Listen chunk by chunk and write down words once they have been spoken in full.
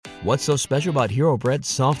What's so special about Hero Bread's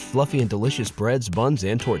soft, fluffy, and delicious breads, buns,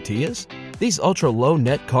 and tortillas? These ultra-low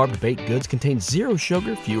net-carb baked goods contain zero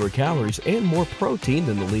sugar, fewer calories, and more protein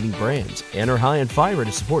than the leading brands, and are high in fiber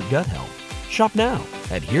to support gut health. Shop now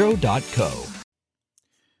at Hero.co.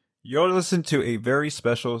 You're listening to a very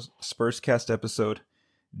special Spurscast episode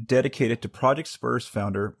dedicated to Project Spurs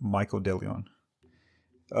founder Michael DeLeon.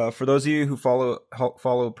 For those of you who follow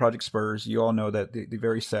Project Spurs, you all know that the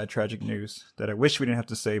very sad, tragic news that I wish we didn't have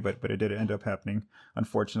to say, but it did end up happening,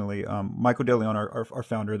 unfortunately. Michael DeLeon, our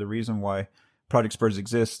founder, the reason why Project Spurs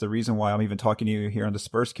exists, the reason why I'm even talking to you here on the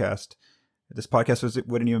Spurscast. This podcast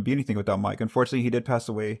wouldn't even be anything without Mike. Unfortunately, he did pass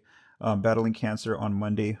away, battling cancer on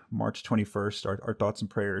Monday, March 21st. Our thoughts and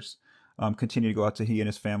prayers continue to go out to he and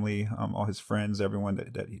his family, all his friends, everyone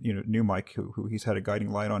that knew Mike, who he's had a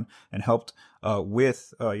guiding light on and helped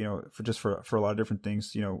with for a lot of different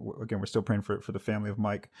things. Again, we're still praying for the family of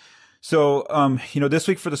Mike. So this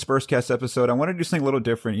week for the Spurscast episode, I want to do something a little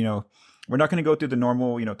different. We're not going to go through the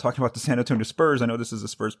normal, talking about the San Antonio Spurs. I know this is a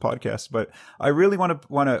Spurs podcast, but I really want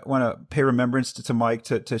to pay remembrance to Mike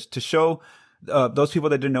to show those people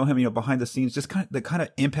that didn't know him, behind the scenes, just the kind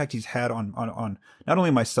of impact he's had on not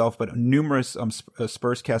only myself, but numerous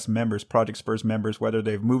Spurscast members, Project Spurs members, whether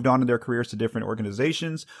they've moved on in their careers to different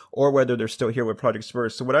organizations or whether they're still here with Project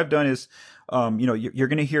Spurs. So what I've done is, you're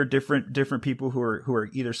going to hear different people who are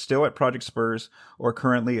either still at Project Spurs or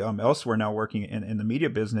currently elsewhere now working in the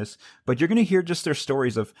media business. But you're going to hear just their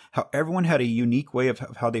stories of how everyone had a unique way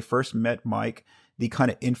of how they first met Mike, the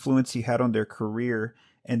kind of influence he had on their career.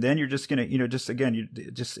 And then you're just gonna, it's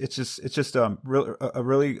a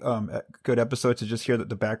really good episode to just hear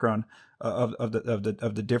the background of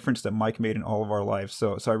the difference that Mike made in all of our lives.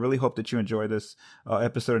 So I really hope that you enjoy this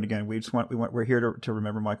episode. And again, we're here to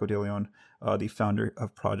remember Michael DeLeon, the founder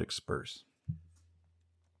of Project Spurs.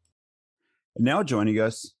 Now joining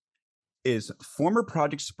us is former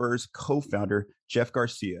Project Spurs co-founder Jeff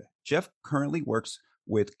Garcia. Jeff currently works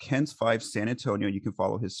with Ken's 5 San Antonio. You can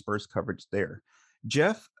follow his Spurs coverage there.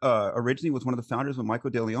 Jeff originally was one of the founders with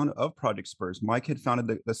Michael DeLeon of Project Spurs. Mike had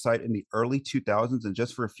founded the site in the early 2000s, and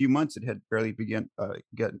just for a few months, it had barely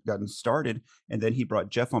gotten started. And then he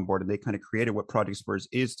brought Jeff on board, and they kind of created what Project Spurs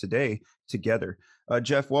is today together.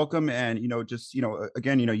 Jeff, welcome. And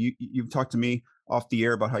again, you've talked to me off the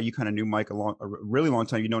air about how you kind of knew Mike a really long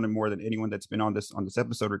time. You've known him more than anyone that's been on this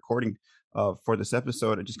episode recording for this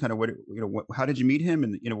episode. And just kind of how did you meet him,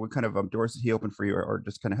 and what kind of doors did he open for you, or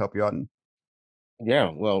just kind of help you out?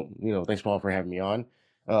 Yeah, well, thanks, Paul, for having me on.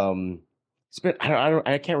 I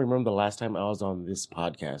can't remember the last time I was on this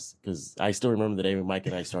podcast, because I still remember the day when Mike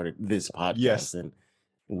and I started this podcast. Yes. And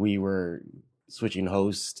we were switching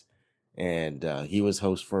host, and he was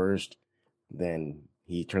host first. Then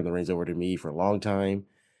he turned the reins over to me for a long time.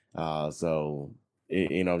 Just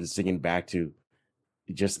thinking back to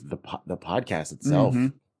just the podcast itself,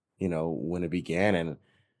 when it began, and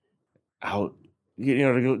how.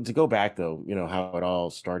 To go back though, how it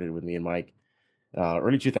all started with me and Mike,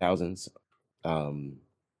 early 2000s.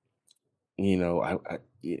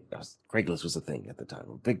 Craigslist was a thing at the time,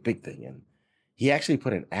 a big thing, and he actually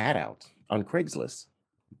put an ad out on Craigslist.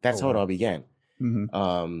 That's how it all began.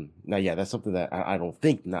 Mm-hmm. Now, yeah, that's something that I don't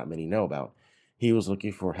think not many know about. He was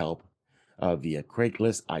looking for help via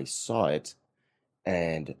Craigslist. I saw it,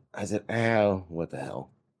 and I said, "Oh, what the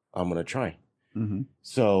hell? I'm gonna try." Mm-hmm.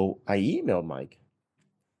 So I emailed Mike.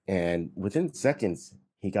 And within seconds,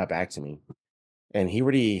 he got back to me, and he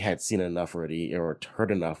already had seen enough already, or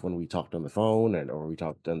heard enough when we talked on the phone or we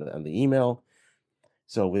talked on the email.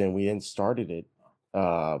 So we then started it,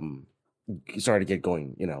 started to get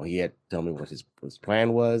going. He had told me what his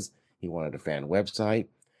plan was. He wanted a fan website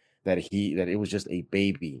that it was just a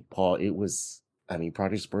baby, Paul. It was,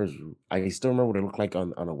 Project Spurs. I still remember what it looked like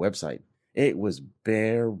on a website. It was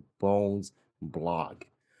bare bones blog.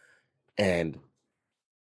 And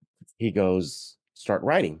he goes, start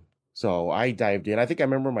writing. So I dived in. I think I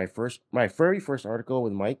remember my very first article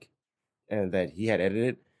with Mike, and that he had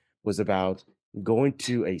edited, was about going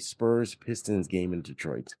to a Spurs Pistons game in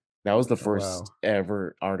Detroit. That was the first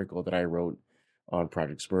ever article that I wrote on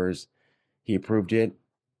Project Spurs. He approved it.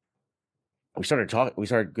 We started talking. We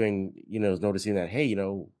started going, noticing that, hey,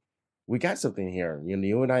 we got something here.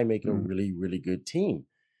 You and I make a really, really good team.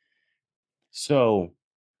 So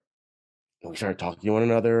we started talking to one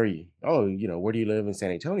another. Oh, where do you live in San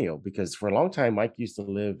Antonio? Because for a long time, Mike used to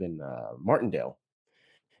live in Martindale.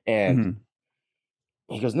 And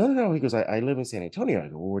he goes, no. He goes, I live in San Antonio. I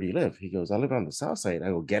go, well, where do you live? He goes, I live on the south side. I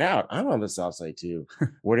go, get out. I'm on the south side too.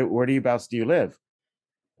 Where do you live?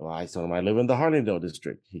 Well, I told him I live in the Harlandale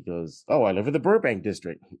district. He goes, oh, I live in the Burbank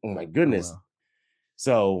district. Oh my goodness. Oh, wow.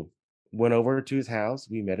 So went over to his house.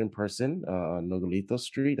 We met in person on Nogolito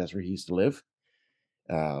Street. That's where he used to live.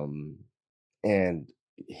 Um, and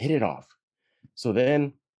hit it off. So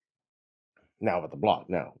then, now about the blog.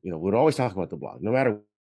 Now, we'd always talk about the blog, no matter.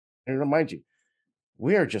 And remind you,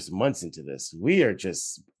 we are just months into this. We're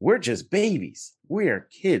just babies. We are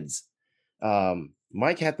kids.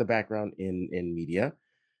 Mike had the background in media,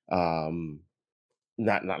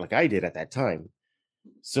 not like I did at that time.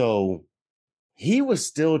 So he was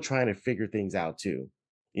still trying to figure things out too.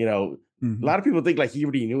 A lot of people think like he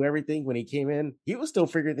already knew everything when he came in. He was still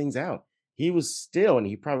figuring things out. He was still, and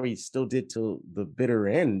he probably still did till the bitter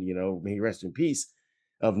end, may he rest in peace,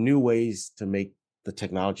 of new ways to make the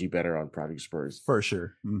technology better on Project Spurs. For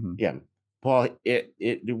sure. Yeah. Paul, it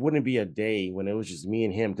wouldn't be a day when it was just me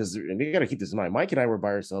and him, because you got to keep this in mind. Mike and I were by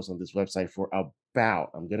ourselves on this website for about,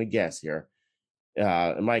 I'm going to guess here,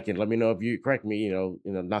 Mike, and let me know if you correct me,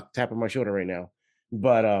 not tapping my shoulder right now.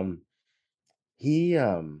 But he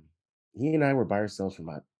and I were by ourselves for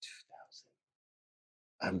about 2000.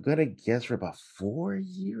 I'm gonna guess for about 4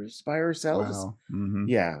 years by ourselves. Wow.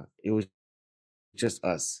 Yeah, it was just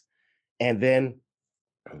us. And then,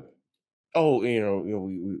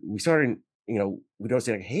 we started, we don't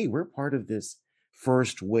say like, hey, we're part of this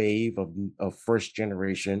first wave of first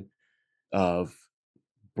generation of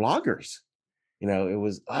bloggers. It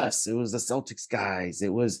was us. It was the Celtics guys.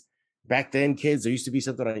 It was back then, kids. There used to be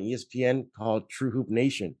something on ESPN called True Hoop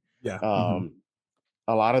Nation. Yeah.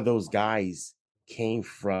 A lot of those guys came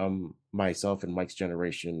from myself and Mike's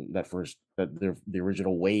generation. The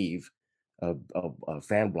original wave of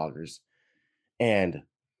fan bloggers. And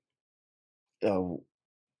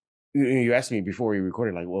you asked me before we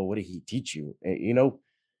recorded, like, well, what did he teach you? And,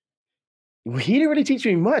 he didn't really teach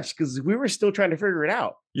me much because we were still trying to figure it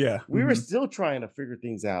out. Yeah. We were still trying to figure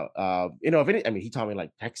things out. If any, he taught me like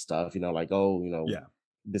tech stuff, like, yeah,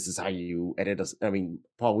 this is how you edit us.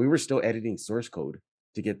 Paul, we were still editing source code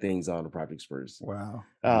to get things on the Project Spurs. Wow.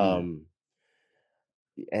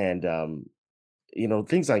 And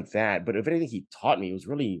things like that. But if anything, he taught me, it was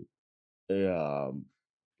really kind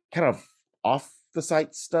of off the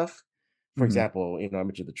site stuff. For example, I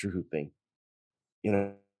mentioned the True Hoop thing.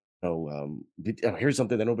 Here's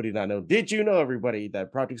something that nobody did not know. Did you know, everybody,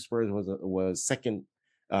 that Project Spurs was second,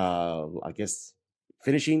 I guess,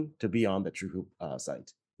 finishing to be on the True Hoop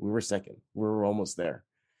site? We were second. We were almost there.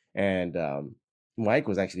 And Mike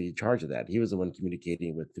was actually in charge of that. He was the one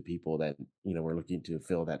communicating with the people that, were looking to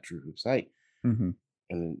fill that True Hoop site.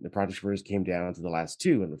 And the Project Spurs came down to the last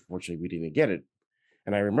two, and unfortunately we didn't get it.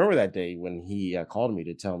 And I remember that day when he called me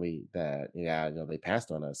to tell me that, they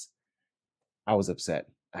passed on us. I was upset.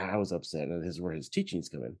 And this is where his teachings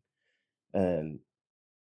come in. And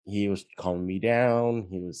he was calming me down.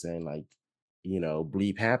 He was saying, like,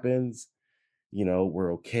 bleep happens.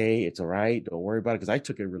 We're okay. It's all right. Don't worry about it. Because I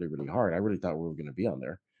took it really, really hard. I really thought we were going to be on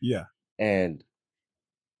there. Yeah. And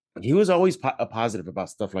he was always positive about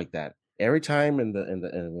stuff like that. Every time when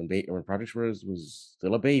Project Spurs was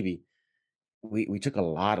still a baby, we took a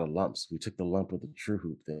lot of lumps. We took the lump with the True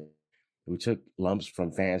Hoop thing. We took lumps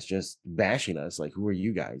from fans just bashing us, like, who are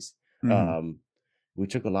you guys? We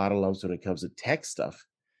took a lot of lumps when it comes to tech stuff.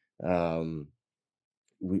 We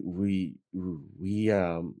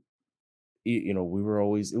were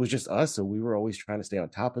always, it was just us, so we were always trying to stay on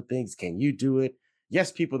top of things. Can you do it?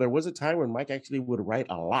 Yes, people. There was a time when Mike actually would write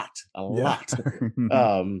a lot.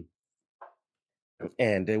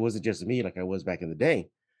 And it wasn't just me like I was back in the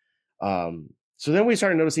day. So then we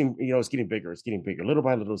started noticing, it's getting bigger. Little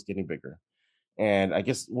by little, it's getting bigger. And I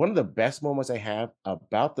guess one of the best moments I have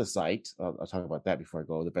about the site, I'll talk about that before I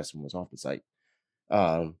go, the best moments off the site,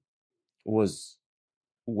 was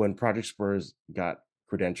when Project Spurs got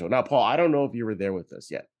credentialed. Now, Paul, I don't know if you were there with us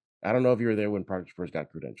yet. I don't know if you were there when Project Spurs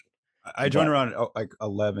got credentialed. I joined around like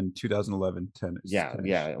 2011, 10. Yeah. I think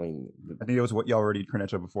it was what y'all already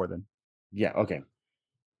credentialed before then. Yeah. Okay.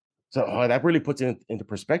 So that really puts it into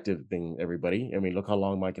perspective, thing, everybody. Look how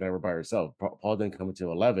long Mike and I were by ourselves. Paul didn't come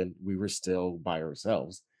until 11. We were still by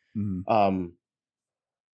ourselves. I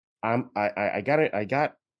got it. I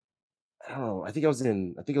don't know. I think I was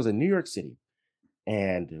in New York City,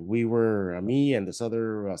 and we were me and this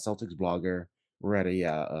other Celtics blogger were at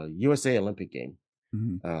a USA Olympic game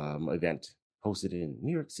event hosted in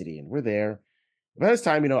New York City, and we're there. By this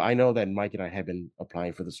time, I know that Mike and I had been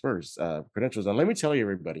applying for the Spurs credentials, and let me tell you,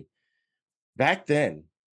 everybody. Back then,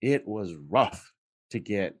 it was rough to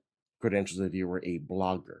get credentials if you were a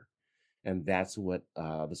blogger. And that's what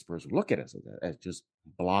the Spurs would look at us as just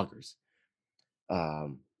bloggers.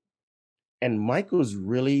 And Mike was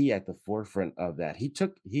really at the forefront of that.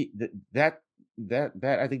 that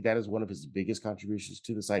I think that is one of his biggest contributions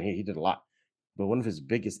to the site. He did a lot, but one of his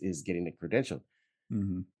biggest is getting the credential.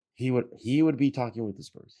 Mm-hmm. He would be talking with the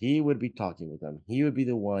Spurs. He would be talking with them. He would be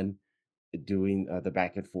the one doing the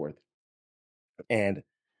back and forth. And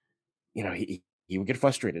he would get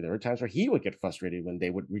frustrated. There were times where he would get frustrated when they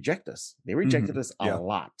would reject us. They rejected Mm-hmm. us a Yeah.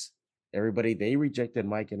 lot. Everybody, they rejected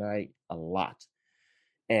Mike and I a lot.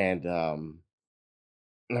 And I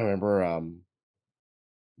remember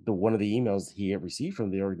the one of the emails he had received from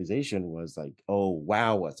the organization was like, "Oh,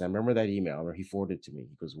 wow us." I remember that email, or he forwarded it to me.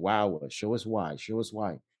 He goes, "Wow us, show us why, show us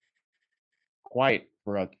why." Quiet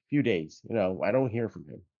for a few days, I don't hear from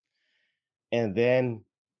him. And then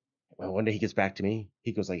one day he gets back to me.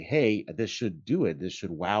 He goes like, "Hey, this should do it. This should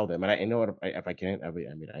wow them." And I know if I can't, I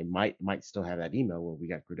mean, I might still have that email where we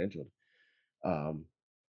got credentialed. Um,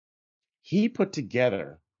 he put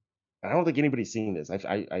together. I don't think anybody's seen this.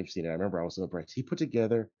 I've seen it. I remember I was so impressed. He put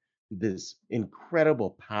together this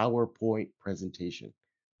incredible PowerPoint presentation.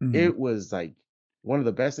 Mm-hmm. It was like one of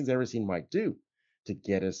the best things I've ever seen Mike do to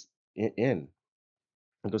get us in.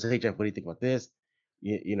 He goes, "Hey Jeff, what do you think about this?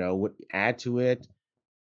 What add to it?"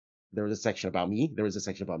 There was a section about me. There was a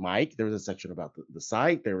section about Mike. There was a section about the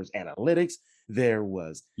site. There was analytics. There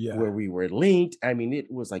was Yeah. where we were linked. I mean, it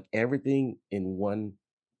was like everything in one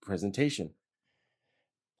presentation.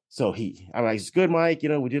 So I'm like, "It's good, Mike.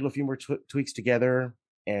 We did a few more tweaks together,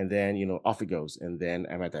 and then off it goes." And then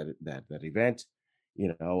I'm at that event.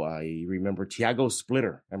 I remember Thiago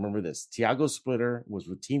Splitter. I remember this. Thiago Splitter was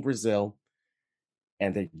with Team Brazil,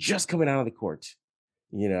 and they're just coming out of the court.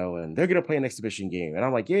 And they're gonna play an exhibition game. And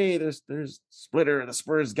I'm like, "Hey, there's Splitter, the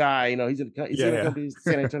Spurs guy. He's gonna Yeah. come to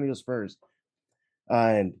San Antonio Spurs."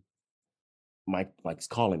 And Mike's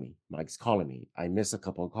calling me. Mike's calling me. I miss a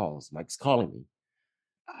couple of calls. Mike's calling me,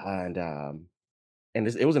 and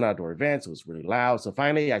it was an outdoor event, so it was really loud. So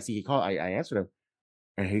finally, I see he called. I answered him,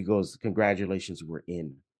 and he goes, "Congratulations, we're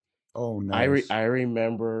in." Oh, I nice.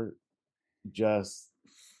 remember just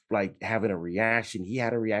like having a reaction. He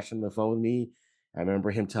had a reaction on the phone with me. I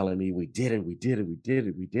remember him telling me, "We did it, we did it, we did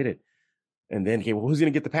it, we did it." And then, okay, well, who's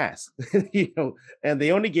going to get the pass? And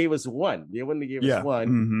they only gave us one. They only gave us Yeah. one.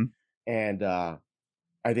 Mm-hmm. And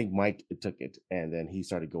I think Mike took it, and then he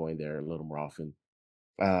started going there a little more often.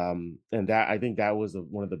 And that I think that was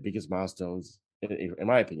one of the biggest milestones, in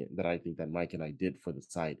my opinion, that I think that Mike and I did for the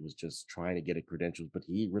site was just trying to get a credentials. But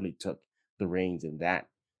he really took the reins in that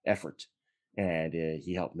effort, and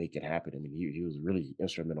he helped make it happen. I mean, he was really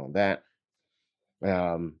instrumental in that.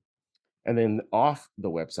 Um, and then off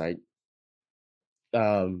the website,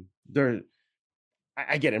 there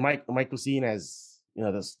I get it. Mike was seen as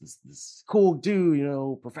this cool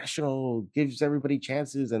dude, professional, gives everybody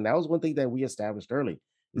chances, and that was one thing that we established early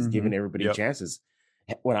is Mm-hmm. giving everybody Yep. chances.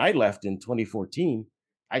 When I left in 2014,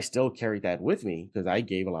 I still carried that with me because I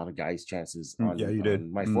gave a lot of guys chances Yeah, you did.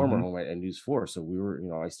 on my former Mm-hmm. home at News 4. So we were,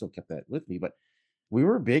 I still kept that with me, but we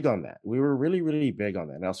were big on that. We were really, really big on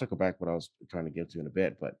that. And I'll circle back what I was trying to get to in a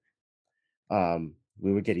bit, but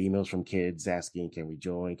we would get emails from kids asking, "Can we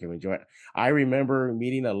join? Can we join?" I remember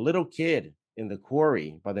meeting a little kid in the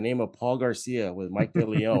quarry by the name of Paul Garcia with Mike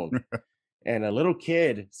DeLeon, and a little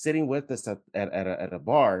kid sitting with us at a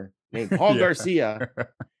bar named Paul Yeah. Garcia,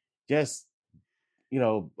 just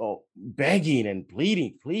begging and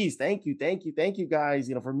pleading, "Please, thank you guys,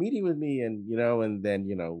 for meeting with me." And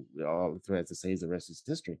then all I have to say is the rest is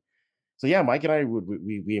history. So yeah, Mike and I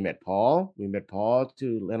we met Paul. We met Paul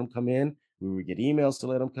to let him come in. We would get emails to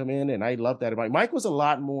let him come in, and I love that about Mike. Was a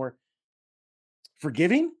lot more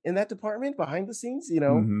forgiving in that department behind the scenes.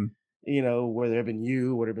 Mm-hmm. Whether it have been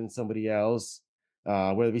you, whether it have been somebody else,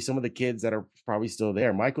 whether it be some of the kids that are probably still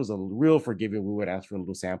there. Mike was a real forgiving. We would ask for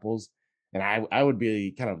little samples, and I would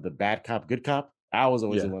be kind of the bad cop, good cop. I was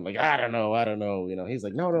always the Yeah. one like, I don't know. He's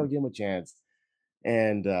like, no, give him a chance,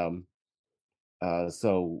 and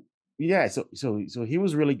so yeah, so he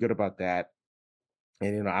was really good about that,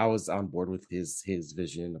 and I was on board with his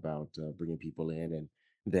vision about bringing people in, and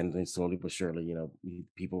then slowly but surely,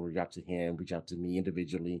 people reach out to him, reach out to me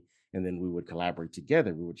individually, and then we would collaborate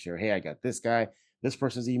together. We would share, "Hey, I got this guy, this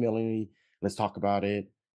person's emailing me. Let's talk about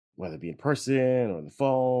it." Whether it be in person or on the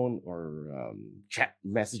phone or chat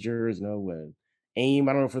messengers, AIM.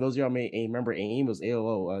 I don't know, for those of y'all may remember AIM was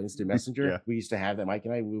AOL, Instant Yeah. Messenger. We used to have that. Mike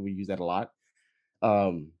and I, we would use that a lot.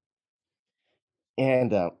 Um,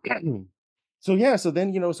 and so yeah, so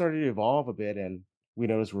then it started to evolve a bit, and we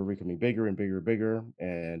noticed we're becoming bigger and bigger and bigger.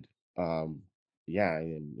 And yeah,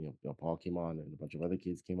 and Paul came on, and a bunch of other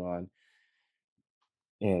kids came on.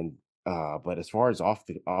 And but as far as off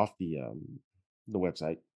the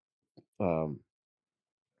website, um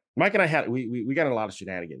Mike and I had we got in a lot of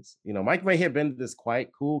shenanigans. You know, Mike may have been this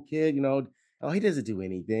quiet, cool kid. You know, oh, he doesn't do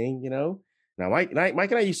anything. You know, now Mike and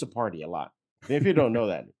I used to party a lot. If you don't know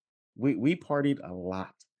that, we partied a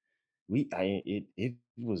lot. It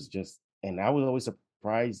was just, and I was always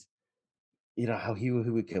surprised. You know how he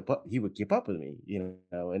would keep up with me. You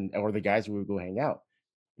know, and or the guys who would go hang out.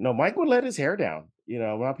 No, Mike would let his hair down. You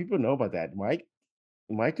know, a lot of people know about that. Mike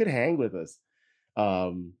could hang with us.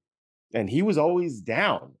 Um, and he was always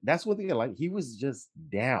down. That's one thing I like. He was just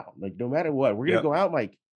down. Like no matter what, we're gonna Yep. go out.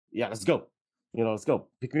 Mike, yeah, let's go. You know, let's go.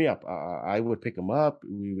 Pick me up. I would pick him up.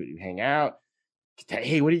 We would hang out.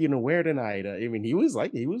 Hey, what are you gonna wear tonight? I mean, he was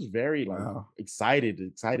very like Wow. excited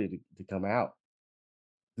to come out.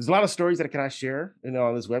 There's a lot of stories that I cannot share, you know,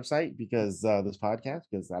 on this website because this podcast,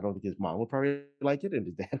 because I don't think his mom would probably like it and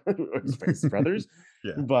his dad or his brothers.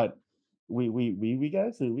 Yeah. But we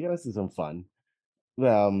got to see some fun.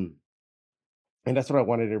 Um, and that's what I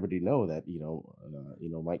wanted everybody to know that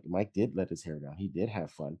Mike did let his hair down. He did have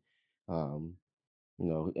fun, um, you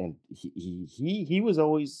know, and he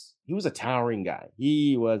was a towering guy.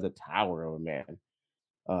 He was a tower of a man,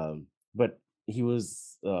 but he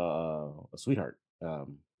was a sweetheart.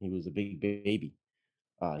 He was a big baby.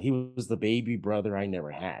 He was the baby brother I never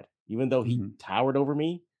had. Even though he Mhm. towered over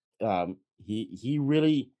me, he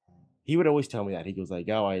really he would always tell me that. He goes like,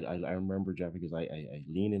 "Oh, I remember Jeff because I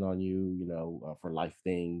lean in on you, you know, for life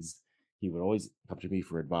things." He would always come to me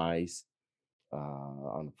for advice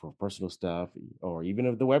on for personal stuff or even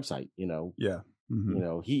of the website. Yeah. You Mhm.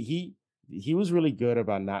 know, he was really good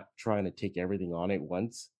about not trying to take everything on at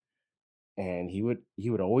once, and he would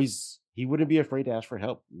always he wouldn't be afraid to ask for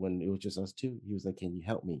help when it was just us two. He was like, "Can you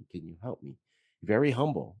help me? Can you help me?" Very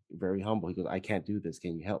humble, very humble. He goes, "I can't do this.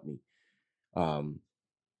 Can you help me?" Um,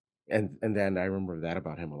 and then I remember that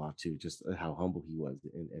about him a lot too, just how humble he was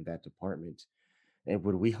in that department. And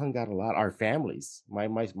when we hung out a lot, our families, my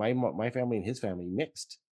family and his family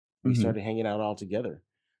mixed. We Mhm. started hanging out all together.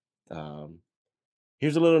 Um,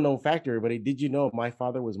 Here's a little known fact, everybody. Did you know my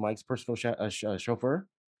father was Mike's personal chauffeur?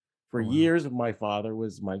 For Oh, wow. years, my father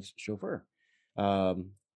was Mike's chauffeur.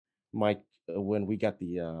 Um, Mike, when we got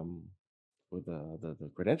with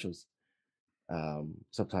the credentials,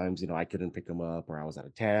 sometimes I couldn't pick him up, or I was out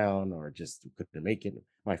of town, or just couldn't make it.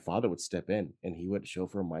 My father would step in, and he would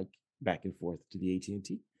chauffeur Mike back and forth to the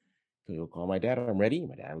AT&T. So he'll call my dad, "I'm ready."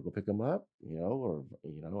 My dad would go pick him up, or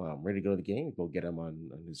I'm ready to go to the game. Go get him on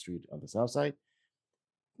the street on the south side.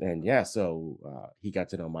 And yeah, so he got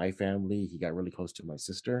to know my family. He got really close to my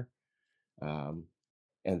sister. Um,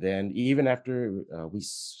 And then even after we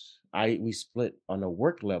split on a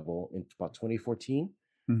work level in about 2014,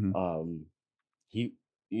 Mhm. um, he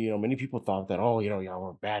many people thought that, oh, y'all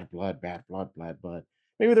were bad blood, but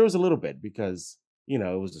maybe there was a little bit because it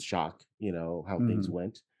was a shock, how things Mhm.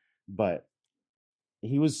 went. But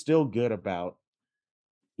he was still good about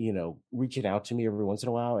reaching out to me every once in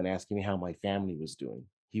a while and asking me how my family was doing.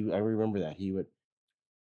 I remember that he would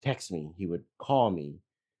text me, he would call me,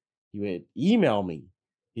 he would email me.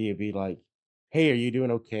 He'd be like, "Hey, are you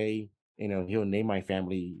doing okay?" He'll name my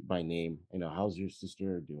family by name. How's your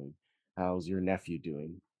sister doing? How's your nephew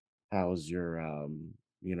doing? How's your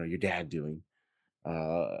dad doing?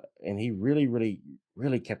 And he really, really,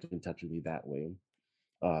 really kept in touch with me that way.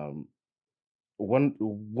 Um,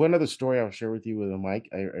 one other story I'll share with you with Mike.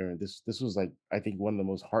 This was like I think one of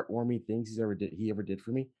the most heartwarming things he ever did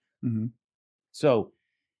for me. Mhm. So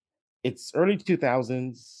it's early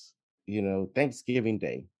 2000s, Thanksgiving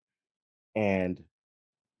Day, and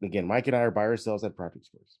again, Mike and I are by ourselves at Project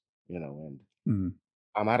Spurs, and Mhm.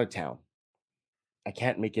 I'm out of town. I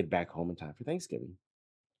can't make it back home in time for Thanksgiving.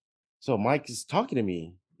 So Mike is talking to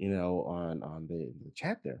me, on the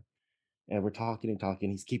chat there. And we're talking and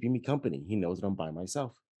talking. He's keeping me company. He knows that I'm by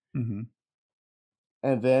myself. Mhm.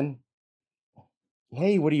 And then,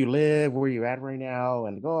 hey, where do you live? Where are you at right now?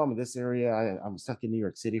 And I go, I'm in this area. I'm stuck in New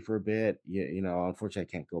York City for a bit. Unfortunately,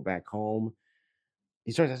 I can't go back home.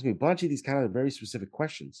 He starts asking me a bunch of these kind of very specific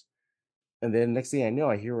questions. And then next thing I know,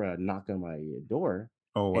 I hear a knock on my door,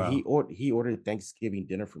 Oh, and wow. he ordered Thanksgiving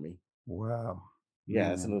dinner for me. Wow. Yeah,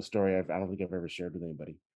 that's Man. another story I don't think I've ever shared with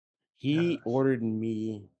anybody. He Gosh. ordered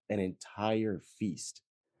me an entire feast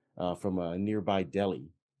from a nearby deli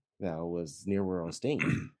that was near where I was staying.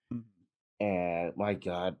 Mhm. And my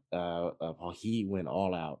God, Paul, he went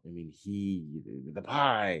all out. I mean, the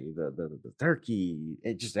pie, the turkey,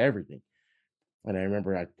 just everything. And I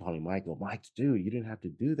remember I calling Michael, Mike, dude, you didn't have to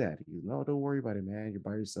do that. He goes, no, don't worry about it, man. You're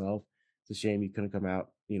by yourself. It's a shame you couldn't come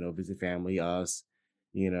out, visit family, us.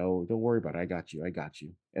 Don't worry about it. I got you. I got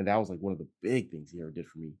you. And that was like one of the big things he ever did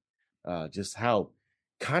for me. Just how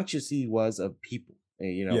conscious he was of people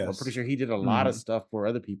I'm pretty Yes. sure he did a lot of Mhm. stuff for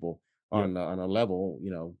other people Yep. on a level.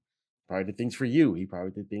 Probably did things for you. He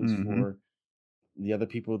probably did things Mhm. for the other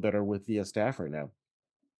people that are with the staff right now.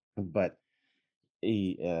 But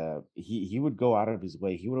he would go out of his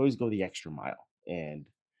way. He would always go the extra mile, and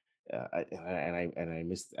I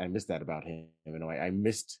missed that about him. I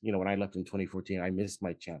missed, when I left in 2014, I missed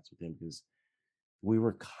my chance with him because we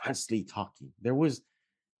were constantly talking. There was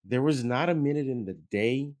not a minute in the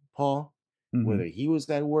day, Paul, Mhm. whether he was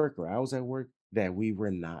at work or I was at work, that we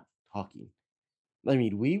were not talking. I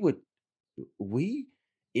mean, we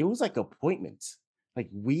it was like appointments. Like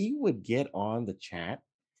we would get on the chat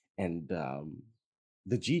and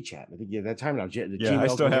the G chat. I think that time now the Yeah,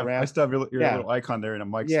 Gmails was I around. still have your Yeah, little icon there, and a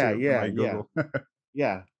Mike's yeah, too for yeah, my yeah. Google.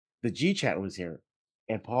 Yeah, the G chat was here.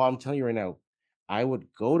 And Paul, I'm telling you right now, I would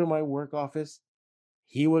go to my work office,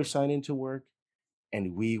 he would sign into work,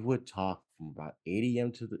 and we would talk from about 8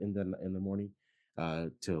 a.m. to in the morning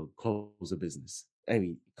till close of business. I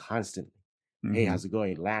mean, constantly. Hey, Mhm. how's it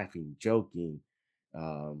going? Laughing, joking.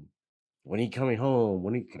 Um, when are you coming home?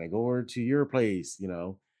 Can I go over to your place?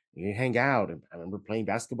 You hang out. And I remember playing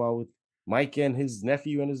basketball with Mike and his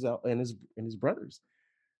nephew and his brothers.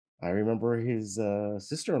 I remember his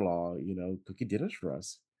sister-in-law, cooking dinners for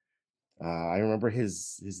us. I remember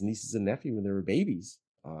his nieces and nephew when they were babies.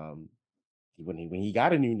 When he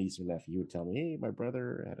got a new niece or nephew, he would tell me, "Hey, my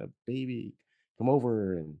brother had a baby. Come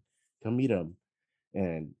over and come meet him."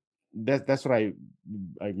 And that's what I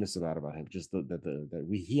miss about him. Just that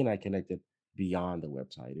he and I connected beyond the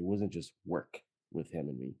website. It wasn't just work with him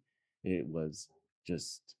and me. It was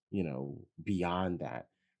just beyond that.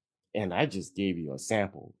 And I just gave you a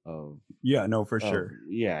sample Yeah, no, for of sure.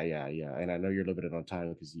 yeah, yeah, yeah. And I know you're limited on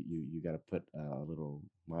time because you got to put a little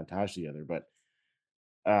montage together. But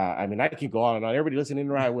I mean, I can go on and on. Everybody listening,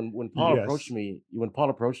 right? Yes. When Paul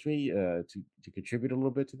approached me to contribute a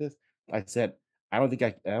little bit to this, I said, I don't think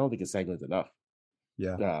a segment's enough.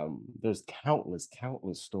 Yeah. There's countless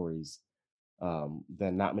stories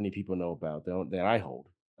that not many people know about that I hold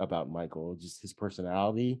about Michael. Just his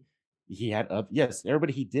personality. He had yes,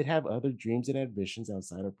 everybody. He did have other dreams and ambitions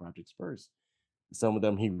outside of Project Spurs. Some of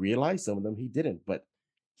them he realized, some of them he didn't, but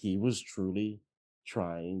he was truly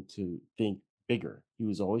trying to think bigger. He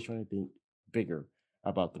was always trying to think bigger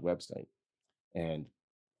about the website and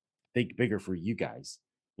think bigger for you guys.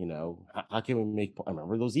 How can we make? I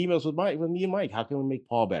remember those emails with me and Mike. How can we make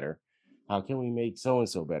Paul better? How can we make so and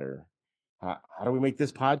so better? How do we make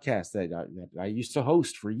this podcast that I used to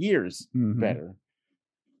host for years Mhm. better?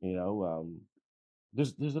 You know,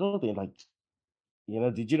 there's another thing like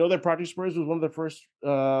did you know that Project Spurs was one of the first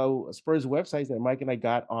Spurs websites that Mike and I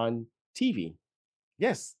got on TV?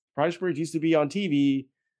 Yes, Project Spurs used to be on TV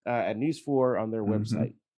at News 4 on their Mhm.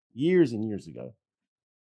 website years and years ago.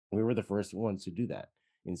 We were the first ones to do that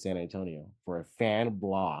in San Antonio for a fan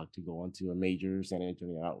blog to go onto a major San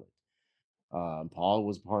Antonio outlet.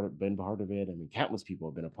 Paul been part of it. I mean, countless people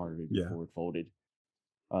have been a part of it Yeah. before it folded.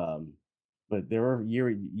 Um, but there were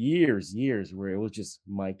years where it was just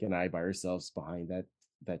Mike and I by ourselves behind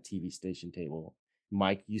that TV station table.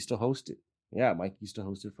 Mike used to host it. Yeah, Mike used to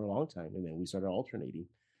host it for a long time, and then we started alternating.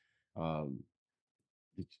 Um,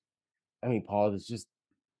 I mean, Paul, there's just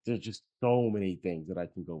so many things that I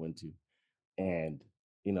can go into, and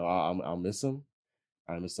I'll miss him.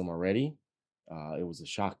 I miss him already. It was a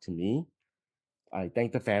shock to me. I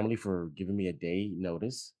thank the family for giving me a day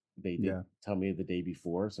notice. They did Yeah. tell me the day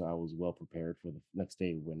before, so I was well prepared for the next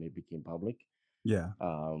day when it became public. Yeah.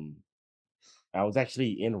 Um, I was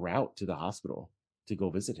actually en route to the hospital to go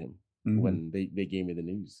visit him Mhm. when they gave me the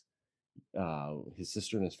news. His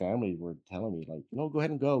sister and his family were telling me, like, no, go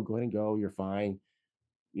ahead and go. You're fine.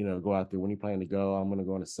 Go out there. When you plan to go? I'm gonna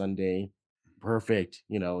go on a Sunday. Perfect.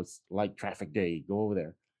 It's like traffic day. Go over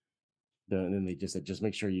there. And then they just said, just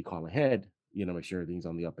make sure you call ahead. Make sure everything's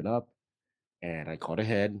on the up and up. And I called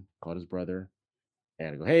ahead, called his brother,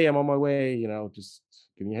 and I go, "Hey, I'm on my way. Just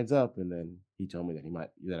give me a heads up." And then he told me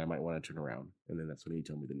that I might want to turn around. And then that's when he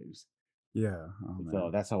told me the news. Yeah. Oh So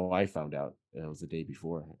man. that's how I found out. It was the day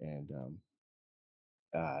before, and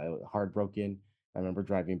heartbroken. I remember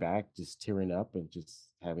driving back, just tearing up, and just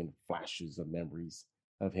having flashes of memories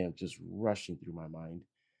of him just rushing through my mind.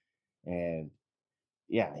 And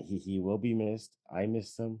yeah, he will be missed. I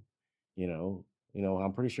missed him. You know,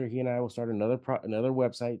 I'm pretty sure he and I will start another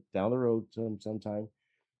website down the road sometime.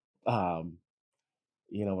 Um,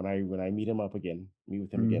 when I meet with him again.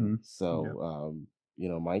 Mhm. Yeah.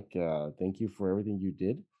 So, Mike, thank you for everything you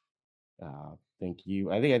did. Thank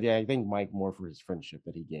you. I think Mike more for his friendship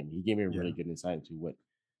that he gave me. He gave me a really Yeah. good insight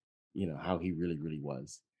into how he really, really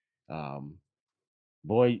was. Um,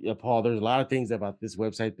 boy, Paul, there's a lot of things about this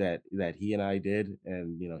website that he and I did,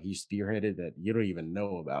 and he spearheaded that you don't even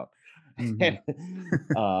know about. Hmm.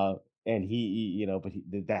 uh, and but he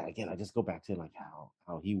did that again. I just go back to like how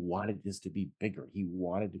he wanted this to be bigger. He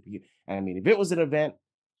wanted to be. I mean, if it was an event,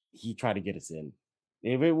 he tried to get us in.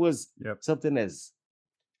 If it was Yep. something as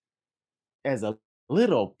a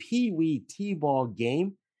little pee-wee t-ball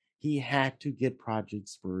game, he had to get Project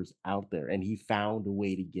Spurs out there, and he found a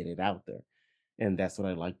way to get it out there. And that's what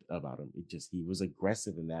I liked about him. He was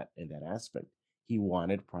aggressive in that aspect. He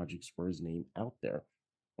wanted Project Spurs name out there,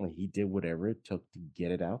 and he did whatever it took to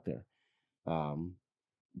get it out there. Um,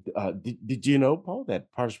 did you know, Paul,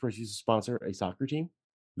 that Project Spurs used to sponsor a soccer team?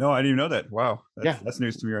 No, I didn't even know that. Wow, Yeah, that's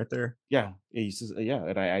news to me right there. yeah, it used to, yeah.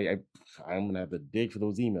 And I'm gonna have to dig for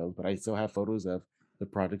those emails, but I still have photos of the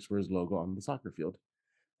Project Spurs logo on the soccer field.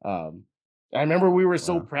 Um, I remember we were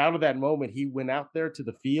so Wow. proud of that moment. He went out there to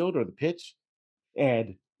the field or the pitch,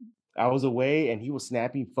 and I was away, and he was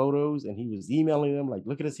snapping photos, and he was emailing them like,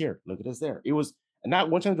 "Look at us here, look at us there." It was not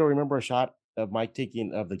one time do I remember a shot of Mike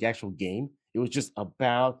taking of the actual game. It was just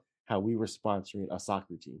about how we were sponsoring a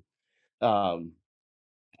soccer team. Um,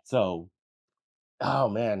 so, oh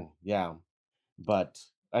man, yeah. But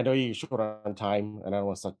I know you're short on time, and I don't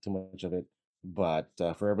want to suck too much of it. But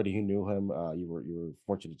for everybody who knew him, you were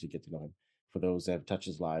fortunate to get to know him. For those that have touched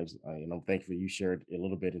his lives, and I'm thankful you shared a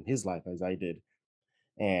little bit in his life as I did.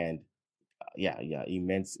 And yeah,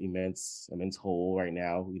 immense hole right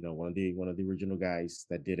now. One of the original guys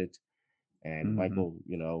that did it. And Hmm. Michael,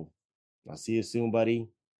 I'll see you soon, buddy.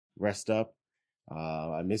 Rest up.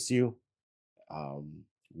 I miss you.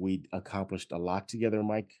 We accomplished a lot together,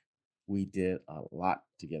 Mike. We did a lot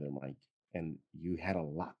together, Mike, and you had a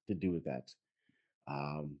lot to do with that.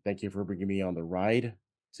 Thank you for bringing me on the ride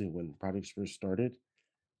to when projects first started.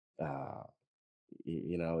 Uh,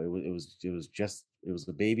 it was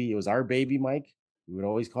the baby. It was our baby, Mike. We would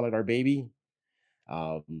always call it our baby.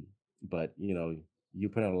 Um, but you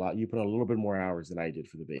put in a lot. You put in a little bit more hours than I did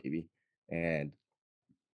for the baby, and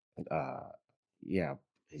uh, yeah,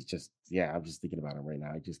 it's just yeah. I'm just thinking about him right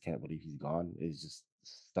now. I just can't believe he's gone. It's just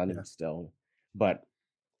stunning Yeah. still. But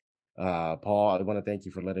Paul, I want to thank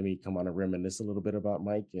you for letting me come on and reminisce a little bit about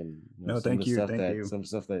Mike and No, some of the thank you, stuff thank that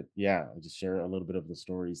you. yeah, I'll just share a little bit of the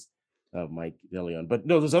stories of Mike DeLeon. But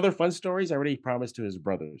no, those other fun stories I already promised to his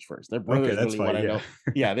brothers first. Their Okay, brothers that's really fine. want to Yeah. know.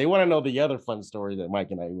 Yeah, they want to know the other fun story that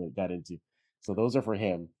Mike and I got into. So those are for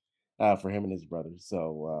him and his brothers.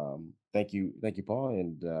 So thank you, Paul,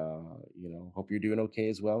 and hope you're doing okay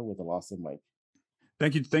as well with the loss of Mike.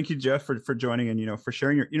 Thank you, Jeff, for joining and for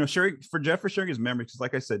sharing sharing for Jeff for sharing his memories. Because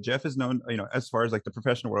like I said, Jeff is known as far as like the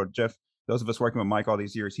professional world. Jeff, those of us working with Mike all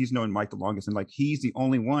these years, he's known Mike the longest, and like he's the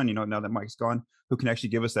only one now that Mike's gone who can actually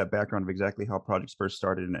give us that background of exactly how Project Spurs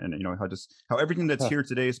started and how everything that's here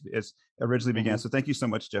today is originally began. Mhm. So thank you so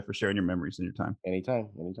much, Jeff, for sharing your memories and your time. Anytime,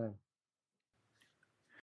 anytime.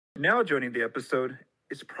 Now joining the episode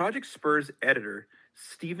is Project Spurs editor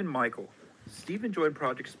Stephen Michael. Stephen joined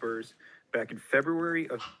Project Spurs back in February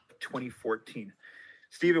of 2014.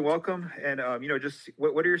 Stephen, welcome. And just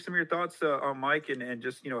what are some of your thoughts on Mike and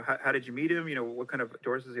just how did you meet him? What kind of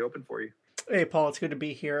doors has he opened for you? Hey, Paul, it's good to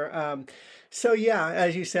be here. So yeah,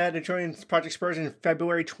 as you said, I joined Project Spurs in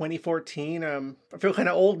February 2014. I feel kind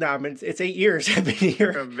of old now. I mean, it's 8 years I've been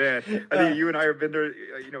here. Oh, man, I think you and I have been there,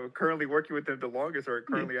 currently working with them the longest, or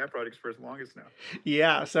currently at Project Spurs the longest now.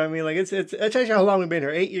 Yeah, so I mean, like it's actually how long we've been here.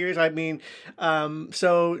 8 years. I mean,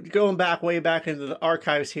 so going way back into the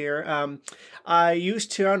archives here. I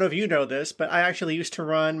used to. I don't know if you know this, but I actually used to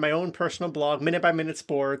run my own personal blog, Minute by Minute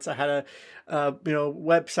Sports. I had a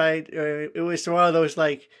website. It was one of those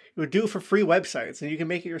like it would do for free websites, and you can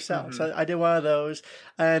make it yourself. Mm-hmm. So I did one of those,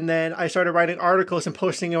 and then I started writing articles and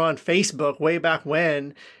posting them on Facebook way back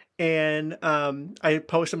when. And I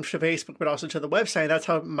post them to Facebook, but also to the website. That's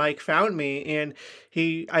how Mike found me, and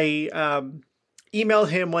I emailed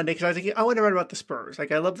him one day because I was thinking, I want to write about the Spurs.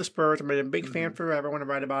 Like I love the Spurs. I've been a big fan forever. I want to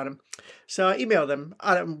write about them. So I emailed him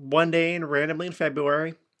one day and randomly in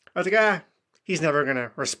February. I was like, he's never going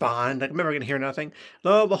to respond. Like, I'm never going to hear nothing.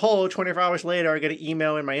 Lo and behold, 24 hours later, I get an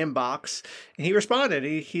email in my inbox, and he responded.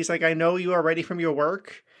 He's like, I know you are ready from your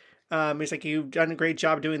work. He's like, you've done a great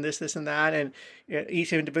job doing this, and that, and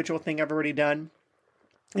each individual thing I've already done.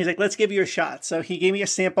 He's like, let's give you a shot. So he gave me a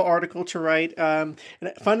sample article to write. And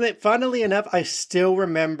funnily enough, I still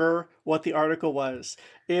remember what the article was.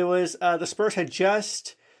 It was the Spurs had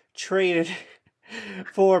just traded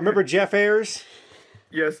for, remember Jeff Ayers?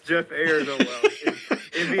 Yes, Jeff Ayers. Oh, wow.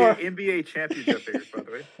 NBA champion Jeff Ayers, by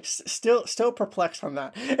the way. Still perplexed on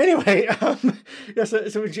that. Anyway, yeah, so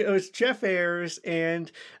it was Jeff Ayers,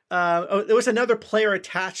 and there was another player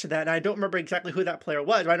attached to that, and I don't remember exactly who that player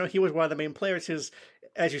was, but I know he was one of the main players. His,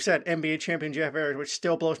 as you said, NBA champion Jeff Ayers, which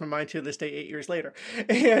still blows my mind to this day, 8 years later.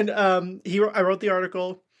 And I wrote the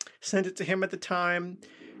article, sent it to him at the time,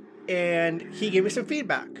 and he gave me some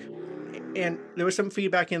feedback. And there was some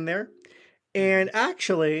feedback in there. And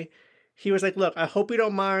actually, he was like, look, I hope you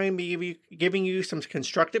don't mind me giving you some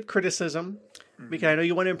constructive criticism, because I know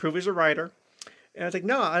you want to improve as a writer. And I was like,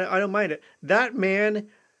 no, I don't mind it. That man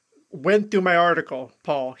went through my article,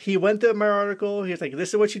 Paul. He went through my article. He was like, this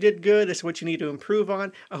is what you did good. This is what you need to improve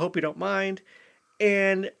on. I hope you don't mind.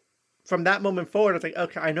 And from that moment forward, I was like,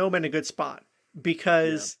 okay, I know I'm in a good spot,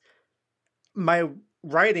 because my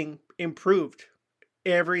writing improved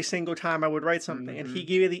every single time I would write something. And he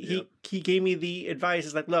gave me he gave me the advice.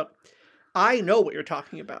 Is like, look, I know what you're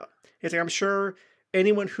talking about. He's like, I'm sure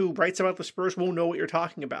anyone who writes about the Spurs will know what you're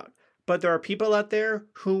talking about. But there are people out there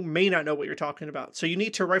who may not know what you're talking about. So you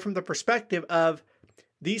need to write from the perspective of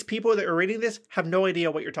these people that are reading this have no idea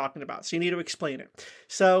what you're talking about. So you need to explain it.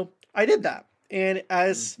 So I did that. And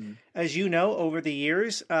as you know, over the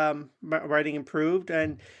years, my writing improved,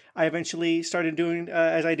 and I eventually started doing,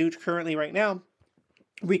 as I do currently right now,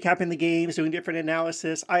 recapping the games, doing different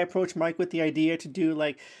analysis. I approached Mike with the idea to do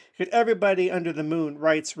because everybody under the moon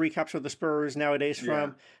writes recaps of the Spurs nowadays,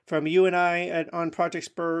 from you and I on Project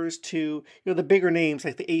Spurs to the bigger names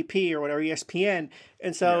like the AP or whatever, ESPN.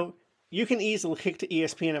 And so you can easily click to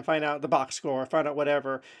ESPN and find out the box score, find out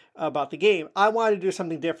whatever about the game. I wanted to do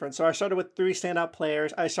something different. So I started with 3 standout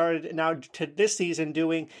players. I started now to this season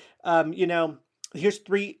doing, here's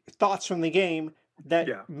 3 thoughts from the game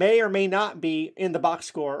that may or may not be in the box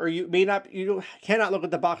score, or you cannot look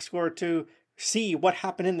at the box score to see what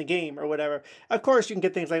happened in the game or whatever. Of course, you can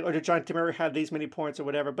get things like, did John Murray have these many points or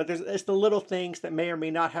whatever, but it's the little things that may or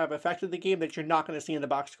may not have affected the game that you're not going to see in the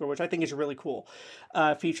box score, which I think is a really cool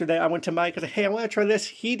feature. That I went to Mike and said, hey, I want to try this.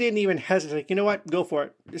 He didn't even hesitate. Like, you know what? Go for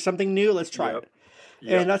it. It's something new. Let's try it.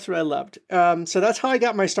 Yep. And that's what I loved. So that's how I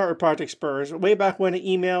got my start with Project Spurs, way back when, an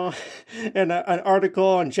email and an article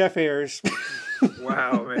on Jeff Ayers.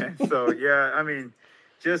 Wow, man. So, yeah, I mean,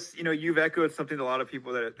 just, you've echoed something that a lot of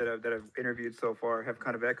people that I've interviewed so far have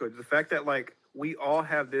kind of echoed. The fact that, we all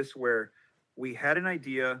have this where we had an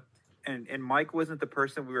idea, and Mike wasn't the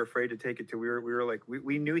person we were afraid to take it to.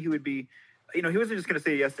 We knew he would be, he wasn't just going to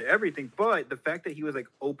say yes to everything, but the fact that he was,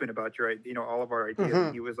 open about all of our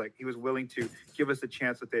ideas, he was willing to give us a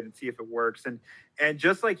chance with it and see if it works. And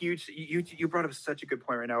just like you brought up such a good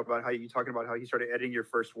point right now about how you talking about how you started editing your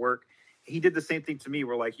first work. He did the same thing to me.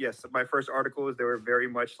 We're yes, my first articles, they were very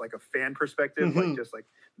much like a fan perspective, just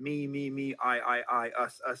me, I,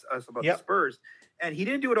 us about the Spurs. And he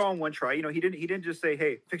didn't do it all in one try. He didn't just say,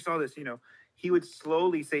 hey, fix all this, He would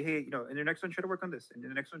slowly say, hey, in the next one, try to work on this. And in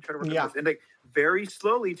the next one, try to work on this. And very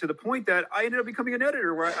slowly, to the point that I ended up becoming an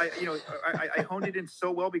editor, where I honed it in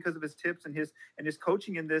so well because of his tips and his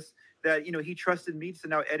coaching in this, that, he trusted me to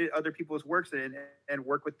now edit other people's works and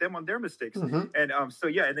work with them on their mistakes. And and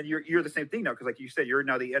then you're the same thing now, because like you said, you're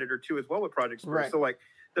now the editor too as well with Project Spurs. Right. So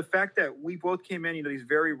the fact that we both came in, these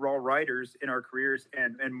very raw writers in our careers,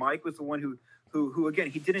 and Mike was the one who again,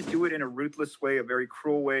 he didn't do it in a ruthless way, a very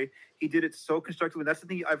cruel way. He did it so constructively. That's the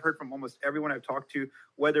thing I've heard from almost everyone I've talked to,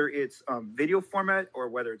 whether it's video format or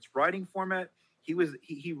whether it's writing format.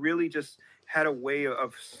 He really just had a way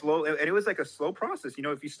of slow, and it was like a slow process.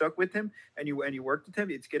 If you stuck with him and you worked with him,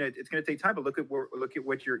 it's gonna take time. But look at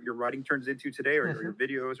what your writing turns into today, or your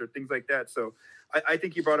videos or things like that. So I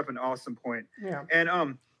think you brought up an awesome point. Yeah.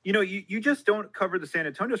 And you just don't cover the San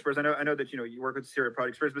Antonio Spurs. I know that you work with Syria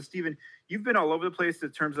Project Spurs, but Steven, you've been all over the place in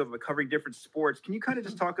terms of covering different sports. Can you kind of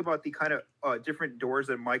just talk about the kind of different doors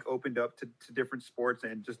that Mike opened up to different sports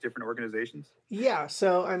and just different organizations? Yeah.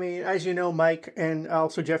 So I mean, as you know, Mike and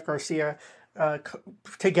also Jeff Garcia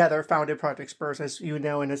together founded Project Spurs, as you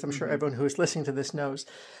know, and as I'm sure everyone who is listening to this knows.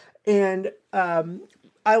 And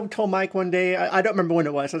I told Mike one day, I don't remember when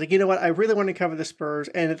it was, I was like, you know what, I really want to cover the Spurs.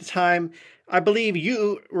 And at the time, I believe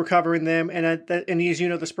you were covering them. And as you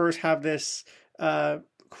know, the Spurs have this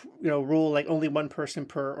rule, only one person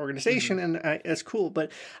per organization, and it's cool.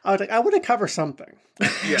 But I was like, I want to cover something.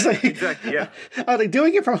 Yeah, exactly. Yeah. I was like,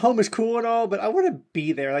 doing it from home is cool and all, but I want to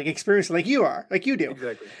be there, experience it like you are, like you do.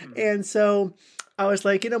 Exactly. And so I was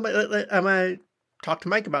like, I'm gonna talk to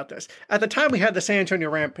Mike about this. At the time, we had the San Antonio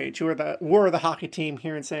Rampage, who were the hockey team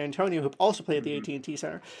here in San Antonio, who also played at the AT&T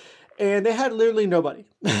Center. And they had literally nobody.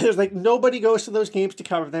 There's nobody goes to those games to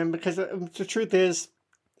cover them, because the truth is,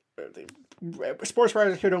 sports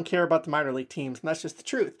writers here don't care about the minor league teams, and that's just the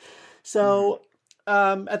truth. So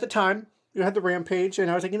at the time, you had the Rampage, and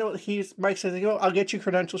I was like, Mike says, I'll get you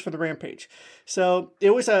credentials for the Rampage. So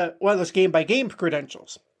it was one of those game-by-game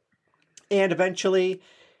credentials. And eventually,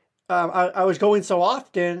 I was going so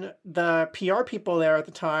often, the PR people there at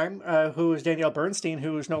the time, who was Danielle Bernstein,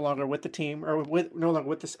 who is no longer with the team, or no longer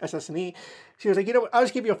with the SSNE, she was like, I'll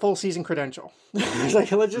just give you a full season credential. I was like,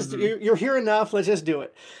 let's just, you're here enough, let's just do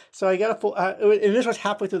it. So I got a full, and this was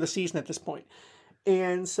halfway through the season at this point.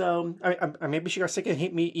 And so I maybe she got sick of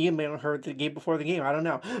me emailing her the game before the game. I don't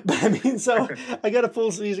know. But I mean, so I got a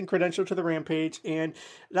full season credential to the Rampage, and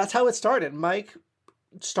that's how it started. Mike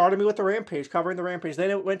started me with the Rampage, covering the Rampage.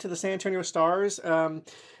 Then it went to the San Antonio Stars,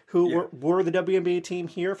 who were the WNBA team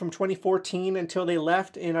here from 2014 until they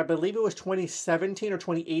left. And I believe it was 2017 or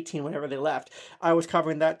 2018, whenever they left. I was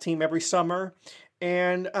covering that team every summer.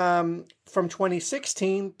 And from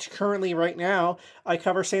 2016 to currently right now, I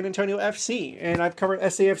cover San Antonio FC. And I've covered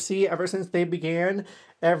SAFC ever since they began.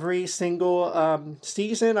 Every single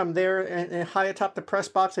season, I'm there and high atop the press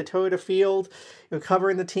box at Toyota Field,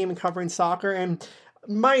 covering the team and covering soccer. And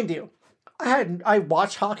mind you, I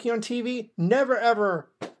watched hockey on TV, never ever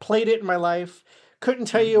played it in my life. Couldn't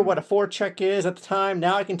tell you what a forecheck is at the time.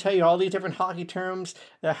 Now I can tell you all these different hockey terms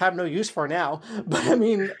that I have no use for now. But I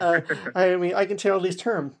mean, I can tell you all these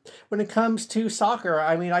terms. When it comes to soccer,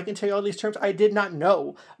 I can tell you all these terms I did not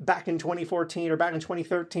know back in 2014 or back in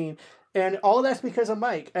 2013. And all that's because of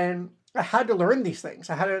Mike. And I had to learn these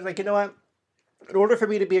things. I had to, you know what? In order for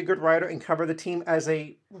me to be a good writer and cover the team as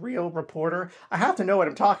a real reporter, I have to know what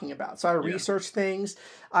I'm talking about. So I research things.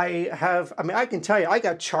 I can tell you, I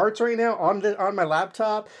got charts right now on my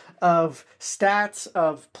laptop of stats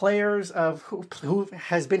of players, of who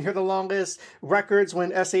has been here the longest, records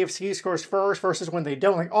when SAFC scores first versus when they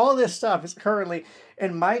don't. Like, all this stuff is currently,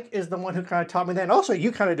 and Mike is the one who kind of taught me that. And also,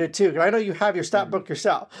 you kind of did too, because I know you have your stat book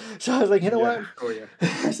yourself. So I was like, what? Oh,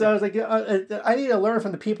 yeah. So I was like, I need to learn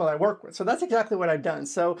from the people I work with. So that's exactly what I've done.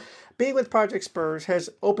 So being with Project Spurs has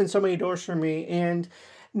opened so many doors for me. And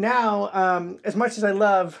now, as much as I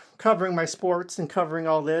love covering my sports and covering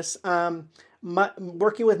all this,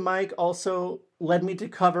 working with Mike also led me to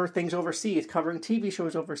cover things overseas, covering TV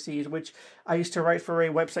shows overseas, which I used to write for a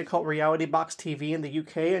website called Reality Box TV in the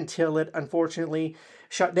UK until it unfortunately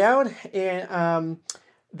shut down. And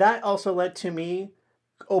that also led to me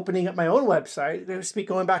opening up my own website.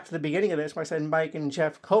 Going back to the beginning of this, where I said Mike and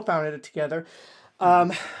Jeff co-founded it together.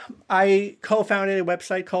 I co-founded a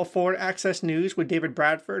website called Forward Access News with David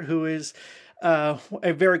Bradford, who is a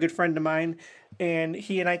very good friend of mine. And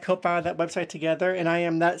he and I co-founded that website together. And I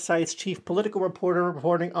am that site's chief political reporter,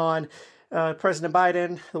 reporting on President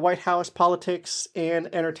Biden, the White House, politics,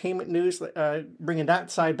 and entertainment news, bringing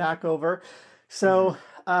that side back over. So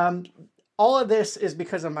all of this is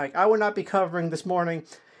because of Mike. I would not be covering this morning,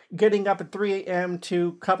 getting up at 3 a.m.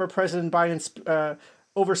 to cover President Biden's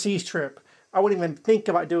overseas trip. I wouldn't even think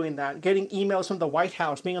about doing that. Getting emails from the White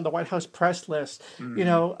House, being on the White House press list,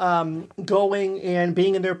 going and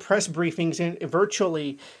being in their press briefings and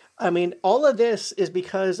virtually. All of this is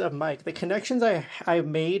because of Mike. The connections I've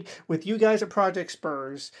made with you guys at Project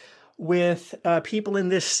Spurs, with people in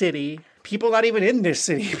this city, people not even in this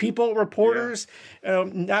city, people, reporters,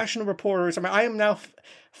 national reporters. I am now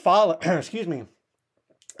followed. Excuse me.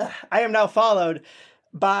 I am now followed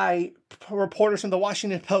by reporters from the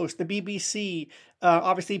Washington Post, the BBC,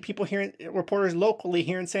 obviously people here, reporters locally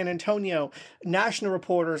here in San Antonio, national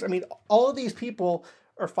reporters. All of these people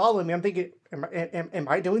are following me. I'm thinking, am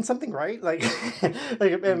I doing something right?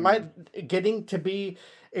 Am I getting to be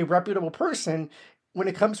a reputable person when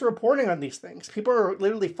it comes to reporting on these things? People are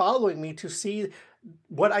literally following me to see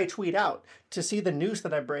what I tweet out, to see the news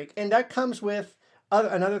that I break. And that comes with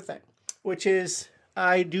another thing, which is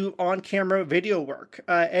I do on-camera video work,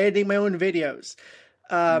 editing my own videos,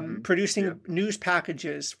 producing news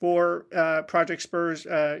packages for Project Spurs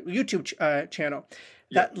YouTube channel.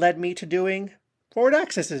 That led me to doing Forward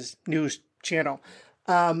Access's news channel.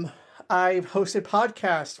 I've hosted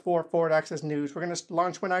podcasts for Forward Access News. We're going to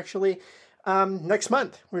launch one actually next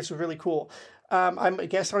month, which is really cool. I'm a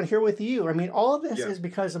guest on here with you. All of this is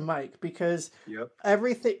because of Mike, because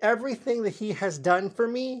everything that he has done for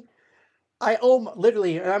me, I owe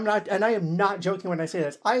literally, and I am not joking when I say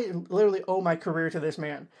this, I literally owe my career to this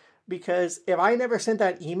man. Because if I never sent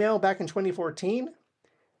that email back in 2014,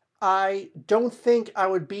 I don't think I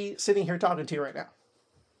would be sitting here talking to you right now.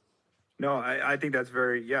 No, I think that's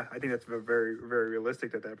very very, very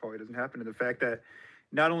realistic that probably doesn't happen. And the fact that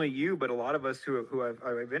not only you, but a lot of us who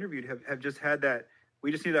I've interviewed have just had that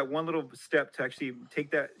we just need that one little step to actually take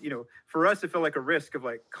that, for us, it felt like a risk of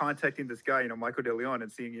like contacting this guy, Michael DeLeon,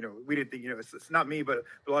 and seeing, we didn't think, it's not me, but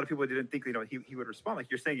a lot of people didn't think, he would respond. Like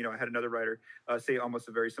you're saying, I had another writer say almost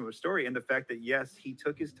a very similar story. And the fact that, yes, he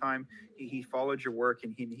took his time, he followed your work,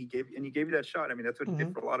 and he gave you that shot. I mean, that's what he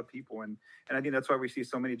did for a lot of people. And I think that's why we see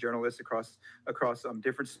so many journalists across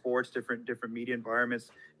different sports, different media environments,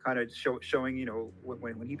 kind of showing,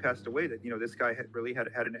 when he passed away, that, this guy had really had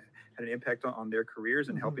an impact on their careries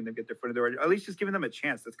and helping them get their foot in the door, at least just giving them a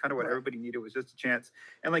chance. That's kind of what everybody needed, was just a chance.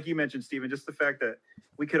 And like you mentioned, Stephen, just the fact that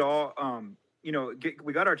we could all,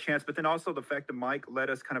 we got our chance, but then also the fact that Mike let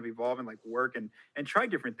us kind of evolve and like work and try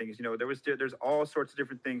different things. There's all sorts of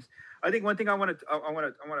different things. I think one thing I want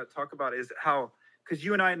to talk about is how, because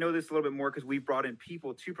you and I know this a little bit more because we brought in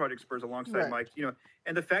people to Project Spurs alongside Mike,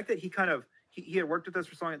 and the fact that he kind of, he had worked with us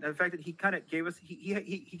for so long, and the fact that he kind of gave us,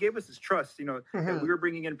 he gave us his trust, that we were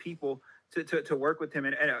bringing in people to work with him.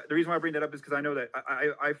 And the reason why I bring that up is because I know that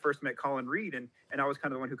I first met Colin Reed, and I was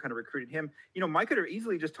kind of the one who kind of recruited him. Mike could have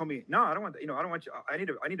easily just told me, no, I don't want, I don't want you. I need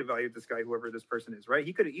to evaluate this guy, whoever this person is, right?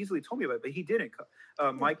 He could have easily told me about it, but he didn't.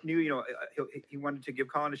 Mike knew, he wanted to give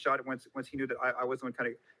Colin a shot once he knew that I was the one kind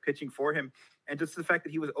of pitching for him. And just the fact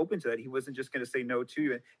that he was open to that, he wasn't just going to say no to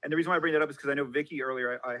you. And the reason why I bring that up is because I know Vicky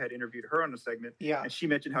earlier, I had interviewed her on a segment, and she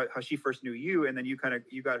mentioned how she first knew you, and then you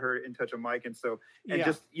got her in touch with Mike. And so,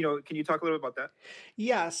 just, can you talk a little bit about that?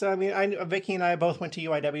 Yeah. So, I mean, Vicky and I both went to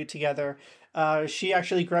UIW together. She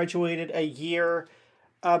actually graduated a year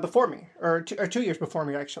before me, or 2 years before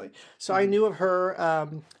me, actually. So I knew of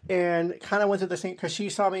her and kind of went through the same, because she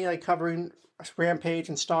saw me like covering Rampage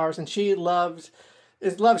and Stars, and she loves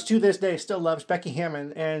to this day, still loves Becky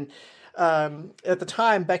Hammond. And at the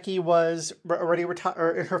time, Becky was already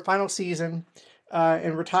retired in her final season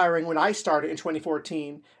and retiring when I started in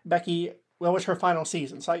 2014. Becky, well, was her final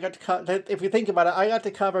season. So I got to if you think about it, I got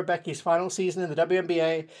to cover Becky's final season in the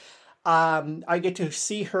WNBA. I get to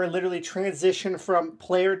see her literally transition from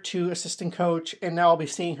player to assistant coach, and now I'll be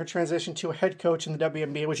seeing her transition to a head coach in the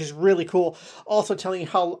WNBA, which is really cool. Also telling you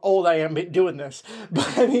how old I am doing this.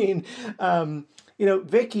 But I mean,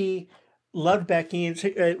 Vicky loved Becky,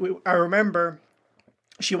 and I remember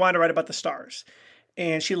she wanted to write about the Stars,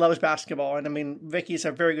 and she loves basketball. And I mean, Vicky's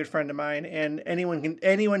a very good friend of mine, and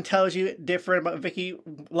anyone tells you different about Vicky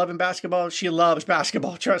loving basketball, she loves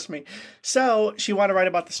basketball, trust me. So she wanted to write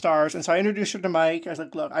about the Stars, and so I introduced her to Mike. I was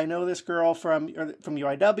like, look, I know this girl from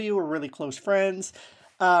UIW, we're really close friends.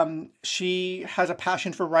 She has a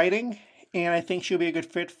passion for writing, and I think she'll be a good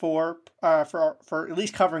fit for at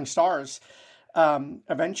least covering Stars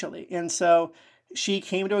eventually. And so she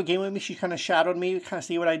came to a game with me. She kind of shadowed me, kind of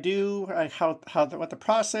see what I do, what the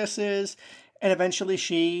process is, and eventually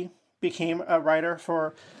she became a writer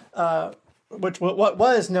for what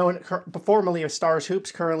was known formerly as Stars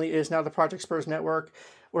Hoops, currently is now the Project Spurs Network,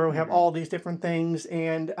 where we have all these different things.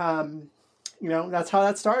 And that's how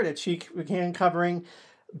that started. She began covering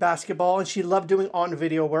basketball, and she loved doing on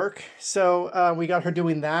video work. So we got her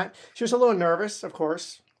doing that. She was a little nervous, of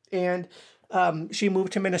course, and she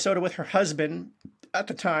moved to Minnesota with her husband at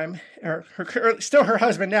the time, or still her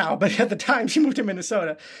husband now, but at the time she moved to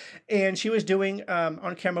Minnesota, and she was doing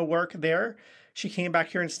on-camera work there. She came back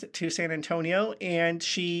here to San Antonio, and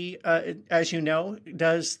she, as you know,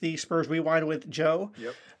 does the Spurs Rewind with Joe.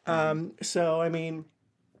 Yep. So, I mean,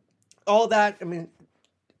 all that, I mean,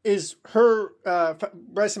 is her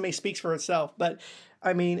resume speaks for itself, but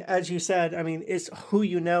I mean, as you said, I mean, it's who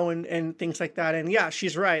you know and things like that. And yeah,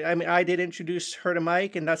 she's right. I mean, I did introduce her to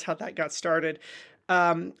Mike, and that's how that got started.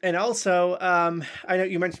 And also, I know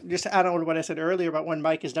you mentioned, just to add on to what I said earlier about what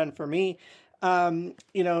Mike has done for me.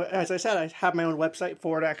 As I said, I have my own website,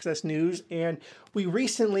 Forward Access News, and we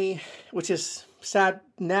recently, which is sad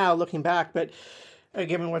now looking back, but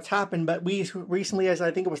given what's happened, but we recently, as I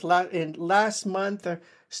think it was last month,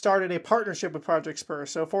 started a partnership with Project Spurs.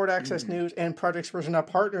 So Forward Access News and Project Spurs are now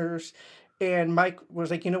partners. And Mike was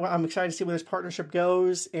like, you know what, I'm excited to see where this partnership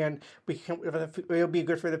goes, and it'll be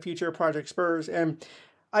good for the future of Project Spurs. And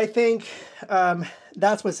I think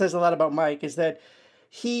that's what says a lot about Mike, is that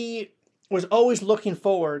he was always looking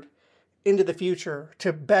forward into the future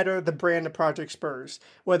to better the brand of Project Spurs,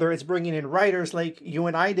 whether it's bringing in writers like you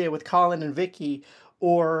and I did with Colin and Vicky,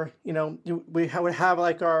 or, we would have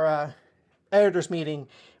like our editors meeting.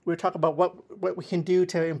 We would talk about what we can do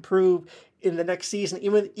to improve in the next season.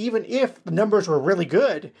 Even if the numbers were really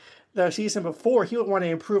good the season before, he would want to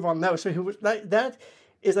improve on those. So that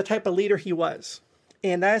is the type of leader he was.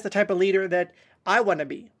 And that is the type of leader that I want to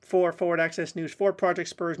be for Forward Access News, for Project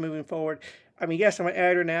Spurs moving forward. I mean, yes, I'm an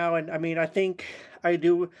editor now, and I mean, I think I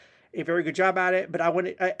do a very good job at it, but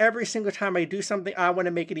every single time I do something, I want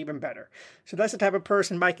to make it even better. So that's the type of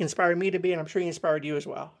person Mike inspired me to be, and I'm sure he inspired you as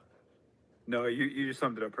well. No, you just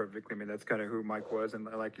summed it up perfectly. I mean, that's kind of who Mike was, and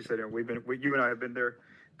like you said, you and I have been there,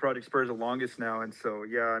 Project Spurs the longest now, and so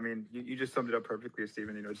yeah, I mean, you just summed it up perfectly,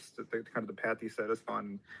 Stephen. You know, just the kind of the path you set us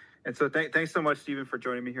on, and so thanks so much, Stephen, for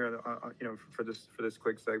joining me here, for this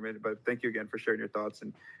quick segment. But thank you again for sharing your thoughts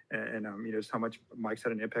and just how much Mike's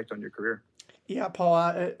had an impact on your career. Yeah, Paul,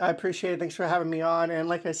 I appreciate it. Thanks for having me on. And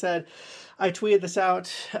like I said, I tweeted this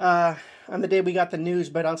out on the day we got the news,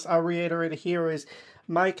 but I'll reiterate it here is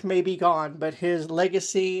Mike may be gone, but his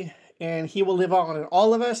legacy, and he will live on. And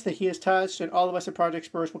all of us that he has touched and all of us at Project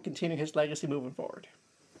Spurs will continue his legacy moving forward.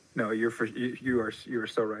 No, you are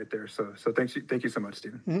so right there. So thank you so much,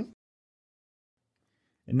 Stephen. Mm-hmm.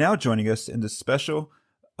 And now joining us in this special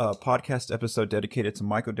podcast episode dedicated to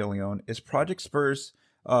Michael DeLeon is Project Spurs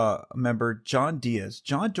member John Diaz.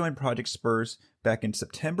 John joined Project Spurs back in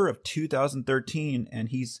September of 2013, and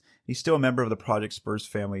he's still a member of the Project Spurs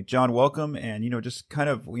family. John, welcome, and just kind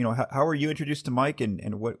of how were you introduced to Mike,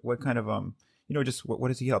 and what kind of what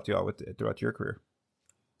has he helped you out with throughout your career?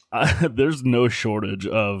 There's no shortage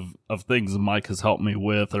of things Mike has helped me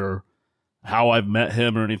with, or how I've met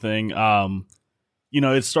him or anything.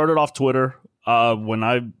 It started off Twitter. When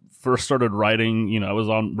I first started writing, I was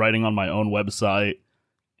writing on my own website,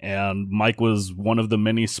 and Mike was one of the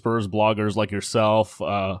many Spurs bloggers like yourself,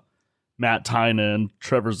 Matt Tynan,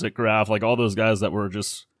 Trevor Zickraff, like all those guys that were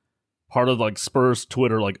just part of like Spurs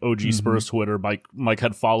Twitter, like OG Spurs Twitter. Mike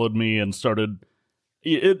had followed me and started.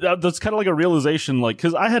 That's kind of like a realization, like,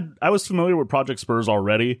 because I was familiar with Project Spurs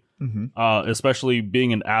already, especially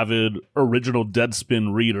being an avid original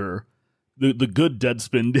Deadspin reader. The good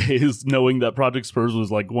Deadspin days, knowing that Project Spurs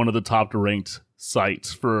was like one of the top ranked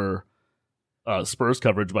sites for Spurs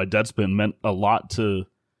coverage by Deadspin meant a lot to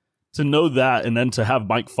know that, and then to have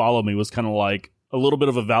Mike follow me was kind of like a little bit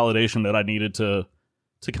of a validation that I needed to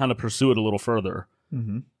kind of pursue it a little further.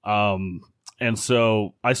 And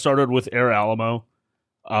so I started with Air Alamo,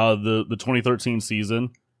 the 2013 season,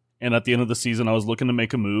 and at the end of the season I was looking to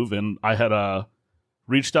make a move, and I had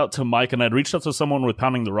reached out to Mike, and I'd reached out to someone with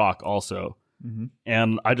Pounding the Rock also.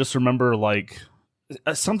 And I just remember like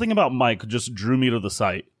something about Mike just drew me to the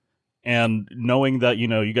site, and knowing that,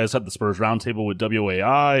 you guys had the Spurs roundtable with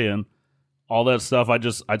WAI and all that stuff.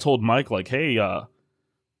 I told Mike like, hey,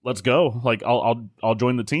 let's go. Like I'll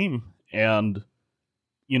join the team. And,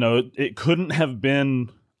 it couldn't have been,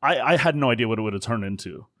 I had no idea what it would have turned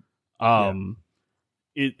into. After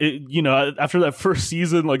that first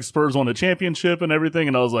season, like Spurs won a championship and everything,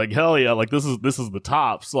 and I was like, hell yeah, like this is the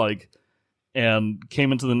tops, like, and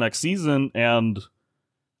came into the next season, and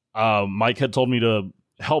Mike had told me to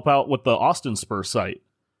help out with the Austin Spurs site,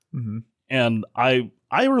 and I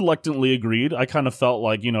reluctantly agreed. I kind of felt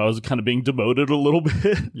like I was kind of being demoted a little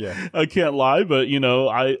bit. Yeah, I can't lie, but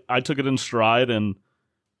I took it in stride, and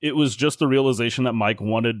it was just the realization that Mike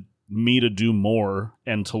wanted me to do more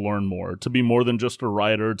and to learn more, to be more than just a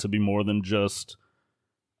writer, to be more than just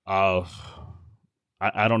I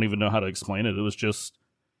don't even know how to explain it. It was just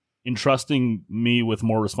entrusting me with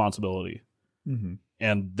more responsibility.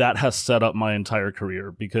 And that has set up my entire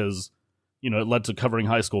career, because it led to covering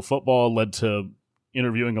high school football, led to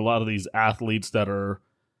interviewing a lot of these athletes that are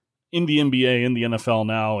in the NBA, in the NFL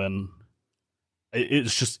now, and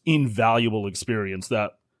it's just invaluable experience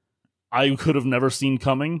that I could have never seen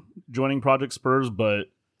coming joining Project Spurs, but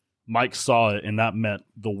Mike saw it, and that meant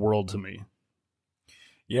the world to me.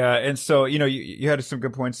 Yeah, and so you had some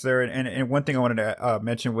good points there, and one thing I wanted to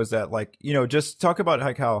mention was that, like, just talk about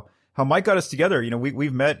like how Mike got us together.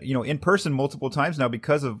 We've met in person multiple times now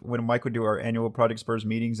because of when Mike would do our annual Project Spurs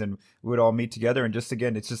meetings, and we would all meet together. And just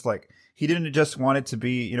again, it's just like he didn't just want it to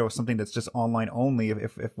be something that's just online only.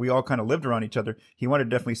 If we all kind of lived around each other, he wanted to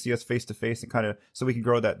definitely see us face to face and kind of so we can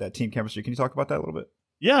grow that team chemistry. Can you talk about that a little bit?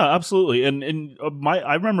 Yeah, absolutely. And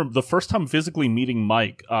I remember the first time physically meeting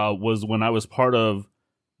Mike was when I was part of,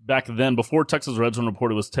 back then, before Texas Red Zone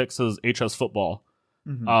Report, it was Texas HS Football.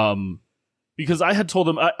 Because I had told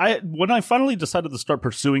him, when I finally decided to start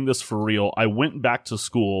pursuing this for real, I went back to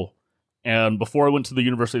school, and before I went to the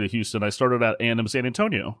University of Houston, I started at A&M San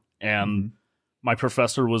Antonio, and my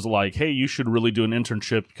professor was like, hey, you should really do an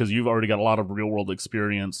internship because you've already got a lot of real-world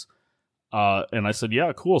experience. And I said,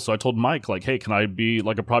 yeah, cool. So I told Mike, like, hey, can I be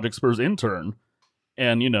like a Project Spurs intern?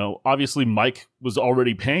 And, obviously Mike was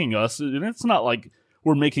already paying us, and it's not like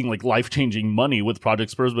we're making like life-changing money with Project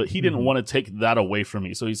Spurs, but he didn't want to take that away from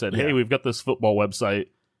me. So he said, hey, we've got this football website,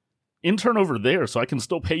 intern over there so I can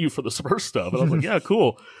still pay you for the Spurs stuff. And I was like, yeah,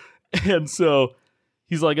 cool. And so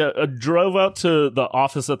he's like, I drove out to the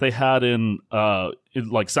office that they had in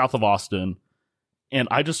like south of Austin. And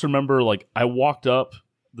I just remember, like, I walked up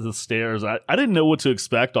the stairs. I didn't know what to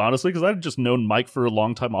expect, honestly, because I'd just known Mike for a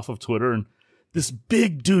long time off of Twitter. And this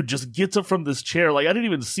big dude just gets up from this chair. Like, I didn't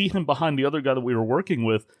even see him behind the other guy that we were working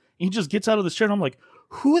with. He just gets out of this chair, and I'm like,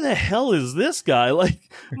 who the hell is this guy? Like,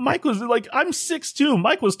 Mike was like, I'm 6'2".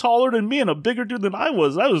 Mike was taller than me and a bigger dude than I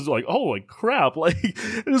was. I was like, oh, like crap. Like,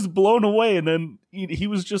 just blown away. And then he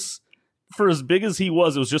was just, for as big as he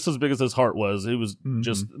was, it was just as big as his heart was. It was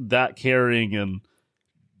just that caring and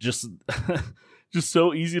just just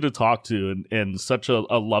so easy to talk to and such a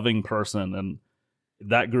loving person. And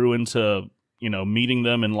that grew into, meeting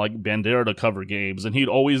them in like Bandera to cover games, and he'd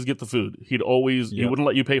always get the food. He wouldn't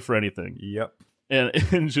let you pay for anything. Yep.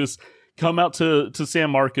 And just come out to San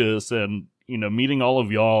Marcos and, meeting all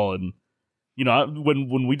of y'all. And,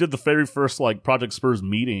 when we did the very first like Project Spurs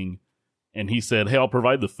meeting, and he said, hey, I'll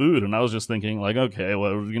provide the food. And I was just thinking, like, okay,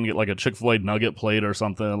 well, we're going to get like a Chick-fil-A nugget plate or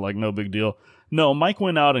something, like, no big deal. No, Mike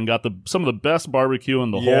went out and got some of the best barbecue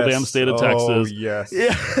in the whole damn state of Texas. Yes.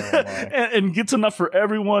 Yeah. Oh, and gets enough for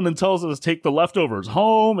everyone and tells us to take the leftovers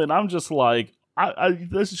home. And I'm just like,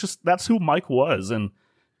 that's who Mike was. And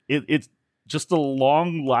it's just a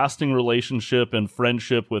long-lasting relationship and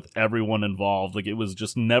friendship with everyone involved. Like, it was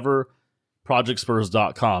just never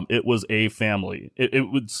ProjectSpurs.com. It was a family. It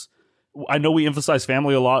was... I know we emphasize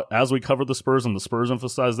family a lot as we cover the Spurs, and the Spurs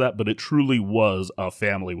emphasize that, but it truly was a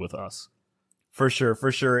family with us. For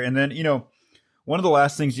sure. And then, one of the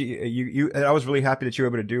last things I was really happy that you were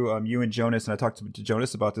able to do, you and Jonas, and I talked to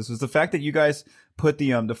Jonas about this, was the fact that you guys put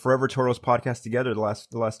the Forever Toros podcast together the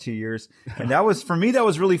last 2 years. And that was, for me, that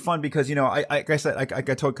was really fun because, I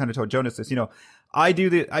told Jonas this, I do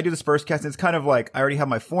the Spurscast, and it's kind of like I already have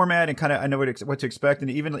my format and kind of I know what to expect.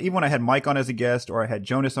 And even when I had Mike on as a guest, or I had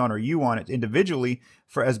Jonas on, or you on it individually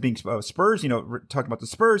for as being Spurs, talking about the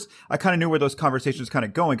Spurs, I kind of knew where those conversations kind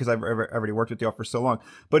of going because I've already worked with y'all for so long.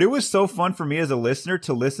 But it was so fun for me as a listener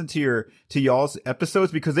to listen to y'all's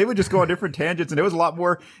episodes because they would just go on different tangents, and it was a lot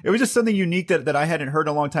more. It was just something unique that I hadn't heard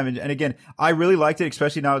in a long time. And again, I really liked it,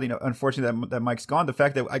 especially now, unfortunately that Mike's gone. The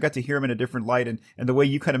fact that I got to hear him in a different light, and the way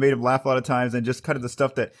you kind of made him laugh a lot of times, and just kind of the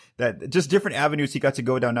stuff that just different avenues he got to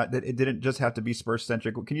go down. Not that it didn't just have to be Spurs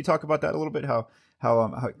centric. Can you talk about that a little bit? How y'all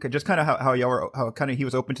were, how kind of he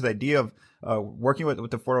was open to the idea of working with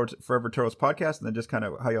the Forever Toros podcast, and then just kind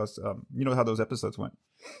of how y'all how those episodes went.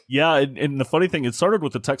 Yeah, and the funny thing, it started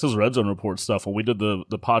with the Texas Red Zone Report stuff when we did the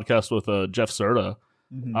podcast with Jeff Serta.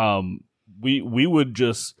 Mm-hmm. We would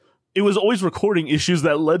just. It was always recording issues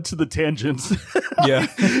that led to the tangents. Yeah.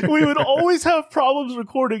 We would always have problems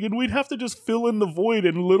recording, and we'd have to just fill in the void.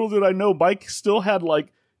 And little did I know, Mike still had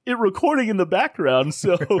like it recording in the background.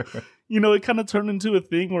 So, it kind of turned into a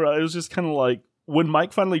thing where I was just kind of like, when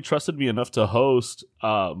Mike finally trusted me enough to host,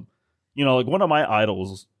 like one of my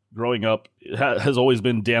idols growing up has always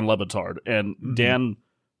been Dan Lebitard. And mm-hmm. Dan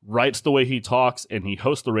writes the way he talks, and he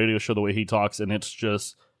hosts the radio show the way he talks. And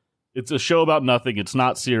it's a show about nothing. It's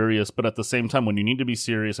not serious, but at the same time, when you need to be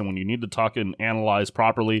serious and when you need to talk and analyze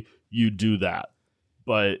properly, you do that.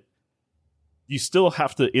 But you still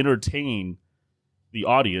have to entertain the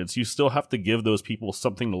audience. You still have to give those people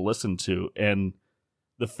something to listen to. And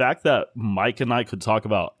the fact that Mike and I could talk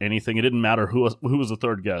about anything, it didn't matter who was the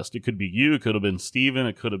third guest. It could be you, it could have been Steven,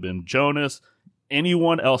 it could have been Jonas.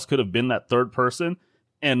 Anyone else could have been that third person,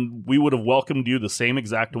 and we would have welcomed you the same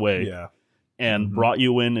exact way. Yeah. And mm-hmm. brought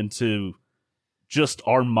you into just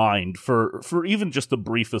our mind for even just the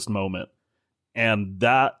briefest moment. And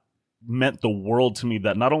that meant the world to me,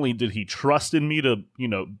 that not only did he trust in me to,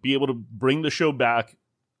 be able to bring the show back,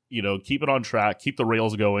 keep it on track, keep the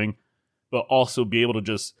rails going, but also be able to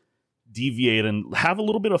just deviate and have a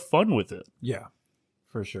little bit of fun with it. Yeah,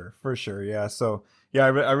 for sure. Yeah. So, yeah,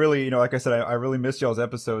 I really, like I said, I really missed y'all's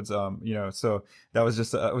episodes. So that was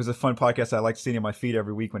just, it was a fun podcast. I liked seeing it in my feed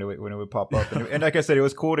every week when it would pop up. And like I said, it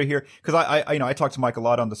was cool to hear, because I talked to Mike a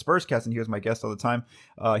lot on the Spurscast, and he was my guest all the time.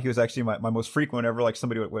 He was actually my most frequent. Whenever like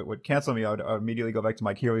somebody would cancel me, I would immediately go back to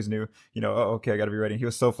Mike. He always knew, okay, I got to be ready. He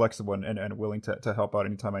was so flexible and willing to help out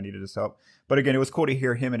anytime I needed his help. But again, it was cool to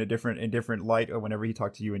hear him in a different light whenever he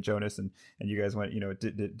talked to you and Jonas, and you guys went,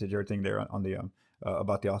 did your thing there on the,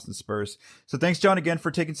 about the Austin Spurs. So thanks, John, again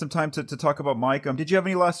for taking some time to talk about Mike. Did you have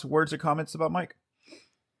any last words or comments about Mike?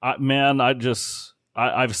 Man,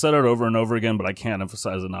 I've said it over and over again, but I can't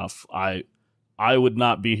emphasize enough. I would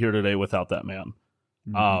not be here today without that man.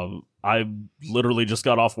 Mm-hmm. I literally just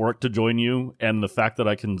got off work to join you, and the fact that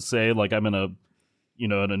I can say like I'm in a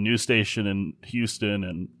news station in Houston,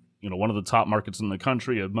 and one of the top markets in the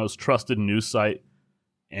country, a most trusted news site,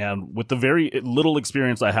 And with the very little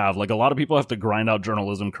experience I have, like a lot of people have to grind out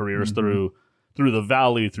journalism careers through the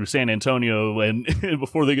Valley, through San Antonio, and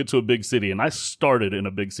before they get to a big city. And I started in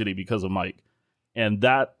a big city because of Mike. And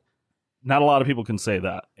that, not a lot of people can say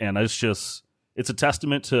that. And it's a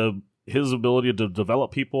testament to his ability to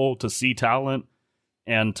develop people, to see talent,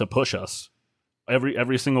 and to push us.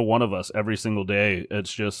 Every single one of us, every single day.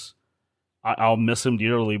 It's just, I'll miss him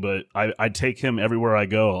dearly, but I take him everywhere I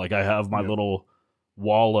go. Like I have my little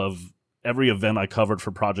wall of every event I covered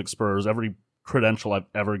for Project Spurs, every credential I've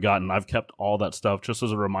ever gotten. I've kept all that stuff just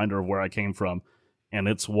as a reminder of where I came from. And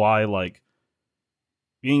it's why, like,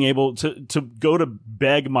 being able to go to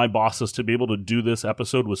beg my bosses to be able to do this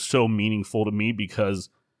episode was so meaningful to me, because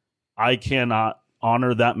I cannot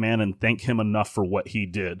honor that man and thank him enough for what he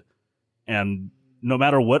did. And no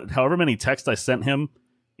matter however many texts I sent him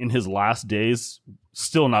in his last days,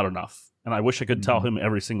 still not enough. And I wish I could tell him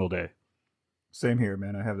every single day. Same here,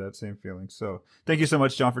 man. I have that same feeling. So thank you so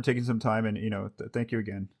much, John, for taking some time, and thank you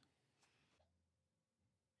again.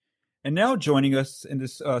 And now joining us in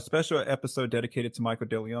this special episode dedicated to Michael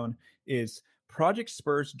DeLeon is Project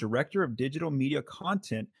Spurs Director of Digital Media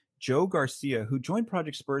Content, Joe Garcia, who joined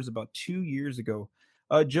Project Spurs about 2 years ago.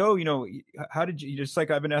 Joe, how did you, just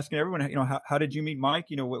like I've been asking everyone, how did you meet Mike?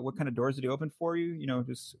 What kind of doors did he open for you?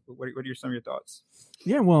 Just what are some of your thoughts?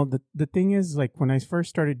 Yeah, well, the thing is, like, when I first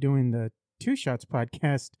started doing the Two Shots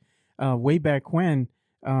podcast way back when,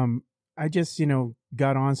 I just,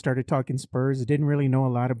 got on, started talking Spurs. Didn't really know a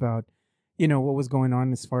lot about, what was going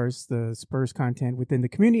on as far as the Spurs content within the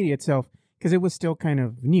community itself, because it was still kind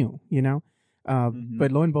of new,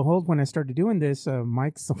 But lo and behold, when I started doing this,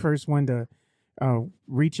 Mike's the first one to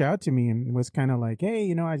reach out to me and was kind of like,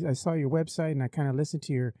 hey, I saw your website and I kind of listened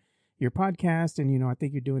to your podcast, and, I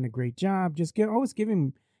think you're doing a great job. Just always give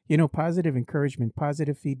him, positive encouragement,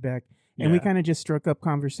 positive feedback. And we kind of just struck up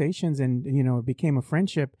conversations, and, it became a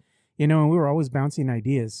friendship, and we were always bouncing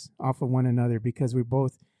ideas off of one another, because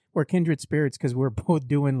we're kindred spirits, because we're both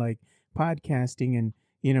doing like podcasting and,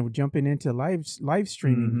 jumping into live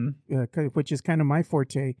streaming, which is kind of my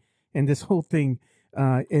forte and this whole thing.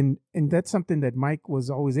 And that's something that Mike was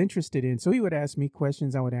always interested in. So he would ask me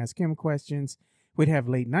questions. I would ask him questions. We'd have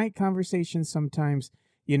late night conversations sometimes.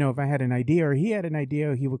 If I had an idea or he had an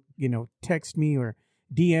idea, he would, text me or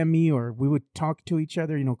DM me, or we would talk to each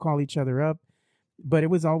other, call each other up. But it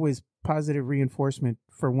was always positive reinforcement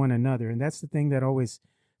for one another. And that's the thing that always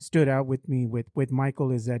stood out with me with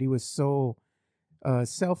Michael, is that he was so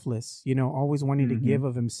selfless, always wanting to give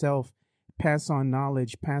of himself, pass on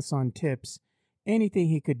knowledge, pass on tips, anything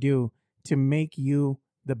he could do to make you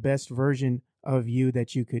the best version of you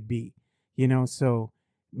that you could be, So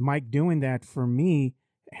Mike doing that for me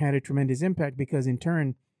had a tremendous impact, because in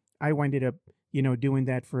turn, I winded up, doing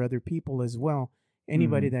that for other people as well.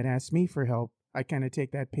 Anybody that asks me for help, I kind of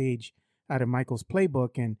take that page out of Michael's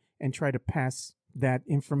playbook and try to pass that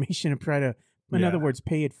information and try to, in other words,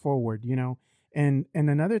 pay it forward, And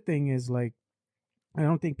another thing is, like, I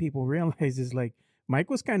don't think people realize is, like, Mike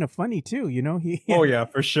was kind of funny too, Oh yeah,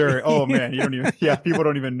 for sure. Oh man, people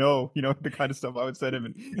don't even know, the kind of stuff I would send him,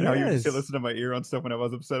 and how he would just listen to my ear on stuff when I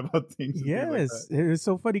was upset about things. Yes, it was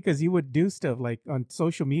so funny, because he would do stuff like on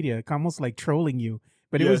social media, almost like trolling you,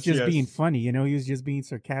 but it was just being funny, he was just being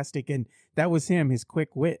sarcastic, and that was him, his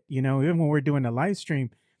quick wit, even when we're doing a live stream,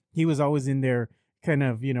 he was always in there kind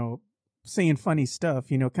of, saying funny stuff,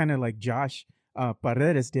 kind of like Josh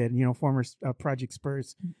Paredes did, former Project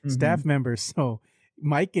Spurs staff member. So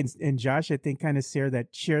Mike and Josh, I think, kind of share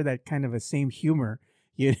that kind of a same humor,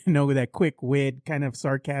 that quick wit, kind of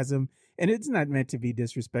sarcasm. And it's not meant to be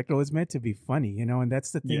disrespectful. It's meant to be funny, and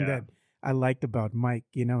that's the thing that I liked about Mike,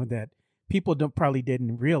 that people probably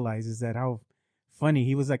didn't realize, is that how funny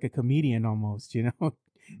he was, like a comedian almost, and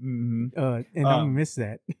I'm gonna miss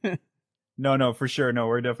that. No, for sure. No,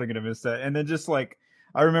 we're definitely going to miss that. And then just like,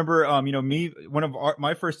 I remember, one of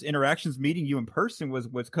my first interactions meeting you in person was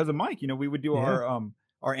because of Mike. We would do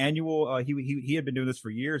our annual. He had been doing this for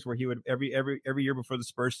years, where he would every year before the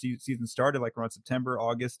Spurs season started, like around September,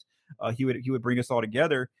 August, he would bring us all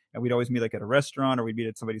together, and we'd always meet like at a restaurant, or we'd meet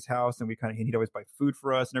at somebody's house, and he'd always buy food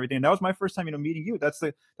for us and everything. And that was my first time, meeting you. That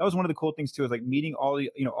was one of the cool things too, is like meeting all the,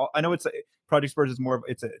 I know Project Spurs is more of,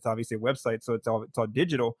 it's obviously a website, so it's all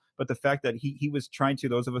digital, but the fact that he was trying to,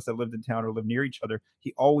 those of us that lived in town or lived near each other,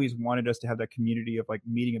 he always wanted us to have that community of like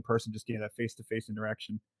meeting in person, just getting that face-to-face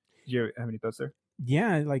interaction. Do you have any thoughts there?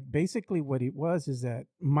 Yeah, like basically what it was is that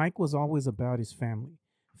Mike was always about his family.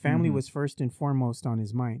 Family was first and foremost on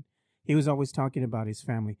his mind. He was always talking about his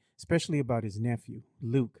family, especially about his nephew,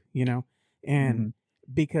 Luke, and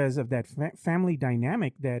because of that family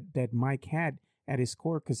dynamic that Mike had at his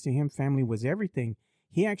core, because to him, family was everything.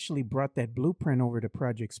 He actually brought that blueprint over to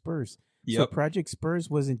Project Spurs. So Yep. Project Spurs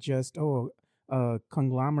wasn't just a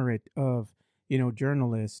conglomerate of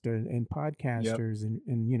journalists and podcasters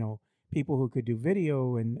and people who could do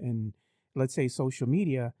video and let's say social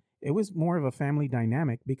media. It was more of a family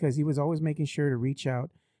dynamic because he was always making sure to reach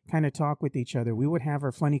out, kind of talk with each other. We would have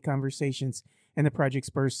our funny conversations in the Project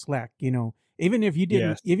Spurs Slack. Even if you didn't,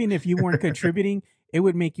 Yes. even if you weren't contributing, it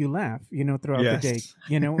would make you laugh. Throughout the day.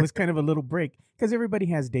 Yes. It was kind of a little break because everybody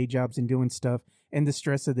has day jobs and doing stuff and the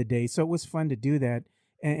stress of the day. So it was fun to do that.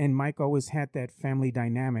 And Mike always had that family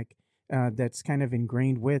dynamic that's kind of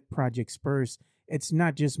ingrained with Project Spurs. It's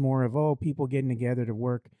not just more of people getting together to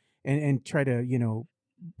work and try to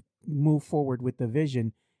move forward with the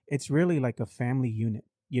vision. It's really like a family unit,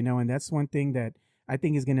 and that's one thing that I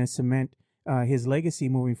think is going to cement his legacy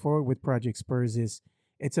moving forward with Project Spurs. Is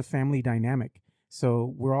it's a family dynamic.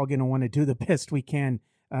 So we're all going to want to do the best we can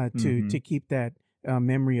to keep that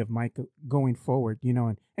memory of Mike going forward,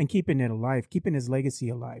 and keeping it alive, keeping his legacy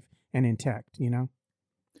alive and intact,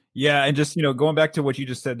 Yeah, and just going back to what you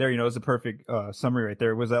just said there, it was a perfect summary right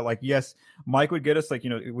there. Was that like, yes, Mike would get us like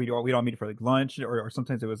we'd all meet for like lunch, or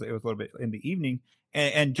sometimes it was a little bit in the evening.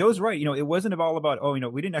 And Joe's right, it wasn't all about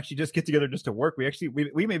we didn't actually just get together just to work. We actually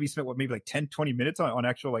we maybe spent maybe like 10-20 minutes on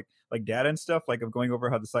actual like data and stuff, like of going over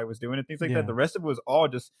how the site was doing and things like that. The rest of it was all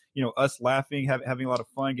just us laughing, having a lot of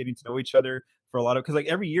fun, getting to know each other. For a lot of, because like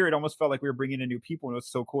every year it almost felt like we were bringing in new people, and it was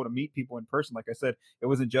so cool to meet people in person. Like I said, it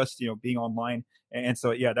wasn't just being online. And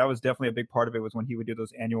so yeah, that was definitely a big part of it, was when he would do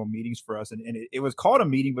those annual meetings for us. And it was called a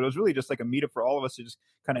meeting, but it was really just like a meetup for all of us to just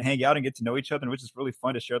kind of hang out and get to know each other, which is really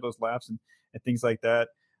fun to share those laughs and things like that.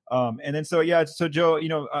 And then so Joe,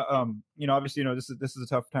 obviously this is a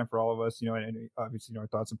tough time for all of us, and obviously our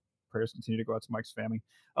thoughts and prayers continue to go out to Mike's family.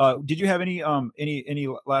 Did you have any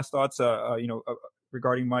last thoughts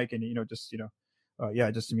regarding Mike, and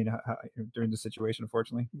during the situation,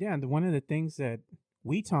 unfortunately? Yeah, and one of the things that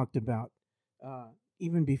we talked about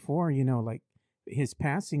even before, like his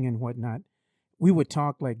passing and whatnot, we would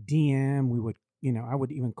talk like DM. We would, I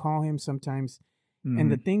would even call him sometimes.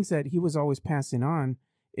 And the things that he was always passing on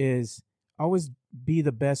is always be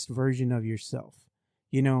the best version of yourself,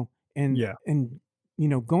 and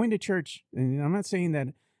going to church. And I'm not saying that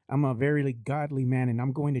I'm a very godly man and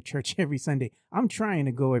I'm going to church every Sunday. I'm trying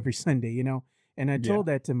to go every Sunday, and I told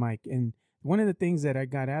that to Mike. And one of the things that I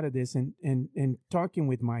got out of this and talking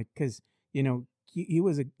with Mike, because,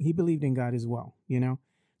 he believed in God as well,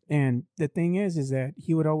 and the thing is that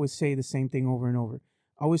he would always say the same thing over and over.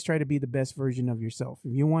 Always try to be the best version of yourself.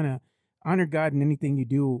 If you want to honor God in anything you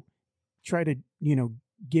do, try to,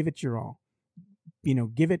 give it your all,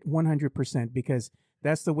 give it 100%, because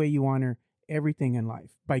that's the way you honor everything in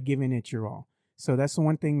life, by giving it your all. So that's the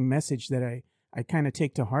one message that I kind of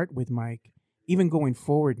take to heart with Mike, even going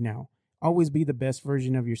forward now. Always be the best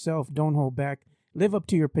version of yourself. Don't hold back. Live up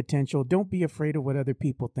to your potential. Don't be afraid of what other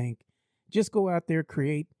people think. Just go out there,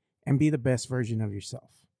 create, and be the best version of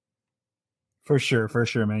yourself. For sure,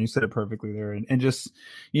 man. You said it perfectly there. And just,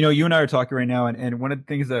 you and I are talking right now, and one of the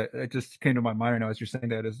things that just came to my mind right now as you're saying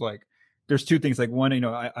that is like, there's two things. Like one,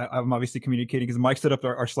 I'm obviously communicating because Mike set up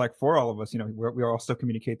our Slack for all of us. We all still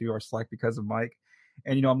communicate through our Slack because of Mike.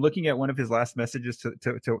 And, I'm looking at one of his last messages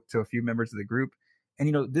to a few members of the group.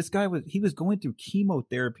 And, this guy was going through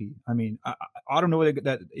chemotherapy. I mean, I don't know what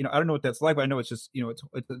I don't know what that's like, but I know it's just,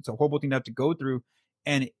 it's a horrible thing to have to go through.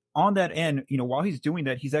 And on that end, while he's doing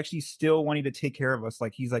that, he's actually still wanting to take care of us.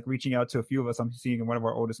 Like he's like reaching out to a few of us. I'm seeing in one of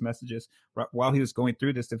our oldest messages while he was going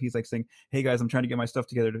through this, if he's like saying, "Hey guys, I'm trying to get my stuff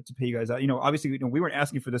together to pay you guys out." Obviously, we weren't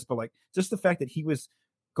asking for this, but like just the fact that he was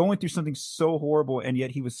going through something so horrible, and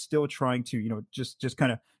yet he was still trying to, just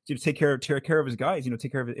kind of take care of his guys,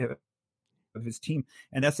 take care of his team.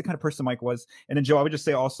 And that's the kind of person Mike was. And then Joe, I would just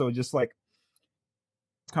say also, just like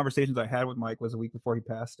conversations I had with Mike was a week before he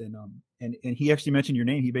passed, and he actually mentioned your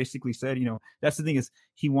name. He basically said, that's the thing, is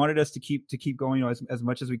he wanted us to keep going, as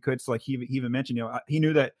much as we could. So like he even mentioned, he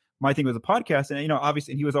knew that my thing was a podcast, and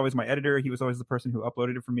obviously he was always my editor. He was always the person who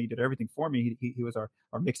uploaded it for me, did everything for me. He was our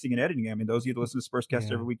mixing and editing. I mean, those of you that listen to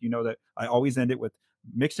Spurscast every week, that I always end it with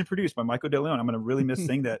mixed and produced by Michael DeLeon. I'm going to really miss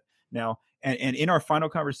saying that now. And in our final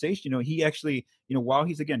conversation, he actually, while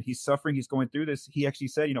he's suffering, he's going through this, he actually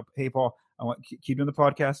said, "Hey Paul, I want keep doing the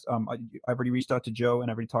podcast. I've already reached out to Joe and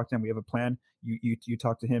I've already talked to him. We have a plan. You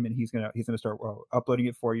talk to him, and he's gonna start uploading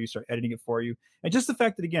it for you, start editing it for you." And just the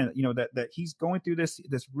fact that, again, that he's going through this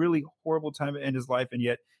really horrible time in his life, and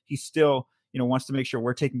yet he still wants to make sure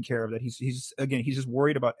we're taken care of. That he's just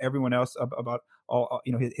worried about everyone else, about all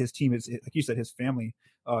his team, is, like you said, his family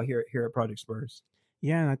here at Project Spurs.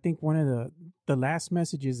 Yeah, and I think one of the last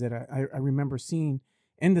messages that I remember seeing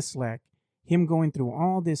in the Slack, him going through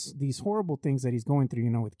all these horrible things that he's going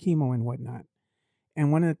through, with chemo and whatnot.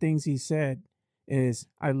 And one of the things he said is,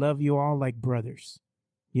 "I love you all like brothers,"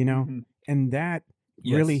 Mm-hmm. and that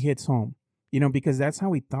really hits home, because that's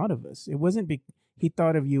how he thought of us. It wasn't he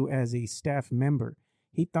thought of you as a staff member.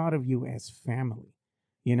 He thought of you as family,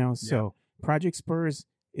 So Project Spurs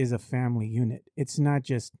is a family unit. It's not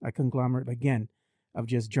just a conglomerate, again, of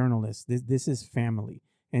just journalists. This is family.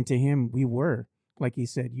 And to him, we were, like he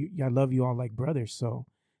said, I love you all like brothers. So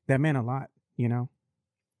that meant a lot,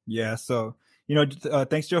 Yeah. So,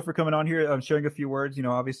 thanks, Joe, for coming on here, sharing a few words.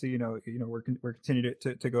 Obviously, we're continuing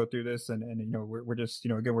to go through this, and we're just,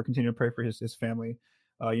 again, we're continuing to pray for his family.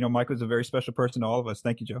 Mike was a very special person to all of us.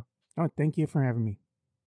 Thank you, Joe. Oh, thank you for having me.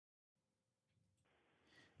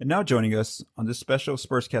 And now joining us on this special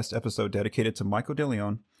Spurscast episode dedicated to Michael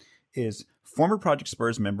DeLeon is former Project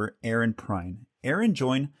Spurs member Aaron Prine. Aaron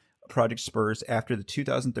joined Project Spurs after the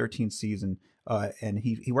 2013 season, and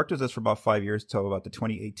he worked with us for about 5 years till about the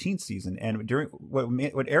 2018 season. And during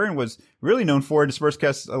what Aaron was really known for, to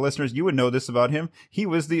Spurscast listeners, you would know this about him. He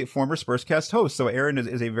was the former Spurscast host. So Aaron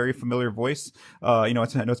is a very familiar voice. I know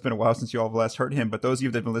it's been a while since you all have last heard him, but those of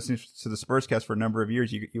you that have been listening to the Spurscast for a number of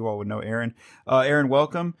years, you all would know Aaron. Aaron,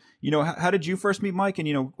 welcome. How did you first meet Mike,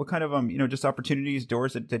 and what kind of just opportunities,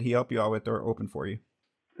 doors that did he help you out with or open for you?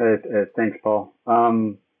 Thanks, Paul.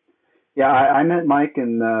 Yeah, I met Mike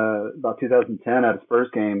in about 2010 at a Spurs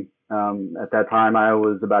game. At that time, I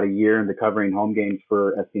was about a year into covering home games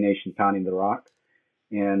for SB Nation Pounding the Rock.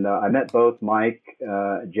 And I met both Mike,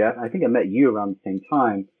 Jeff. I think I met you around the same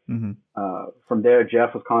time. Mm-hmm. From there,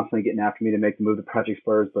 Jeff was constantly getting after me to make the move to Project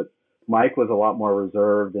Spurs, but Mike was a lot more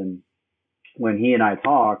reserved. And when he and I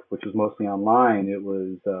talked, which was mostly online, it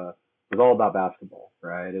was all about basketball,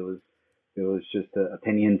 right? It was just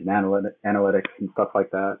opinions and analytics and stuff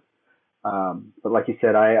like that. But like you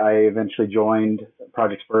said, I eventually joined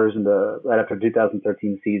Project Spurs right after the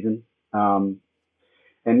 2013 season. And,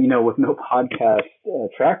 with no podcast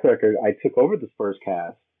track record, I took over the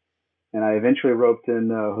Spurscast, and I eventually roped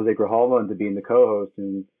in Jose Grijalva into being the co-host,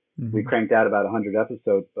 and we cranked out about 100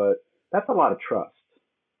 episodes. But that's a lot of trust.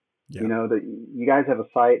 Yeah. That you guys have a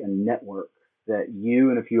site and network that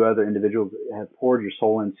you and a few other individuals have poured your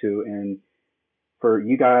soul into, and for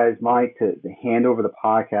you guys, Mike, to hand over the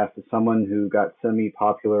podcast to someone who got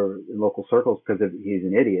semi-popular in local circles because he's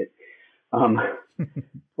an idiot,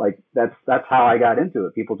 like that's how I got into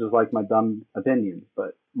it. People just like my dumb opinions.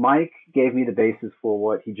 But Mike gave me the basis for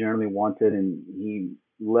what he generally wanted, and he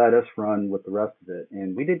let us run with the rest of it,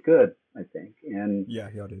 and we did good, I think. And yeah,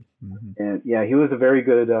 y'all did. Mm-hmm. And yeah, he was a very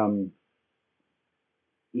good.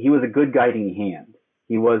 He was a good guiding hand.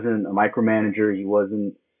 He wasn't a micromanager. He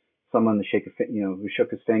wasn't someone to who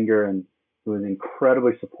shook his finger, and who was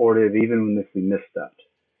incredibly supportive, even if we misstepped.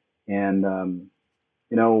 And,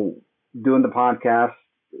 doing the podcast,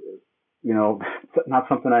 not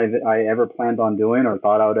something I ever planned on doing or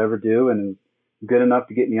thought I would ever do. And it was good enough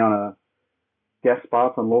to get me on a guest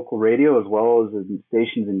spots on local radio, as well as in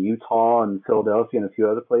stations in Utah and Philadelphia and a few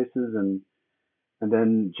other places. And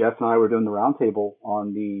then Jeff and I were doing the roundtable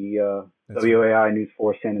on the WAI News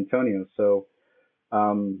 4 San Antonio. So,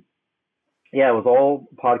 yeah, it was all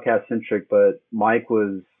podcast centric, but Mike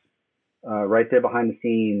was right there behind the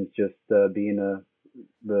scenes, just being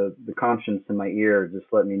the conscience in my ear, just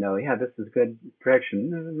letting me know, yeah, this is good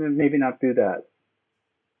direction. Maybe not do that.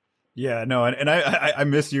 Yeah, no, and I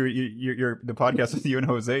miss your the podcast with you and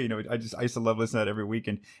Jose. I used to love listening to that every week,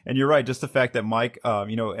 and you're right. Just the fact that Mike, and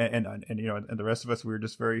the rest of us, we were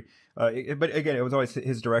just very, but again, it was always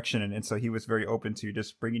his direction, and so he was very open to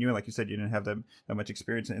just bringing you in. Like you said, you didn't have that much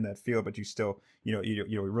experience in that field, but you still,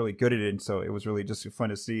 you were really good at it, and so it was really just fun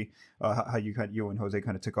to see how you and Jose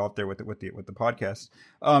kind of took off there with the podcast.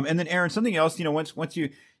 And then Aaron, something else, once you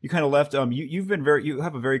kind of left, you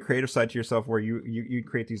have a very creative side to yourself where you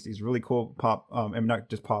create these really cool pop, and not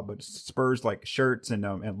just pop, but Spurs like shirts and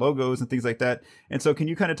logos and things like that. And so can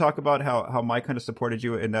you kind of talk about how Mike kind of supported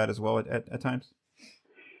you in that as well at times?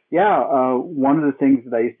 Yeah. One of the things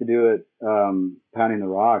that I used to do at Pounding the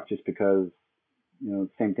Rock, just because,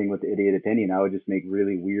 same thing with the Idiot Opinion, I would just make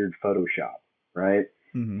really weird Photoshop, right?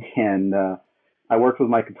 Mm-hmm. And I worked with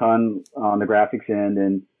Mike a ton on the graphics end,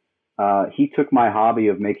 and he took my hobby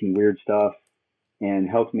of making weird stuff and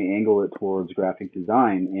helped me angle it towards graphic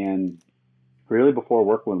design. And really, before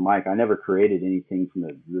working with Mike, I never created anything from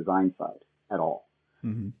the design side at all.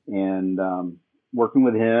 Mm-hmm. And working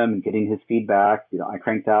with him and getting his feedback, I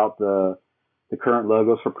cranked out the current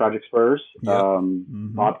logos for Project Spurs,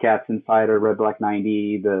 Bobcats Insider, Red Black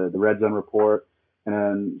 90, the Red Zone Report. and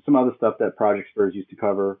then some other stuff that Project Spurs used to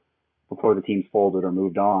cover before the teams folded or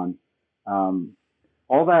moved on.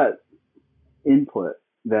 All that input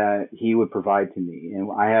that he would provide to me,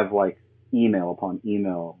 and I have like email upon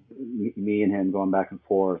email, me and him going back and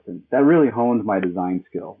forth, and that really honed my design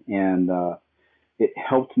skill, and it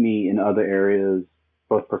helped me in other areas,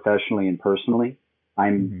 both professionally and personally.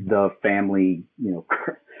 I'm the family,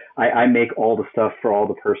 I make all the stuff for all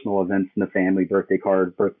the personal events in the family, birthday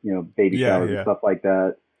cards, baby showers and stuff like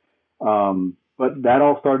that. But that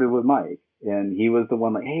all started with Mike, and he was the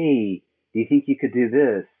one like, hey, do you think you could do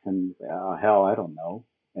this? And hell, I don't know.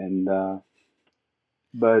 And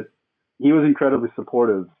but he was incredibly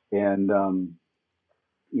supportive, and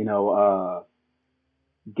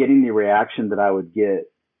getting the reaction that I would get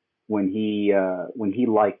when he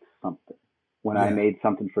liked something, when I made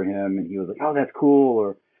something for him, and he was like, oh, that's cool,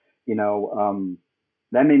 or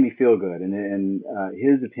that made me feel good. And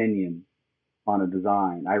his opinion on a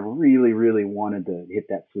design, I really, really wanted to hit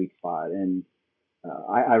that sweet spot, and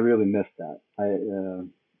I really missed that.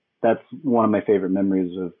 That's one of my favorite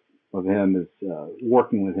memories of him, is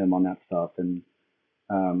working with him on that stuff, and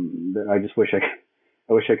I just wish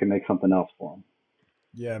I could make something else for him.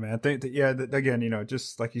 Yeah, man. Again,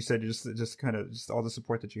 just like you said, just kind of just all the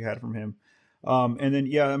support that you had from him. And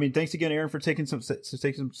then, I mean, thanks again, Aaron, for taking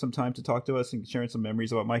some time to talk to us and sharing some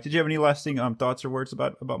memories about Mike. Did you have any lasting thoughts or words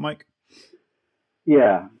about Mike?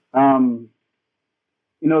 Yeah. The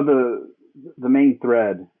main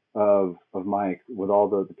thread of Mike with all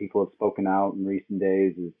the people who have spoken out in recent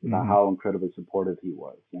days is about how incredibly supportive he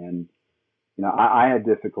was. And, I had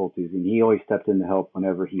difficulties, and he always stepped in to help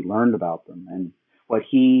whenever he learned about them. And what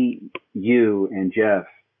you and Jeff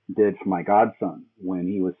did for my godson when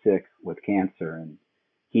he was sick with cancer and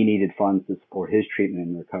he needed funds to support his treatment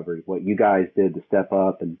and recovery, what you guys did to step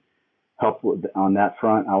up and help on that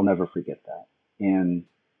front, I'll never forget that. And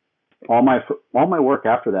all my work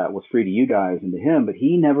after that was free to you guys and to him, but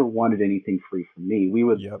he never wanted anything free from me. We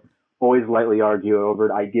would always lightly argue over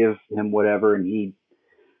it. I give him whatever, and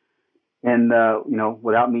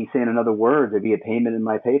without me saying another word, there'd be a payment in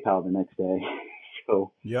my PayPal the next day.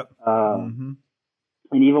 So,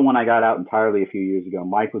 and even when I got out entirely a few years ago,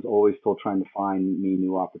 Mike was always still trying to find me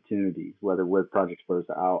new opportunities, whether with Project Spurs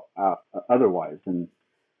or otherwise. And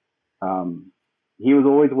he was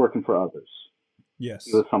always working for others. Yes.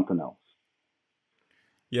 He was something else.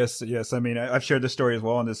 Yes. I mean, I've shared this story as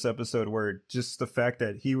well in this episode, where just the fact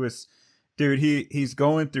that he was, dude, he's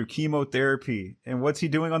going through chemotherapy, and what's he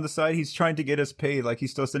doing on the side? He's trying to get us paid. Like, he's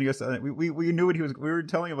still sending us. We knew what he was. We were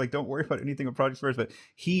telling him, like, don't worry about anything on Project Spurs. But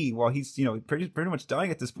while he's pretty much dying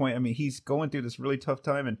at this point, I mean, he's going through this really tough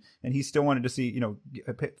time, and he still wanted to see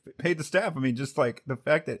pay the staff. I mean, just like the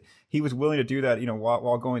fact that he was willing to do that,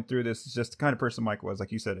 while going through this, is just the kind of person Mike was,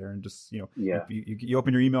 like you said, Aaron. Just you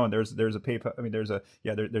open your email and there's a PayPal. I mean, there's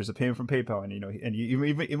a payment from PayPal, and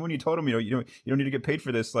even when you told him you don't need to get paid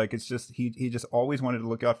for this, like, it's just he just always wanted to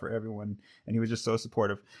look out for everyone, and he was just so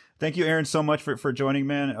supportive. Thank you, Aaron, so much for joining,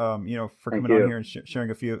 man. For coming on here and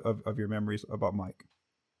sharing a few of your memories about Mike.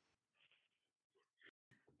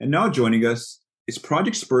 And now joining us is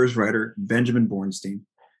Project Spurs writer Benjamin Bornstein.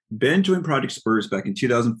 Ben joined Project Spurs back in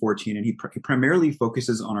 2014, and he primarily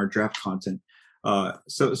focuses on our draft content.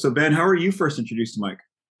 So Ben, how are you first introduced to Mike?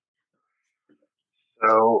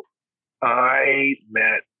 So I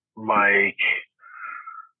met Mike.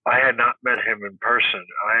 I had not met him in person.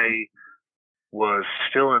 I was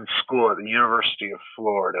still in school at the University of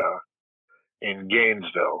Florida in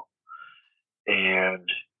Gainesville, and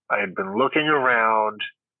I had been looking around.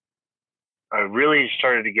 I really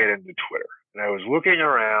started to get into Twitter, and I was looking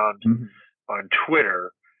around on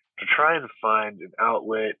Twitter to try and find an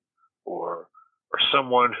outlet or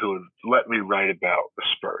someone who would let me write about the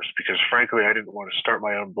Spurs, because frankly, I didn't want to start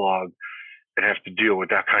my own blog and have to deal with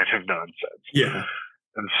that kind of nonsense. Yeah.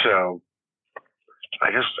 And so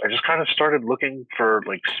I just kind of started looking for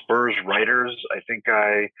like Spurs writers. I think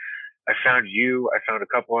I found you, I found a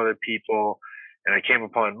couple other people, and I came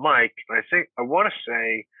upon Mike. And I want to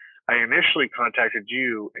say I initially contacted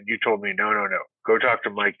you, and you told me, no, go talk to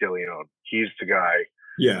Mike DeLeon. He's the guy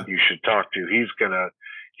you should talk to. He's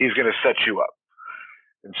gonna set you up.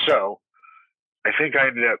 And so I think I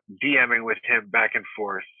ended up DMing with him back and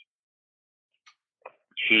forth.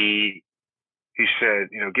 He said,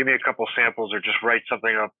 give me a couple samples or just write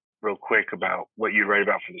something up real quick about what you write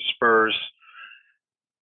about for the Spurs.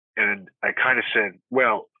 And I kind of said,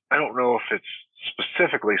 well, I don't know if it's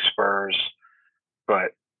specifically Spurs,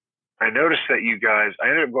 but I noticed that you guys, I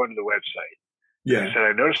ended up going to the website. Yeah. I said,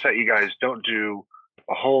 I noticed that you guys don't do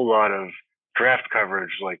a whole lot of draft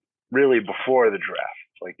coverage, like really before the draft.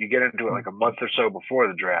 Like you get into it like a month or so before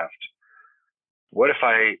the draft. What if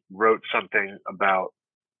I wrote something about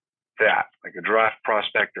that, like a draft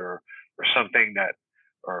prospect or something that,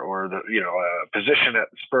 or the, a position that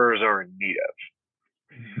the Spurs are in need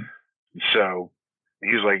of. So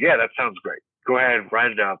he was like, yeah, that sounds great. Go ahead,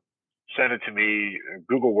 write it up, send it to me,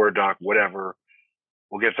 Google Word doc, whatever.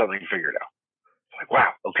 We'll get something figured out. It's like,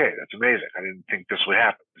 wow, okay, that's amazing. I didn't think this would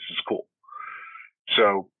happen. This is cool.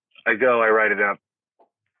 So I write it up,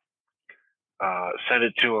 send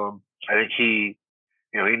it to him. I think he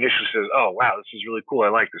initially says, oh, wow, this is really cool. I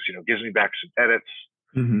like this. Gives me back some edits,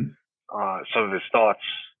 some of his thoughts.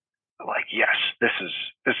 I'm like, yes, this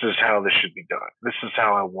is how this should be done. This is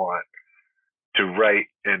how I want to write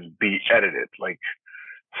and be edited. Like,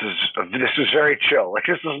 this is very chill. Like,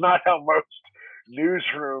 this is not how most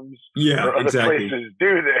newsrooms or other places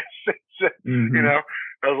do this.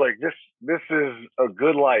 I was like, this is a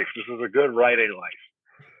good life. This is a good writing life.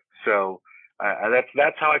 So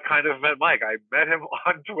that's how I kind of met Mike. I met him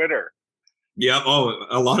on Twitter. Yeah. Oh,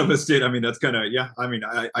 a lot of us did. I mean, that's kind of, yeah. I mean,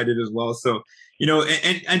 I did as well. So,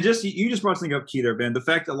 and just, you just brought something up key there, Ben, the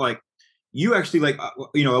fact that like, you actually like,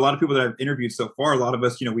 a lot of people that I've interviewed so far, a lot of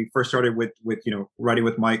us, we first started with writing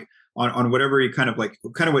with Mike on whatever he kind of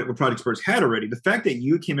what Project Spurs had already. The fact that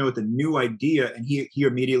you came in with a new idea and he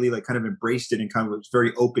immediately like kind of embraced it and kind of was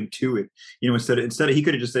very open to it, instead of he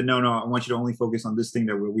could have just said, no, I want you to only focus on this thing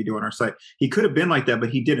that we do on our site. He could have been like that, but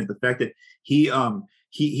he didn't. The fact that he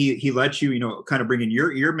let you, kind of bring in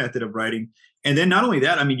your method of writing. And then not only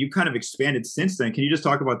that, I mean, you kind of expanded since then. Can you just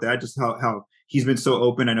talk about that? Just how he's been so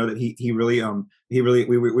open. I know that he really,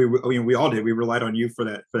 we all did. We relied on you for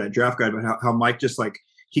that draft guide, but how Mike just like,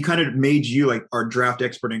 he kind of made you like our draft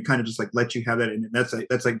expert and kind of just like let you have that. And that's like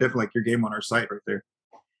definitely like your game on our site right there.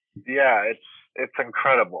 Yeah, it's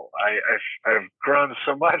incredible. I've grown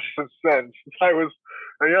so much since then. Since I was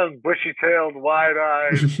a young bushy-tailed,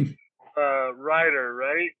 wide-eyed writer,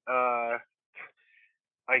 right?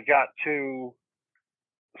 I got to.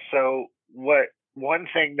 So one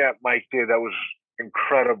thing that Mike did that was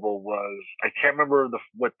incredible was, I can't remember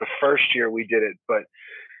what the first year we did it, but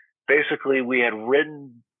basically we had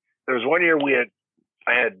written. There was one year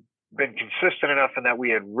I had been consistent enough in that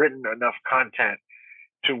we had written enough content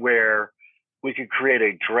to where we could create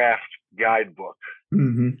a draft guidebook.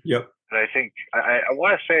 Mm-hmm. Yep. And I think I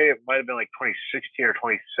want to say it might have been like 2016 or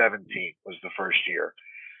 2017 was the first year.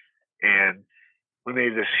 And we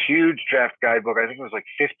made this huge draft guidebook. I think it was like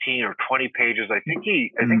 15 or 20 pages. I think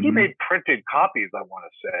he made printed copies, I want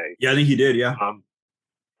to say. Yeah, I think he did. Yeah.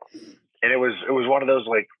 And it was one of those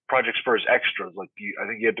like Project Spurs extras. Like I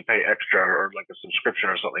think you had to pay extra or like a subscription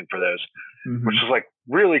or something for those, which was like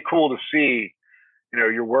really cool to see.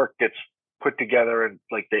 Your work gets put together and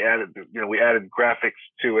like they added, we added graphics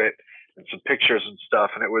to it and some pictures and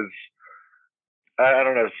stuff. And it was, I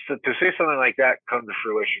don't know, to see something like that come to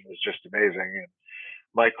fruition was just amazing. And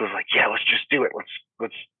Mike was like, yeah, let's just do it.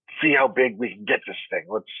 Let's see how big we can get this thing.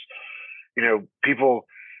 People,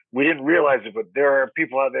 we didn't realize it, but there are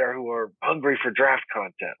people out there who are hungry for draft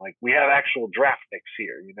content. Like we have actual draft picks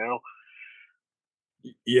here,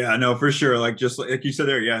 Yeah, no, for sure. Like just like you said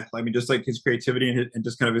there, yeah. I mean, just like his creativity and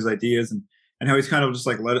just kind of his ideas and how he's kind of just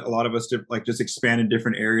like let a lot of us to like just expand in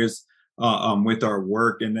different areas with our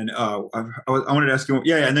work. And then I wanted to ask you,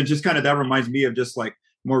 yeah, and then just kind of that reminds me of just like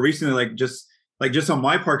more recently, like just on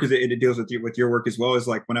my part, because it deals with your work as well, is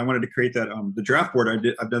like when I wanted to create that the draft board.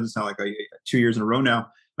 I've done this now like 2 years in a row now.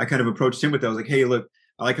 I kind of approached him with that. I was like, hey, look,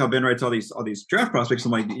 I like how Ben writes all these draft prospects.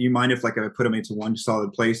 I'm like, do you mind if like I put them into one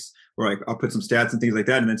solid place where like I'll put some stats and things like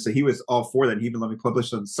that? And then so he was all for that. He even let me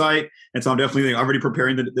publish it on the site. And so I'm definitely already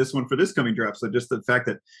preparing this one for this coming draft. So just the fact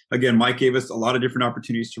that, again, Mike gave us a lot of different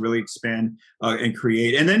opportunities to really expand and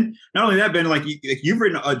create. And then not only that, Ben, like you've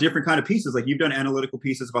written a different kind of pieces. Like you've done analytical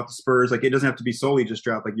pieces about the Spurs. Like it doesn't have to be solely just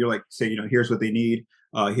draft. Like you're like, say, here's what they need.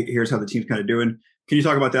 Here's how the team's kind of doing. Can you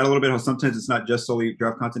talk about that a little bit? How sometimes it's not just solely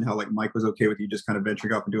draft content, how like Mike was okay with you just kind of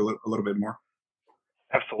venturing off and do a little bit more?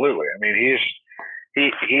 Absolutely. I mean,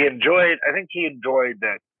 he enjoyed, I think he enjoyed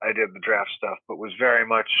that I did the draft stuff, but was very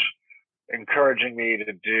much encouraging me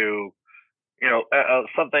to do,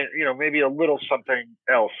 something, maybe a little something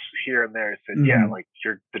else here and there. He said, yeah, like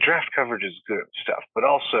the draft coverage is good stuff, but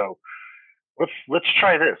also let's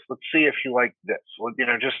try this. Let's see if you like this. Well,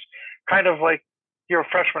 just kind of like you're a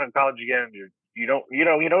freshman in college again. You don't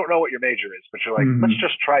know what your major is, but you're like, let's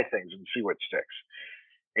just try things and see what sticks.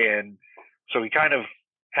 And so he kind of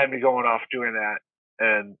had me going off doing that,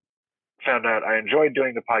 and found out I enjoyed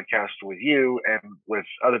doing the podcast with you and with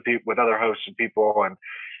other people, with other hosts and people, and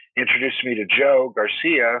he introduced me to Joe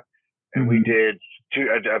Garcia, and we did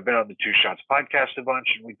I've been on the Two Shots podcast a bunch,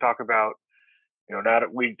 and we talk about,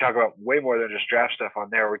 we talk about way more than just draft stuff on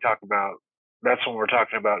there. We talk about, that's when we're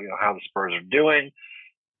talking about, how the Spurs are doing,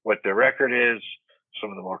 what their record is, some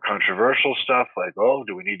of the more controversial stuff, like, oh,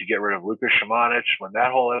 do we need to get rid of Luka Šimanić when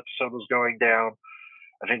that whole episode was going down?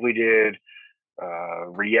 I think we did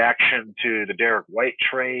reaction to the Derek White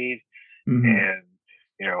trade, and,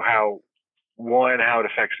 how it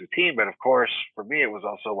affects the team. But of course, for me, it was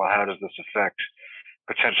also, well, how does this affect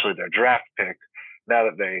potentially their draft pick now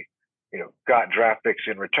that they, got draft picks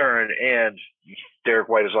in return and Derek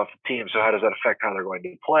White is off the team? So how does that affect how they're going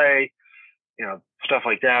to play? Stuff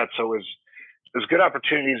like that. So it was good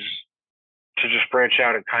opportunities to just branch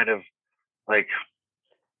out and kind of like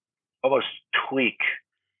almost tweak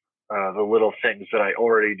the little things that I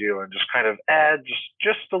already do and just kind of add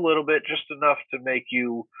just a little bit, just enough to make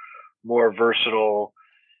you more versatile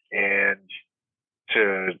and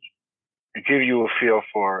to give you a feel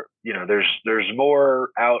for, there's more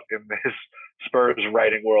out in this Spurs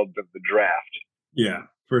writing world than the draft. Yeah,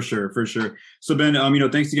 for sure. So Ben,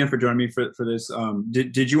 thanks again for joining me for this.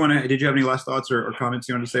 Did you have any last thoughts or comments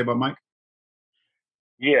you wanted to say about Mike?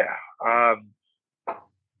 Yeah.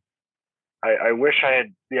 I wish I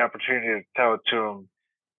had the opportunity to tell it to him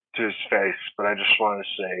to his face, but I just want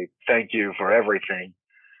to say thank you for everything.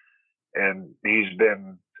 And he's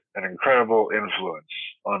been an incredible influence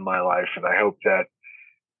on my life. And I hope that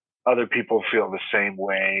other people feel the same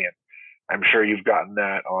way. And I'm sure you've gotten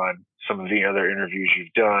that on some of the other interviews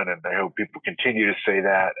you've done. And I hope people continue to say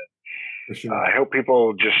that. For sure. I hope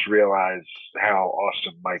people just realize how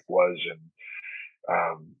awesome Mike was. And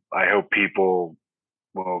I hope people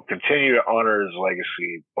will continue to honor his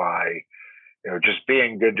legacy by, just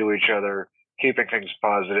being good to each other, keeping things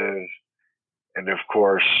positive, and of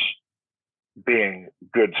course, being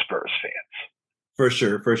good Spurs fans. For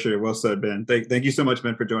sure. Well said, Ben. Thank you so much,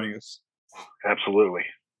 Ben, for joining us. Absolutely.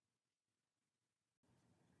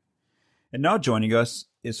 And now joining us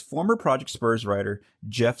is former Project Spurs writer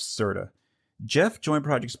Jeff Serta. Jeff joined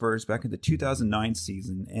Project Spurs back in the 2009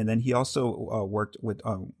 season, and then he also worked with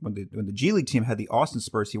when the G League team had the Austin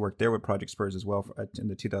Spurs. He worked there with Project Spurs as well in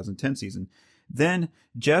the 2010 season. Then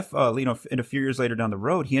Jeff, in a few years later down the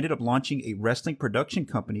road, he ended up launching a wrestling production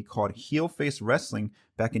company called Heel Face Wrestling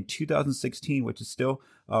back in 2016, which is still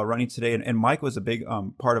running today. And Mike was a big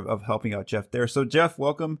part of helping out Jeff there. So Jeff,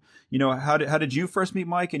 welcome. How did you first meet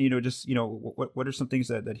Mike? And what are some things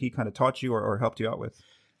that he kind of taught you or helped you out with?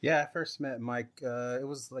 Yeah, I first met Mike. It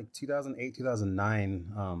was like 2008,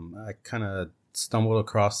 2009. I kind of stumbled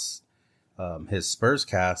across his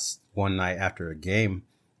Spurscast one night after a game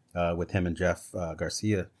with him and Jeff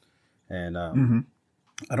Garcia. And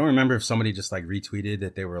I don't remember if somebody just like retweeted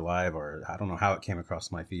that they were live, or I don't know how it came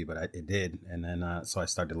across my feed, but it did. And then so I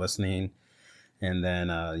started listening. And then,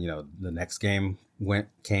 the next game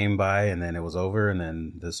came by and then it was over. And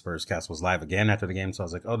then the Spurscast was live again after the game. So I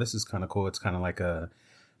was like, oh, this is kind of cool. It's kind of like a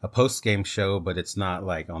post-game show, but it's not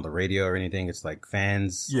like on the radio or anything. It's like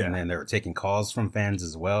fans. Yeah. And then they were taking calls from fans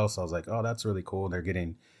as well. So I was like, oh, that's really cool. They're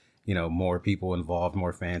getting, more people involved,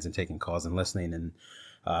 more fans, and taking calls and listening. And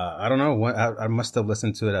I don't know, I must have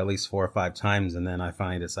listened to it at least 4 or 5 times. And then I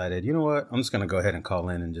finally decided, you know what, I'm just going to go ahead and call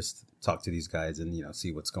in and just talk to these guys and,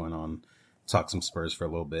 see what's going on, talk some Spurs for a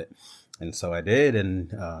little bit. And so I did. And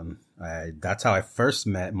that's how I first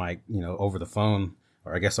met Mike, over the phone,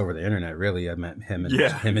 or I guess over the internet, really. I met him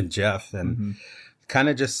and Jeff, and kind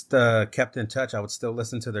of just kept in touch. I would still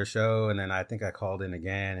listen to their show. And then I think I called in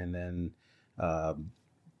again. And then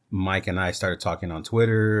Mike and I started talking on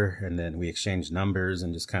Twitter, and then we exchanged numbers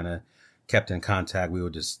and just kind of kept in contact. We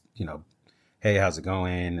would just, hey, how's it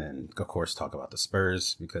going? And of course, talk about the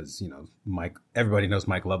Spurs because, Mike, everybody knows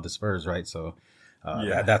Mike loved the Spurs, right? So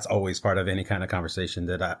that's always part of any kind of conversation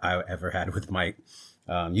that I ever had with Mike.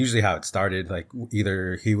 Usually how it started, like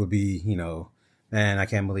either he would be, man, I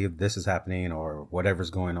can't believe this is happening, or whatever's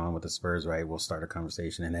going on with the Spurs, right? We'll start a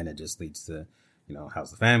conversation, and then it just leads to,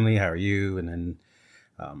 how's the family? How are you? And then,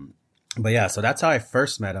 but yeah, so that's how I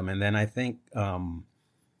first met him. And then I think,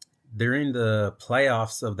 during the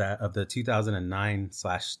playoffs of the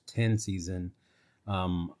 2009/10 season,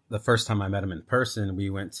 the first time I met him in person, we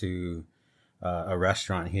went to a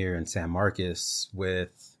restaurant here in San Marcos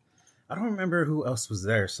with, I don't remember who else was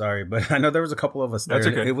there. Sorry, but I know there was a couple of us there.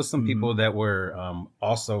 That's okay. It was some people that were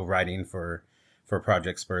also writing for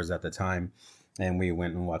Project Spurs at the time, and we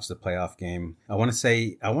went and watched the playoff game. I want to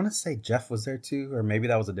say Jeff was there too, or maybe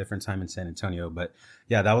that was a different time in San Antonio. But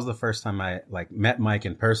yeah, that was the first time I met Mike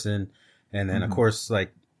in person, and then of course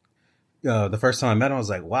the first time I met him, I was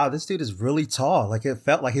like, wow, this dude is really tall. Like it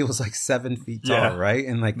felt like he was like 7 feet tall, right?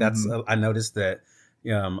 And like that's I noticed that.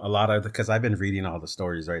 A lot of, because I've been reading all the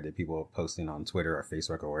stories, right, that people are posting on Twitter or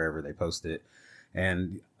Facebook or wherever they post it.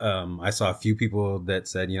 And I saw a few people that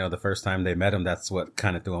said, the first time they met him, that's what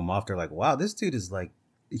kind of threw him off. They're like, wow, this dude is like,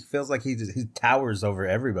 he feels like he towers over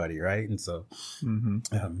everybody, right? And so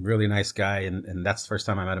really nice guy. And that's the first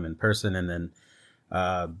time I met him in person. And then,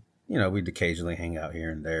 we'd occasionally hang out here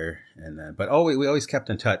and there. And then, but we always kept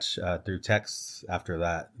in touch through texts after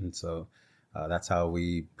that. And so that's how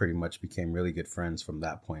we pretty much became really good friends from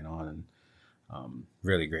that point on. And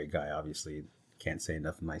really great guy, obviously. Can't say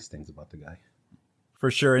enough nice things about the guy. For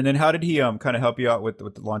sure. And then how did he kind of help you out with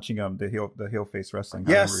launching the heel face wrestling?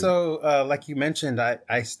 Yeah, so like you mentioned,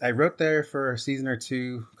 I wrote there for a season or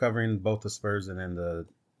two covering both the Spurs and then the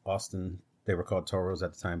Austin. They were called Toros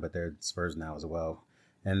at the time, but they're Spurs now as well.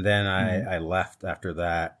 And then I left after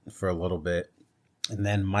that for a little bit. And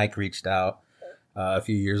then Mike reached out a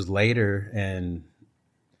few years later and,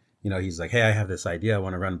 he's like, hey, I have this idea. I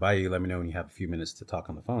want to run by you. Let me know when you have a few minutes to talk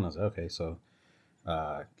on the phone. I was like, okay. So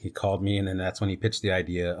he called me, and then that's when he pitched the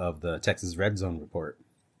idea of the Texas Red Zone report.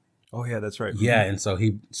 Oh yeah, that's right. Yeah, and so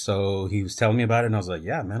he was telling me about it, and I was like,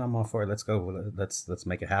 yeah, man, I'm all for it. Let's go. Let's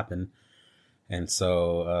make it happen. And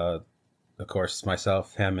so, of course,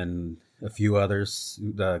 myself, him, and a few others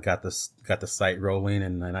got the site rolling,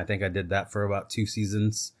 and I think I did that for about 2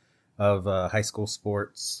 seasons of high school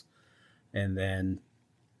sports, and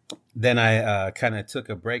then I kind of took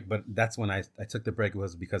a break, but that's when I took the break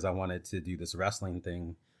was because I wanted to do this wrestling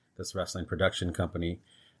production company,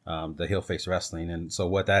 the Heel Face Wrestling. And so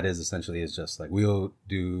what that is essentially is just like, we'll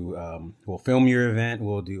film your event.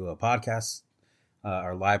 We'll do a podcast,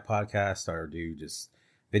 our live podcast, or do just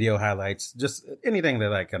video highlights, just anything that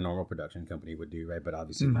like a normal production company would do. Right. But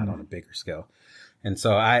obviously not on a bigger scale. And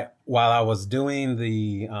so while I was doing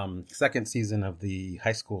the second season of the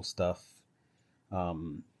high school stuff,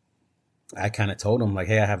 I kind of told him like,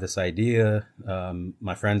 hey, I have this idea.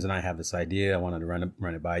 My friends and I have this idea. I wanted to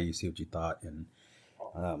run it by you, see what you thought, and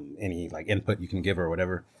any like input you can give or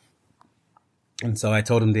whatever. And so I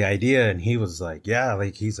told him the idea, and he was like, yeah,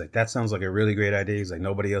 like he's like, that sounds like a really great idea. He's like,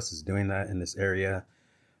 nobody else is doing that in this area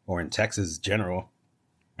or in Texas general.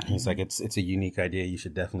 He's like, it's a unique idea. You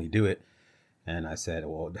should definitely do it. And I said,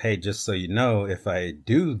 well, hey, just so you know, if I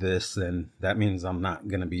do this, then that means I'm not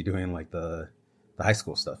going to be doing like the high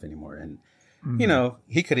school stuff anymore. And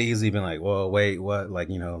he could have easily been like, well, wait, what, like,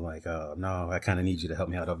 no, I kind of need you to help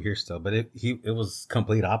me out over here still. But it was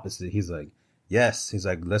complete opposite. He's like, yes. He's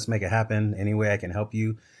like, let's make it happen. Any way I can help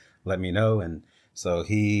you, let me know. And so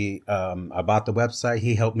I bought the website.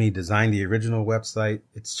 He helped me design the original website.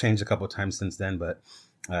 It's changed a couple of times since then, but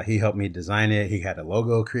he helped me design it. He had a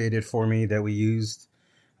logo created for me that we used.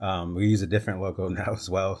 We use a different logo now as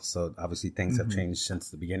well. So obviously things have changed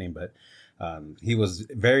since the beginning, but he was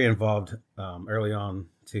very involved early on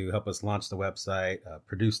to help us launch the website,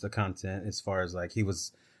 produce the content, as far as like he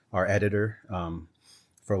was our editor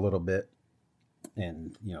for a little bit.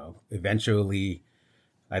 And, eventually,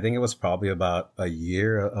 I think it was probably about a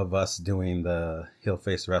year of us doing the Heel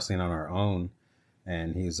Face Wrestling on our own.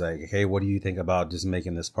 And he's like, hey, what do you think about just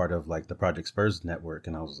making this part of like the Project Spurs network?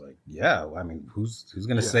 And I was like, yeah, I mean, who's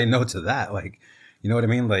going to say no to that? Like, you know what I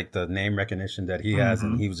mean? Like the name recognition that he has.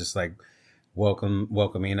 And he was just like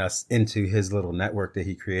welcoming us into his little network that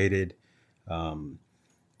he created. And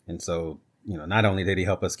so, not only did he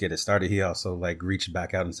help us get it started, he also like reached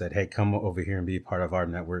back out and said, hey, come over here and be part of our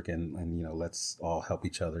network. And let's all help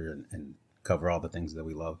each other and cover all the things that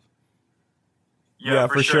we love. Yeah,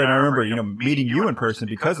 for sure. And I remember, meeting you in person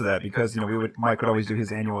because of that, because, Mike would always do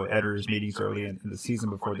his annual editors meetings early in the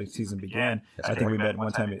season before the season began. I think we met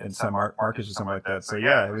one time in San Marcos or something like that. So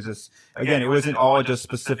yeah, it was just, again, it wasn't all just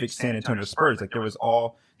specific San Antonio Spurs. Like there was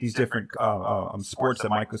all these different sports that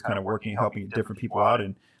Mike was kind of working, helping different people out.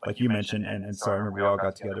 And like you mentioned, and so I remember we all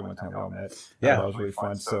got together one time, we all met. Yeah. That was really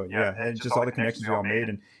fun. So yeah, and just all the connections we all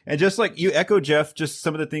made. And just like you echo, Jeff, just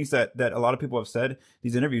some of the things that a lot of people have said,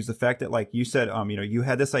 these interviews, the fact that like you said, you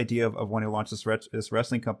had this idea of wanting to launch this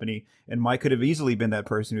wrestling company, and Mike could have easily been that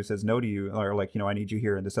person who says no to you, or like, I need you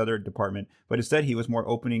here in this other department. But instead he was more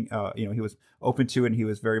opening, he was open to it, and he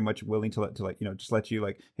was very much willing to just let you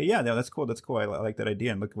like, hey, yeah, no, that's cool. I like that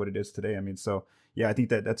idea. And look at what it is today. I mean, so yeah, I think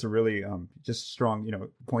that's a really just strong,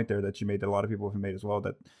 point there that you made, that a lot of people have made as well,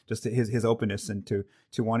 that just his openness and to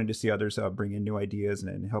wanting to see others bring in new ideas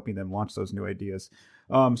and helping them launch those new ideas.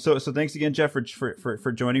 So thanks again, Jeff,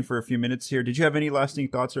 for joining for a few minutes here. Did you have any lasting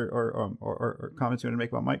thoughts or comments you want to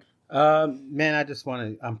make about Mike? Man, I just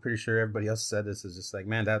want to, I'm pretty sure everybody else said this, is just like,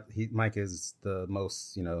 man, Mike is the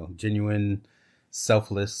most, genuine,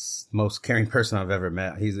 selfless, most caring person I've ever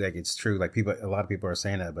met. He's like, it's true. Like a lot of people are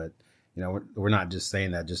saying that, but we're not just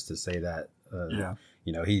saying that just to say that. Yeah.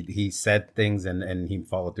 He said things and he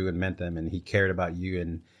followed through and meant them, and he cared about you,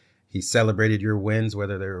 and he celebrated your wins,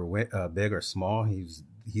 whether they were big or small. He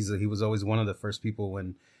was always one of the first people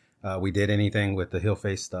when we did anything with the Hill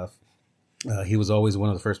Face stuff. He was always one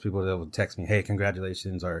of the first people that would text me, "Hey,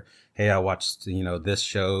 congratulations," or "Hey, I watched this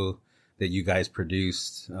show that you guys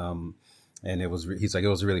produced." And he's like, it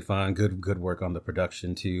was really fun. Good work on the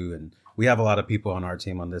production too. And we have a lot of people on our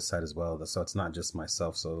team on this side as well. So it's not just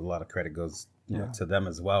myself. So a lot of credit goes to them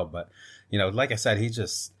as well. But, like I said, he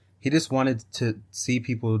just wanted to see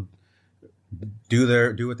people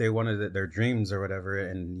do what they wanted, their dreams or whatever.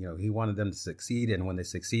 And, he wanted them to succeed. And when they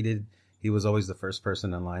succeeded, he was always the first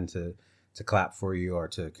person in line to clap for you or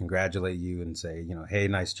to congratulate you and say, hey,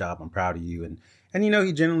 nice job. I'm proud of you. And he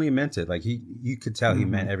genuinely meant it. Like you could tell he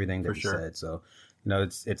meant everything that he said. So,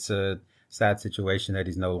 it's a sad situation that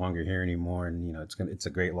he's no longer here anymore. And, it's a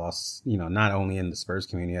great loss, not only in the Spurs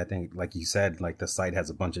community. I think, like you said, like the site has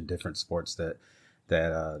a bunch of different sports that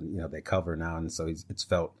they cover now. And so it's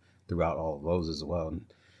felt throughout all of those as well. And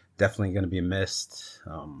definitely going to be missed.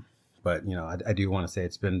 But, I do want to say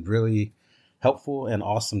it's been really helpful and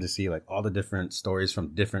awesome to see like all the different stories from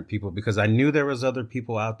different people, because I knew there was other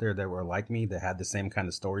people out there that were like me that had the same kind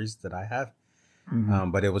of stories that I have.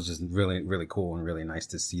 But it was just really, really cool and really nice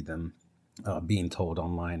to see them being told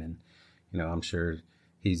online. And, I'm sure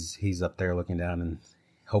he's up there looking down, and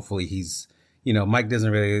hopefully he's, Mike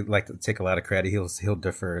doesn't really like to take a lot of credit. He'll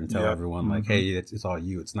defer and tell everyone like, hey, it's all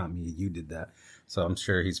you. It's not me. You did that. So I'm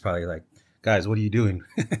sure he's probably like, guys, what are you doing?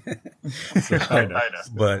 So, I know.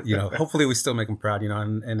 But, hopefully we still make him proud,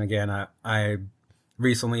 and again, I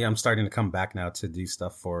recently, I'm starting to come back now to do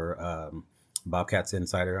stuff for Bobcats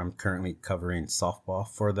Insider. I'm currently covering softball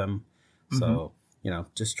for them. So,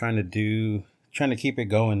 just trying to keep it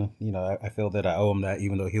going. I feel that I owe him that,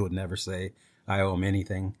 even though he would never say I owe him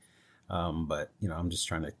anything. But, I'm just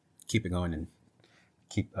trying to keep it going and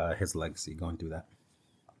keep his legacy going through that.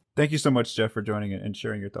 Thank you so much, Jeff, for joining and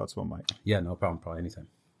sharing your thoughts about Mike. Yeah, no problem. Probably anytime.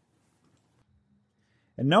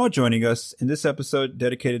 And now joining us in this episode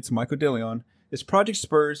dedicated to Michael DeLeon is Project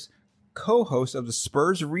Spurs co-host of the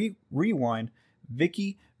Spurs Rewind,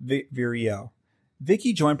 Vicky Viriel.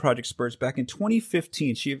 Vicky joined Project Spurs back in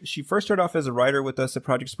 2015. She first started off as a writer with us at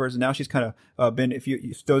Project Spurs, and now she's kind of been, if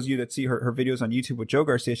those of you that see her videos on YouTube with Joe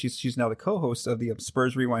Garcia, she's now the co-host of the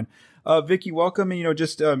Spurs Rewind. Vicky, welcome. And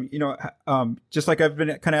just like I've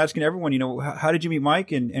been kind of asking everyone, how did you meet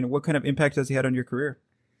Mike, and what kind of impact has he had on your career?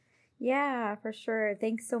 Yeah, for sure.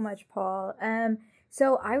 Thanks so much, Paul.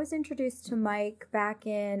 So I was introduced to Mike back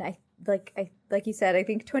in like you said, I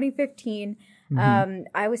think 2015.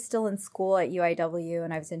 I was still in school at UIW,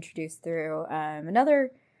 and I was introduced through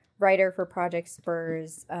another writer for Project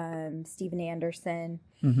Spurs, Stephen Anderson.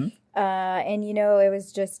 And, it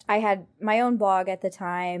was just, I had my own blog at the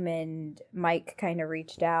time, and Mike kind of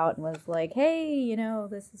reached out and was like, hey,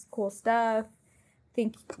 this is cool stuff.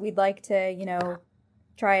 Think we'd like to,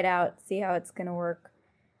 try it out, see how it's going to work,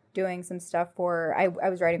 doing some stuff for, I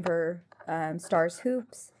was writing for Stars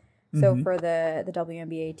Hoops. So for the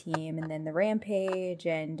WNBA team, and then the Rampage,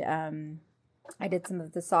 and I did some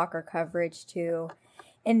of the soccer coverage too.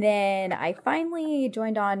 And then I finally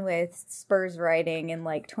joined on with Spurs writing in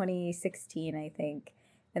like 2016, I think.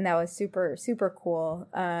 And that was super, super cool.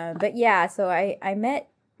 But yeah, so I met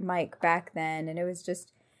Mike back then, and it was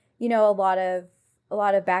just, a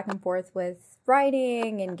lot of back and forth with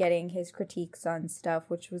writing and getting his critiques on stuff,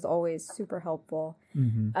 which was always super helpful.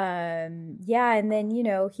 And then,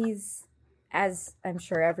 he's, as I'm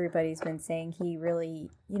sure everybody's been saying, he really,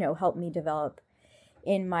 helped me develop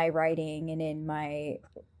in my writing and in my,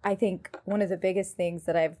 I think one of the biggest things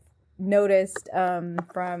that I've noticed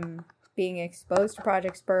from being exposed to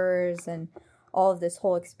Project Spurs and all of this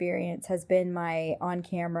whole experience has been my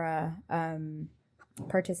on-camera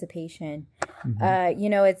participation.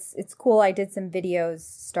 It's cool. I did some videos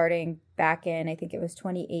starting back in, I think it was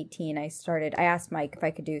 2018. I asked Mike if I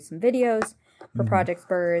could do some videos for Project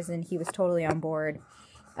Spurs, and he was totally on board.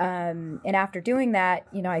 And after doing that,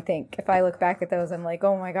 I think if I look back at those, I'm like,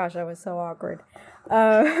 oh my gosh, that was so awkward.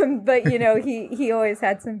 But he always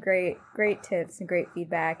had some great tips and great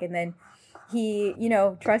feedback. And then he,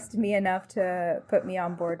 trusted me enough to put me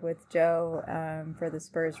on board with Joe for the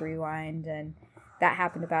Spurs Rewind, and that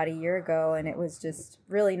happened about a year ago, and it was just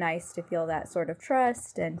really nice to feel that sort of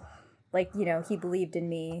trust, and he believed in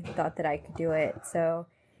me, thought that I could do it. So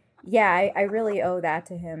yeah, I really owe that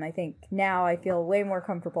to him. I think now I feel way more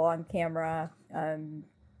comfortable on camera.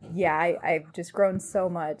 I've just grown so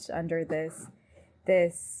much under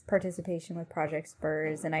this participation with Project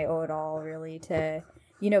Spurs, and I owe it all really to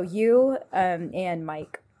you and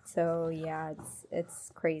Mike. So yeah,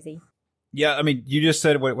 it's crazy. Yeah, I mean, you just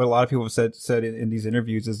said what a lot of people have said in these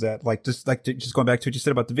interviews is that just going back to what you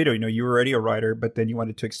said about the video, you were already a writer, but then you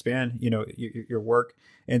wanted to expand, your work.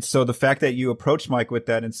 And so the fact that you approached Mike with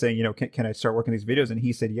that and saying, can I start working these videos? And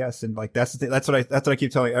he said yes. And like, that's what I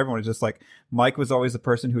keep telling everyone, is just like, Mike was always the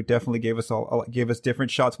person who definitely gave us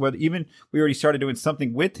different shots. Whether even we already started doing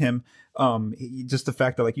something with him. Just the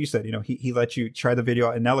fact that, like you said, he let you try the video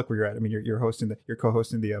out, and now look where you're at. I mean, you're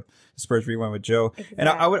co-hosting the Spurs Rewind with Joe. Exactly. And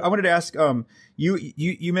I wanted to ask,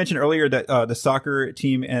 you mentioned earlier that the soccer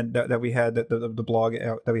team and that we had the blog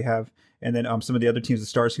that we have, and then some of the other teams, the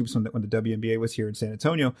Stars Hoops, when the WNBA was here in San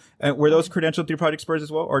Antonio, were those credentialed through Project Spurs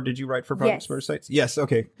as well, or did you write for Project Spurs sites? Yes.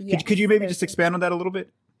 Okay. Yes, could you maybe just expand on that a little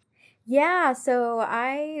bit? Yeah, so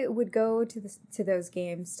I would go to those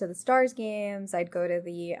games, to the Stars games. I'd go to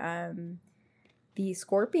the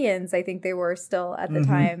Scorpions, I think they were still at the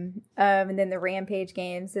time, and then the Rampage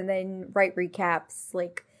games, and then write recaps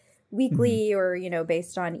like weekly or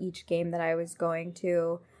based on each game that I was going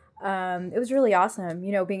to. It was really awesome,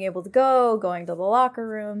 being able to going to the locker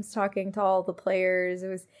rooms, talking to all the players. It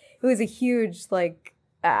was a huge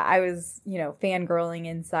I was, fangirling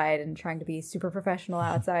inside and trying to be super professional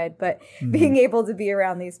outside, but being able to be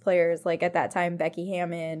around these players, like at that time, Becky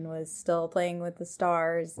Hammon was still playing with the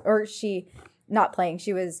Stars, or not playing.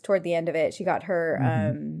 She was toward the end of it. She got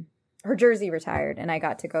her, her jersey retired, and I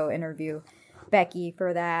got to go interview Becky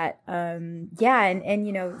for that. And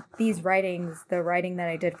these writings, the writing that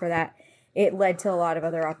I did for that, it led to a lot of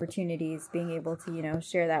other opportunities, being able to,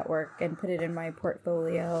 share that work and put it in my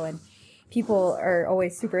portfolio. And people are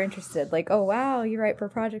always super interested, like, oh, wow, you write for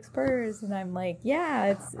Project Spurs. And I'm like, yeah,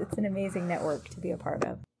 it's an amazing network to be a part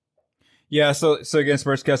of. Yeah, so again,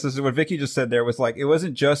 Spurscast, this is what Vicky just said there, was like, it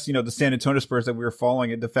wasn't just, the San Antonio Spurs that we were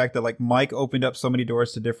following, and the fact that like Mike opened up so many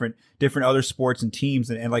doors to different other sports and teams.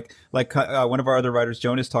 And like one of our other writers,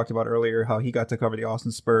 Jonas, talked about earlier, how he got to cover the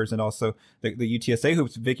Austin Spurs and also the UTSA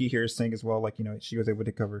hoops. Vicky here is saying as well, like, she was able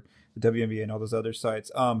to cover the WNBA and all those other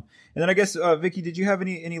sites. And then I guess, Vicky, did you have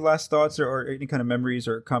any last thoughts or any kind of memories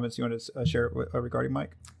or comments you want to share regarding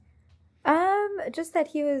Mike? Just that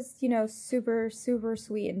he was, super, super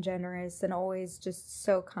sweet and generous and always just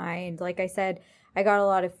so kind. Like I said, I got a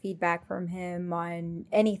lot of feedback from him on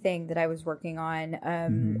anything that I was working on,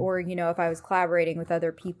 or, if I was collaborating with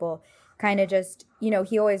other people, kind of just,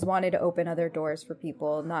 he always wanted to open other doors for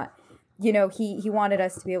people, not, he wanted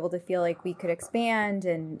us to be able to feel like we could expand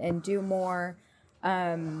and do more.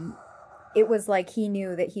 It was like he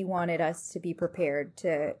knew that he wanted us to be prepared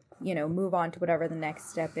to, move on to whatever the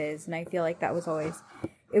next step is. And I feel like that was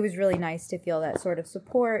it was really nice to feel that sort of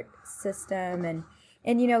support system.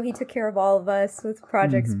 And he took care of all of us with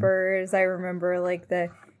Project Spurs. I remember like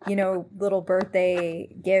the, little birthday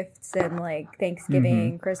gifts and like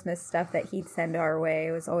Thanksgiving, Christmas stuff that he'd send our way.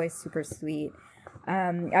 It was always super sweet.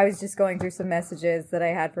 I was just going through some messages that I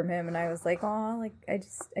had from him, and I was like, "Oh, like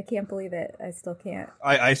I can't believe it. I still can't."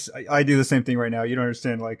 I do the same thing right now. You don't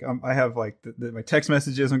understand. Like, I have like my text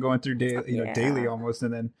messages I'm going through daily almost,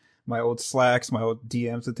 and then my old Slacks, my old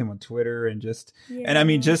DMs with him on Twitter, and and I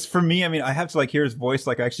mean, just for me, I mean, I have to like hear his voice.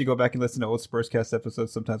 Like, I actually go back and listen to old Spurscast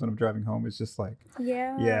episodes sometimes when I'm driving home. It's just like,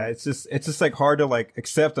 it's just like hard to like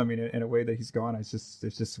accept. I mean, in a way that he's gone, it just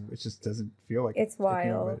doesn't feel like it's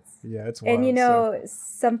wild. It's wild. And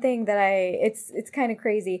something that it's kind of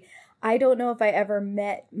crazy. I don't know if I ever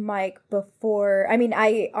met Mike before. I mean,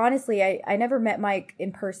 I honestly never met Mike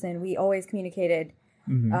in person. We always communicated,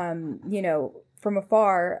 from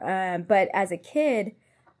afar. But as a kid,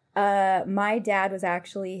 my dad was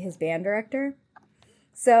actually his band director.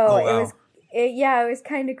 So it was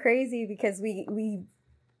kind of crazy because we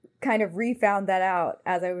kind of refound that out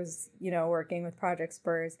as I was, working with Project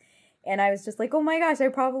Spurs. And I was just like, oh my gosh, I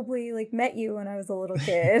probably like met you when I was a little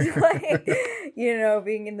kid, like,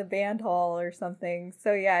 being in the band hall or something.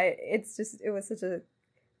 So yeah, it was such a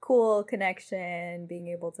cool connection, being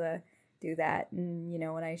able to do that. And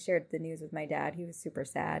when I shared the news with my dad, he was super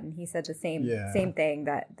sad, and he said the same thing,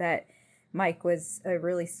 that Mike was a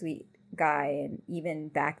really sweet guy, and even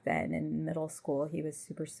back then in middle school he was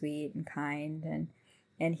super sweet and kind,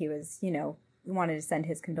 and he was wanted to send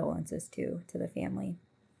his condolences to the family.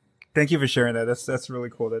 Thank you for sharing that. That's really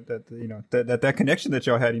cool that connection that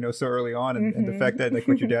y'all had so early on, and the fact that like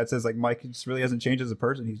what your dad says, like Mike just really hasn't changed as a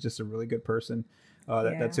person. He's just a really good person.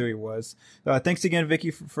 That's who he was. Thanks again,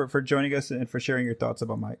 Vicky, for joining us and for sharing your thoughts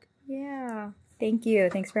about Mike. Yeah. Thank you.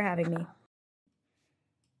 Thanks for having me.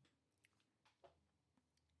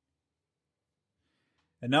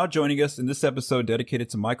 And now joining us in this episode dedicated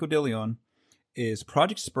to Michael DeLeon is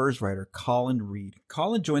Project Spurs writer Colin Reed.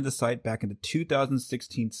 Colin joined the site back in the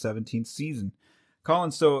 2016-17 season.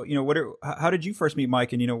 Colin, so how did you first meet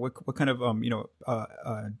Mike, and what kind of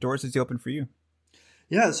doors has he opened for you?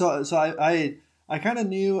 Yeah, so I kind of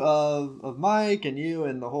knew of Mike and you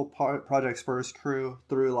and the whole Project Spurs crew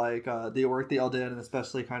through like the work that y'all did, and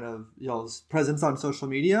especially kind of y'all's presence on social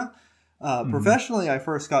media. Professionally, I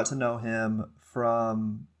first got to know him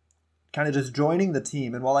from kind of just joining the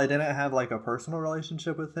team. And while I didn't have like a personal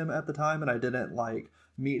relationship with him at the time, and I didn't like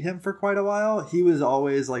meet him for quite a while, he was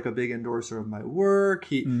always like a big endorser of my work.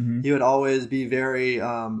 He would always be very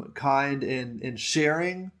kind in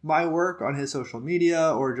sharing my work on his social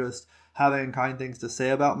media, or just having kind things to say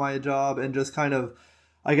about my job, and just kind of,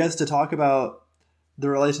 I guess, to talk about the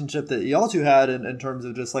relationship that y'all two had in terms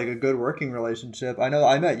of just like a good working relationship. I know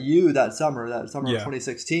I met you that summer of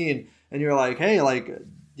 2016, and you're like, hey, like,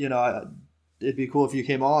 it'd be cool if you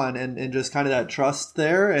came on, and just kind of that trust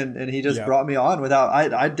there. And he just brought me on without,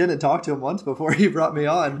 I didn't talk to him once before he brought me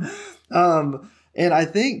on. And I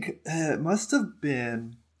think it must have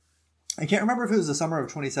been, I can't remember if it was the summer of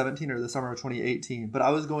 2017 or the summer of 2018, but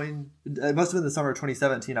it must have been the summer of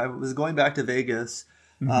 2017. I was going back to Vegas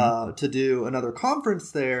to do another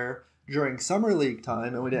conference there during Summer League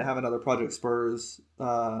time, and we didn't have another Project Spurs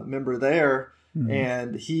member there.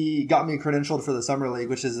 And he got me credentialed for the Summer League,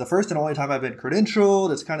 which is the first and only time I've been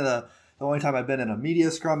credentialed. It's kind of the only time I've been in a media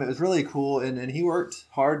scrum. It was really cool, and he worked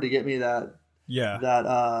hard to get me that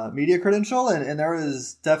media credential. And there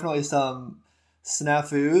was definitely some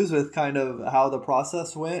snafus with kind of how the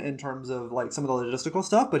process went in terms of like some of the logistical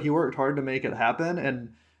stuff, but he worked hard to make it happen.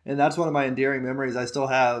 And that's one of my endearing memories. I still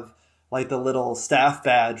have like the little staff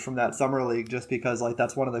badge from that Summer League, just because like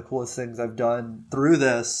that's one of the coolest things I've done through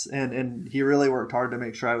this. And he really worked hard to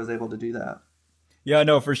make sure I was able to do that. Yeah,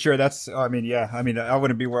 no, for sure. I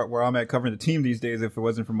wouldn't be where I'm at covering the team these days if it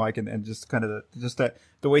wasn't for Mike, and just kind of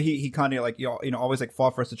the way he kind of like, always like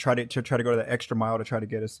fought for us to try to go to that extra mile to try to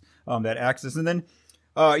get us that access. And then,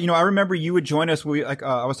 I remember you would join us.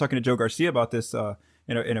 I was talking to Joe Garcia about this,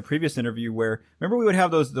 in a previous interview, where remember we would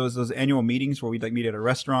have those annual meetings where we'd like meet at a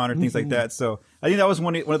restaurant or things like that. So I think that was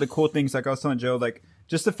one of the cool things. Like I was telling Joe, like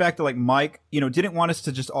just the fact that like Mike, didn't want us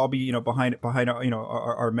to just all be, behind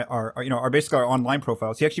our basically our online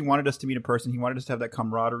profiles. He actually wanted us to meet in person. He wanted us to have that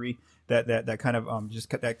camaraderie, that kind of just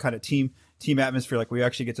that kind of team atmosphere. Like we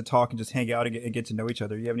actually get to talk and just hang out and get to know each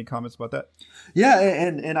other. You have any comments about that? Yeah,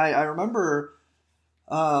 and I remember.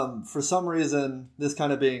 For some reason, this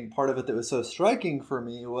kind of being part of it that was so striking for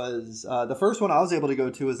me was the first one I was able to go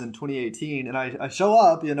to was in 2018, and I show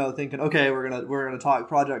up, thinking, okay, we're gonna talk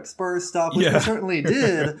Project Spurs stuff, which we certainly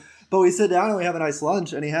did. But we sit down and we have a nice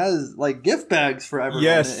lunch, and he has like gift bags for everyone.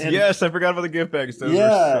 Yes, I forgot about the gift bags. Those were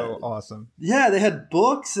so awesome. Yeah, they had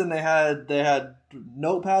books and they had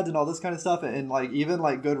notepads and all this kind of stuff, and like even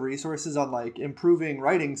like good resources on like improving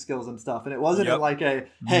writing skills and stuff. And it wasn't in like a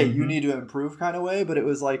hey, you need to improve kind of way, but it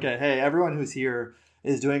was like a hey, everyone who's here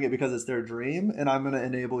is doing it because it's their dream, and I'm going to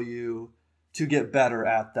enable you to get better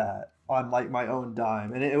at that on like my own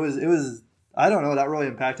dime. And it was I don't know, that really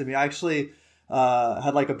impacted me. I actually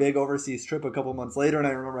had like a big overseas trip a couple months later, and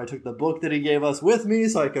I remember I took the book that he gave us with me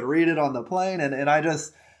so I could read it on the plane. And I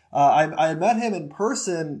just I met him in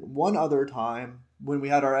person one other time when we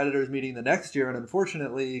had our editors meeting the next year, and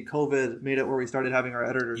unfortunately COVID made it where we started having our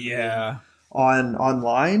editors meeting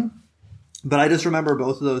online. But I just remember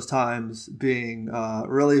both of those times being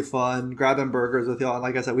really fun, grabbing burgers with y'all. And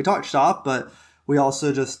like I said, we talked shop, but we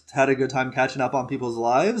also just had a good time catching up on people's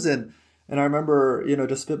lives. And I remember,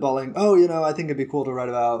 just spitballing, I think it'd be cool to write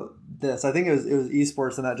about this. I think it was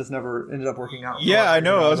esports, and that just never ended up working out. Yeah, I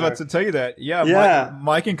know. I was about to tell you that. Yeah.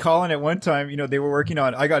 Mike and Colin at one time, they were working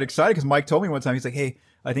on, I got excited because Mike told me one time, he's like, hey,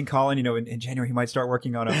 I think Colin, in January, he might start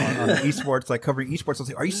working on esports, like covering esports. I was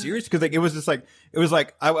like, are you serious? Because like, it was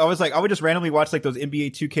like, I would just randomly watch like those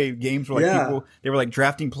NBA 2K games where like people, they were like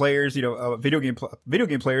drafting players, video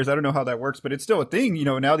game players. I don't know how that works, but it's still a thing,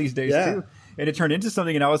 now these days too. And it turned into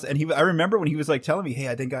something, and I remember when he was like telling me, hey,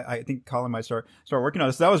 I think Colin might start working on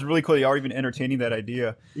this. So that was really cool. Y'all were even entertaining that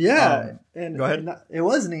idea. Yeah. And go ahead. And it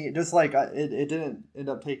was neat. Just like it didn't end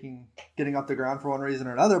up getting off the ground for one reason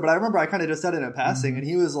or another. But I remember I kind of just said it in passing, and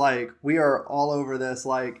he was like, we are all over this.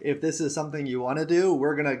 Like, if this is something you want to do,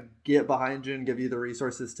 we're going to get behind you and give you the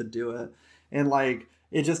resources to do it. And like,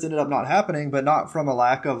 it just ended up not happening, but not from a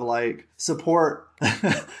lack of like support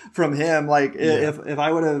from him. Like if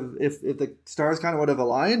the stars kind of would have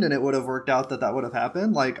aligned and it would have worked out that would have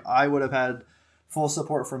happened, like I would have had full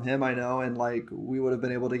support from him, I know. And like, we would have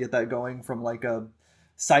been able to get that going from like a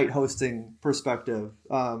site hosting perspective,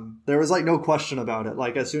 there was like no question about it.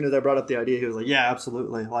 Like as soon as I brought up the idea, he was like, yeah,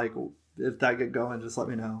 absolutely. Like if that get going, just let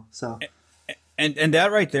me know. So. And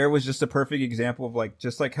that right there was just a perfect example of like,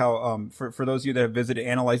 just like how, for those of you that have visited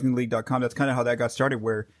analyzingtheleague.com, that's kind of how that got started,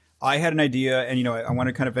 where I had an idea and, I want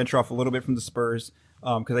to kind of venture off a little bit from the Spurs.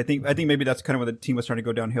 Cause I think maybe that's kind of where the team was starting to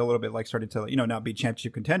go downhill a little bit, like started to, not be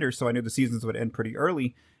championship contenders. So I knew the seasons would end pretty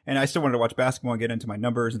early and I still wanted to watch basketball and get into my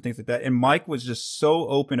numbers and things like that. And Mike was just so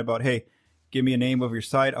open about, hey, give me a name of your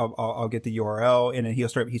site. I'll get the URL, and then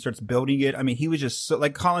he starts building it. I mean, he was just so,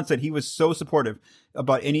 like Colin said, he was so supportive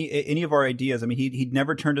about any of our ideas. I mean, he'd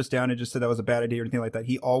never turned us down and just said that was a bad idea or anything like that.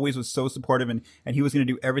 He always was so supportive, and he was going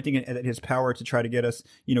to do everything in his power to try to get us,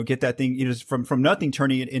 get that thing, just from nothing,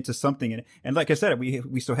 turning it into something. And like I said,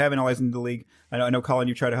 we still have Analyzing the League. I know Colin,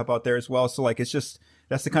 you try to help out there as well. So like, it's just,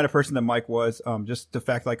 that's the kind of person that Mike was. Just the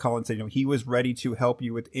fact, like Colin said, he was ready to help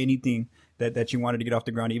you with anything that you wanted to get off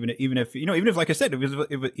the ground, even if like I said,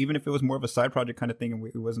 even if it was more of a side project kind of thing, and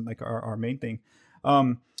it wasn't like our main thing.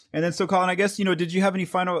 And then so Colin, I guess, did you have any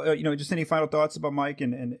final, just any final thoughts about Mike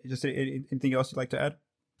and just anything else you'd like to add?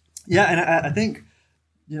 Yeah. And I think,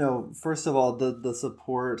 first of all, the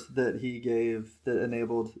support that he gave that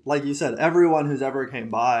enabled, like you said, everyone who's ever came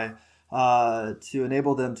by, to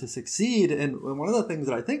enable them to succeed. And one of the things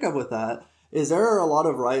that I think of with that is there are a lot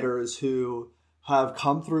of writers who have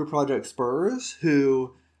come through Project Spurs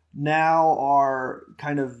who now are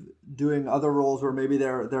kind of doing other roles where maybe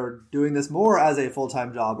they're doing this more as a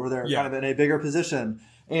full-time job, or they're kind of in a bigger position.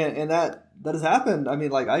 And that has happened. I mean,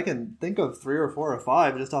 like I can think of 3 or 4 or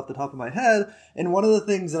 5 just off the top of my head. And one of the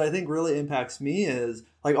things that I think really impacts me is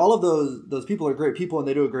like all of those people are great people and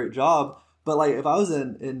they do a great job. But like if I was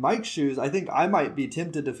in Mike's shoes, I think I might be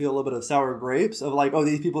tempted to feel a little bit of sour grapes of like, oh,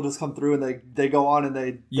 these people just come through and they go on and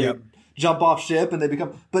they jump off ship and they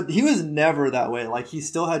become, but he was never that way. Like he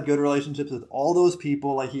still had good relationships with all those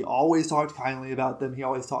people. Like he always talked kindly about them. He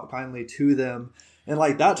always talked kindly to them. And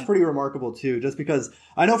like, that's pretty remarkable too, just because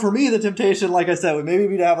I know for me, the temptation, like I said, would maybe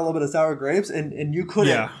be to have a little bit of sour grapes, and you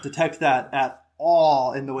couldn't detect that at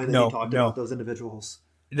all in the way that he talked about those individuals.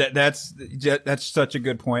 That's such a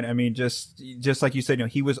good point. I mean, just like you said,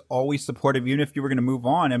 he was always supportive. Even if you were going to move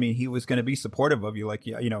on, I mean, he was going to be supportive of you. Like,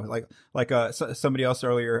 somebody else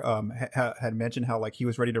earlier had mentioned how like he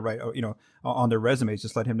was ready to write, on their resumes,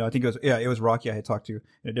 just let him know. I think it was Rocky I had talked to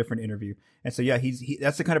in a different interview. And so,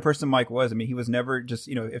 that's the kind of person Mike was. I mean, he was never just,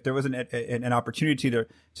 if there was an opportunity to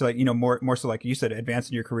like, more so like you said, advance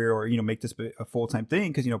in your career or, make this a full-time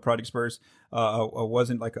thing. Cause, Project Spurs,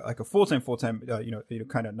 wasn't like a full-time,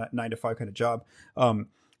 kind of 9 to 5 kind of job.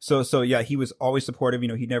 So he was always supportive.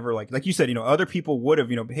 He never like you said, other people would have,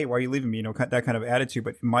 hey, why are you leaving me? That kind of attitude,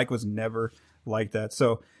 but Mike was never like that.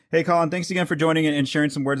 So, hey, Colin, thanks again for joining and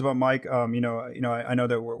sharing some words about Mike. I know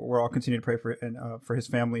that we're all continuing to pray for his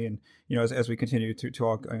family, and as we continue to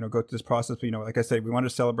all go through this process. But like I said, we wanted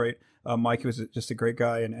to celebrate Mike. He was just a great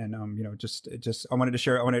guy, and I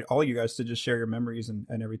wanted all of you guys to just share your memories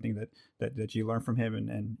and everything that you learned from him,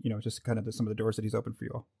 and just kind of some of the doors that he's opened for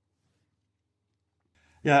you all.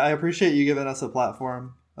 Yeah, I appreciate you giving us a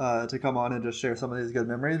platform to come on and just share some of these good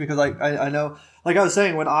memories, because I know, like I was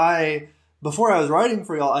saying, before I was writing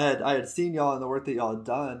for y'all, I had seen y'all and the work that y'all had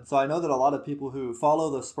done. So I know that a lot of people who follow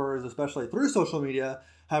the Spurs, especially through social media,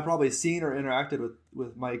 have probably seen or interacted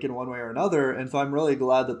with Mike in one way or another. And so I'm really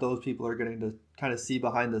glad that those people are getting to kind of see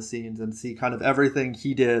behind the scenes and see kind of everything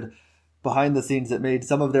he did behind the scenes that made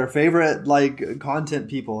some of their favorite like content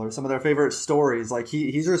people or some of their favorite stories. Like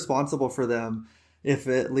he's responsible for them, if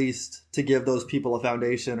at least to give those people a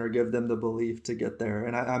foundation or give them the belief to get there.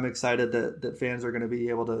 And I'm excited that fans are going to be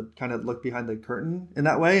able to kind of look behind the curtain in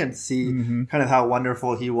that way and see kind of how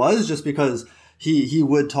wonderful he was, just because he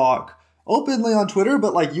would talk openly on Twitter,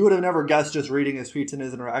 but like you would have never guessed just reading his tweets and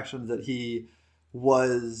his interactions that he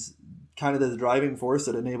was kind of this driving force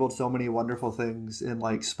that enabled so many wonderful things in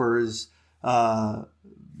like Spurs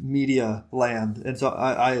media land. And so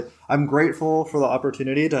I'm grateful for the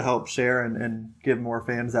opportunity to help share and give more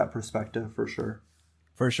fans that perspective for sure.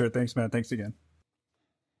 For sure. Thanks, man. Thanks again.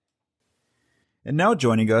 And now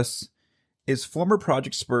joining us is former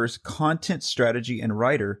Project Spurs content strategy and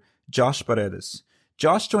writer, Josh Paredes.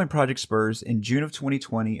 Josh joined Project Spurs in June of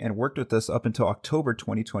 2020 and worked with us up until October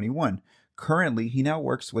 2021. Currently, he now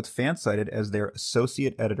works with Fansided as their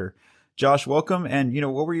associate editor. Josh, welcome. And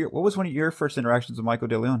what was one of your first interactions with Michael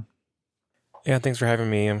DeLeon? Yeah, thanks for having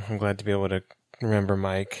me. I'm glad to be able to remember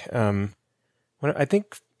Mike. I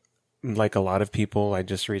think, like a lot of people, I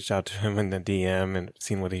just reached out to him in the DM and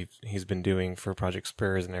seen what he's been doing for Project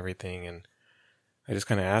Spurs and everything, and I just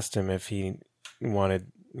kind of asked him if he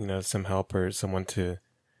wanted some help or someone to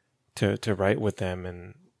to write with them,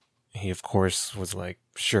 and he of course was like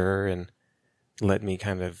sure and let me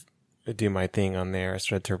kind of do my thing on there. I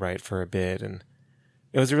started to write for a bit, and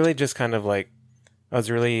it was really just kind of like I was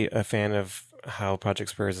really a fan of how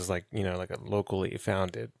Project Spurs is like, like a locally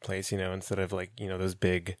founded place, instead of like, those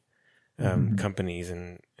big companies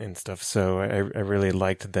and stuff. So I really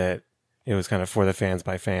liked that it was kind of for the fans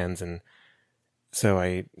by fans. And so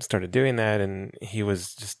I started doing that, and he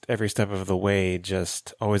was just every step of the way,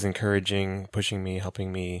 just always encouraging, pushing me,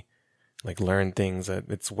 helping me like learn things.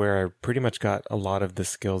 It's where I pretty much got a lot of the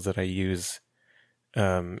skills that I use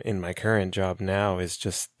in my current job now is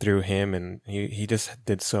just through him. And he just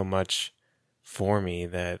did so much for me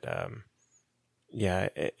that,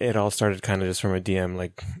 it all started kind of just from a DM,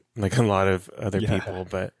 like a lot of other people,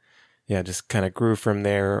 but just kind of grew from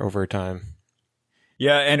there over time.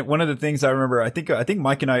 Yeah, and one of the things I remember, I think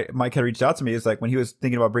Mike had reached out to me is like when he was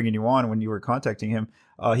thinking about bringing you on, when you were contacting him,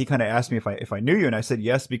 he kind of asked me if I knew you, and I said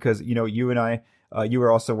yes because you and I, you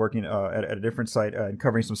were also working at a different site and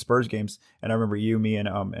covering some Spurs games, and I remember you, me,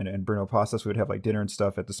 and Bruno Pastas would have like dinner and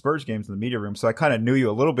stuff at the Spurs games in the media room, so I kind of knew you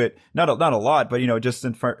a little bit, not a lot, but just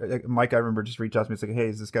in front. Mike, I remember just reached out to me, it's like, hey,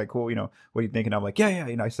 is this guy cool? What do you think? And I'm like, yeah.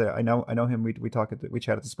 I said, I know him. We chat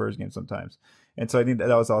at the Spurs games sometimes. And so I think that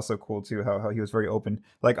was also cool too, how he was very open.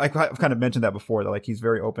 Like I've kind of mentioned that before, that like he's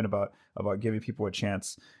very open about giving people a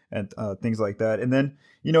chance and things like that. And then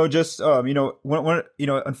when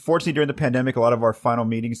unfortunately during the pandemic, a lot of our final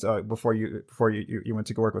meetings before you went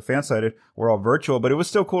to go work with Fansided were all virtual. But it was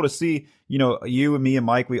still cool to see you and me and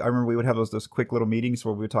Mike. I remember we would have those quick little meetings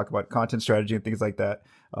where we would talk about content strategy and things like that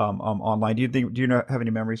online. Do you have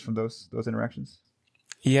any memories from those interactions?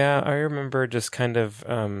 Yeah, I remember just kind of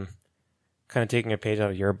taking a page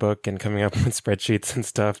out of your book and coming up with spreadsheets and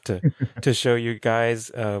stuff to show you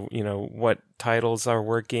guys, what titles are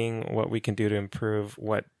working, what we can do to improve,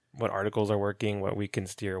 what articles are working, what we can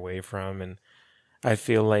steer away from. And I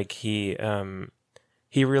feel like he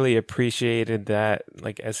really appreciated that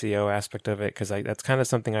like SEO aspect of it, because that's kind of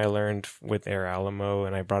something I learned with Air Alamo,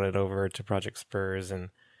 and I brought it over to Project Spurs, and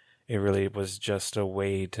it really was just a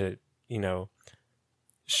way to,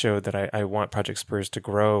 show that I want Project Spurs to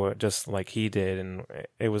grow just like he did. And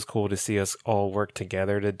it was cool to see us all work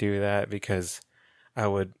together to do that, because I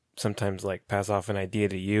would sometimes like pass off an idea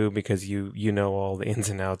to you because you know all the ins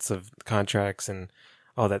and outs of contracts and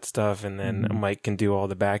all that stuff, and then Mike can do all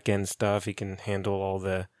the back end stuff. He can handle all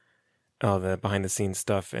the behind the scenes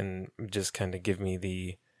stuff and just kind of give me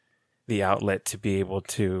the outlet to be able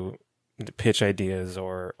to pitch ideas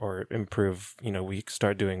or improve. We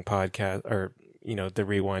start doing podcast or the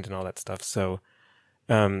rewind and all that stuff. So,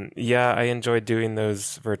 I enjoyed doing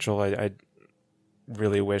those virtual. I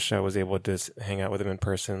really wish I was able to hang out with him in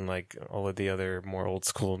person, like all of the other more old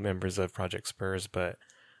school members of Project Spurs, but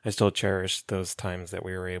I still cherish those times that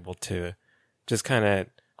we were able to just kind of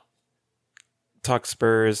talk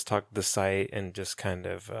Spurs, talk the site, and just kind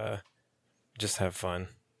of, just have fun.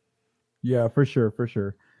 Yeah, for sure.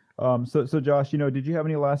 So Josh, did you have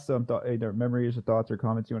any last either memories or thoughts or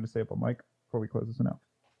comments you want to say about Mike before we close this one out?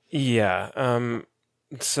 Yeah.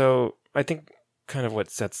 So I think kind of what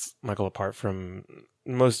sets Michael apart from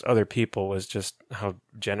most other people was just how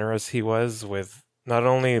generous he was with not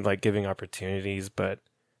only like giving opportunities, but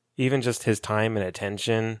even just his time and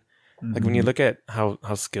attention. Like when you look at how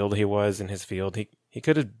skilled he was in his field, he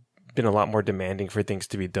could have been a lot more demanding for things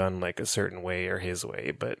to be done like a certain way or his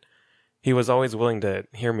way, but he was always willing to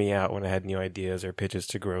hear me out when I had new ideas or pitches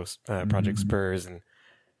to grow Project Spurs, and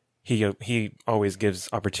he always gives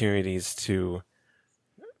opportunities to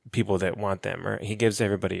people that want them, or he gives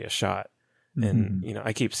everybody a shot. And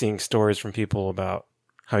I keep seeing stories from people about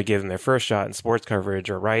how he gave them their first shot in sports coverage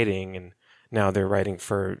or writing, and now they're writing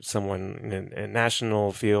for someone in a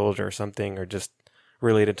national field or something, or just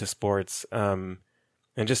related to sports. And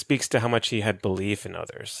just speaks to how much he had belief in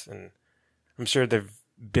others. And I'm sure there've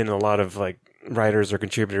been a lot of like writers or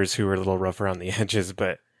contributors who were a little rough around the edges,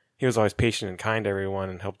 but he was always patient and kind to everyone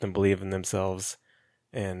and helped them believe in themselves.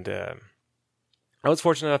 And I was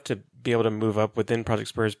fortunate enough to be able to move up within Project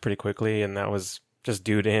Spurs pretty quickly, and that was just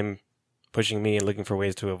due to him pushing me and looking for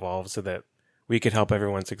ways to evolve so that we could help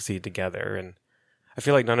everyone succeed together. And I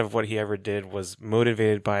feel like none of what he ever did was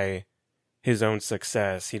motivated by his own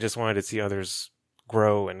success. He just wanted to see others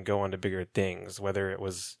grow and go on to bigger things, whether it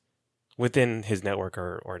was within his network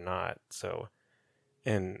or not. So,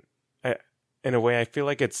 and in a way, I feel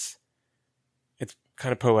like it's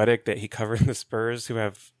kind of poetic that he covered the Spurs, who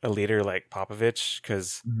have a leader like Popovich,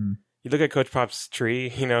 because you look at Coach Pop's tree,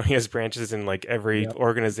 he has branches in like every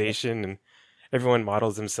organization, and everyone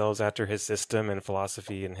models themselves after his system and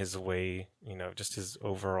philosophy and his way, just his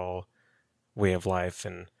overall way of life.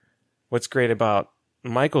 And what's great about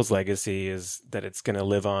Michael's legacy is that it's going to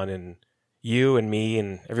live on in you and me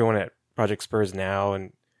and everyone at Project Spurs now,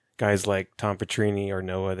 and guys like Tom Petrini or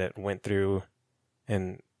Noah that went through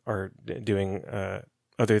and are doing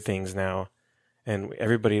other things now. And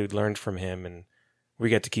everybody learned from him, and we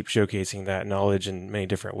get to keep showcasing that knowledge in many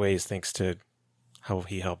different ways thanks to how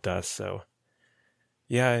he helped us. So,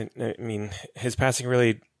 yeah, I mean, his passing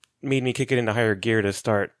really made me kick it into higher gear to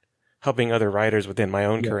start helping other writers within my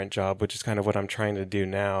own current job, which is kind of what I'm trying to do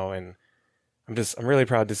now. And I'm really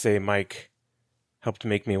proud to say Mike helped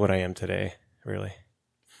make me what I am today, really.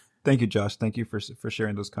 Thank you, Josh. Thank you for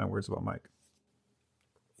sharing those kind words about Mike.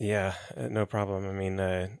 Yeah, no problem. I mean,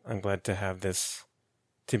 I'm glad to have this,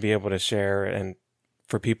 to be able to share and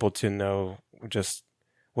for people to know just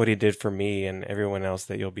what he did for me and everyone else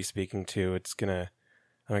that you'll be speaking to.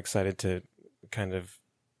 I'm excited to kind of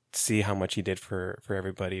see how much he did for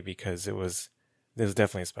everybody, because it was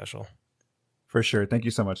definitely special. For sure. Thank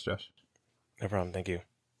you so much, Josh. No problem. Thank you.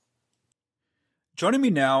 Joining me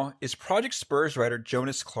now is Project Spurs writer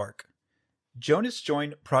Jonas Clark. Jonas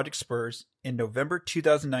joined Project Spurs in November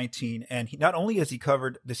 2019, and not only has he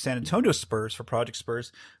covered the San Antonio Spurs for Project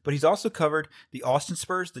Spurs, but he's also covered the Austin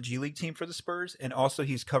Spurs, the G League team for the Spurs, and also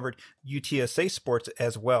he's covered UTSA sports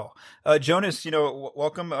as well. Jonas,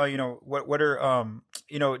 welcome. What are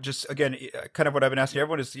just again, kind of what I've been asking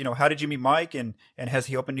everyone is, how did you meet Mike, and has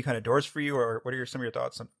he opened any kind of doors for you, or what are some of your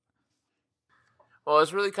thoughts on? Well,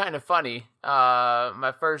 it's really kind of funny.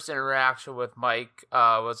 My first interaction with Mike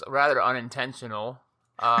was rather unintentional.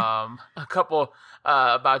 About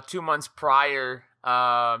 2 months prior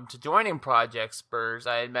to joining Project Spurs,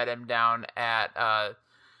 I had met him down at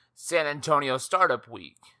San Antonio Startup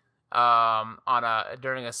Week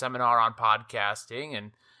during a seminar on podcasting,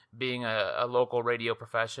 and being a local radio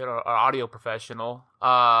professional or audio professional.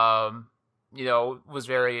 Was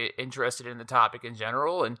very interested in the topic in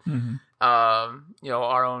general. And,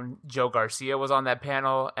 our own Joe Garcia was on that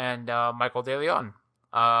panel, and Michael DeLeon.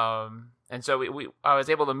 And so I was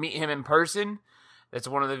able to meet him in person. That's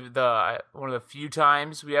one of the few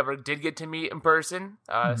times we ever did get to meet in person.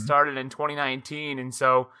 Started in 2019. And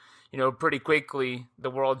so, pretty quickly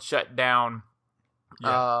the world shut down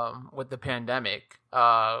with the pandemic.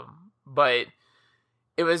 But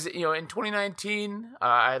it was, in 2019,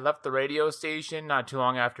 I left the radio station not too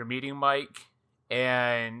long after meeting Mike,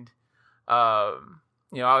 and I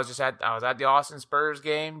was at the Austin Spurs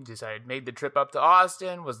game. I made the trip up to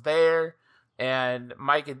Austin, was there, and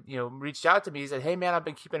Mike had reached out to me. He said, "Hey man, I've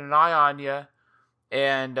been keeping an eye on you,"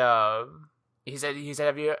 and he said,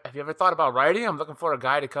 "Have you ever thought about writing? I'm looking for a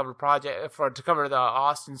guy to cover the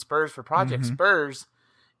Austin Spurs for Project Spurs."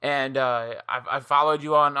 And I've followed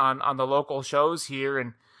you on the local shows here,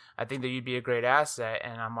 and I think that you'd be a great asset.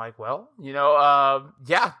 And I'm like, well,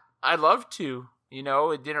 yeah, I'd love to.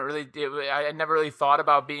 I never really thought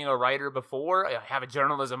about being a writer before. I have a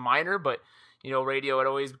journalism minor, but radio had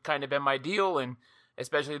always kind of been my deal, and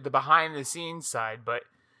especially the behind the scenes side. But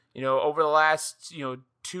over the last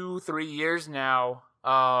 2-3 years now,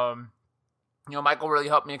 Michael really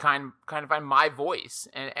helped me kind of find my voice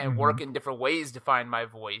and work in different ways to find my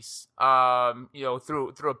voice.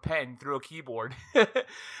 Through a pen, through a keyboard,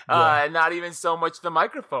 not even so much the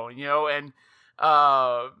microphone.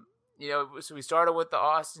 So we started with the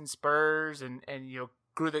Austin Spurs, and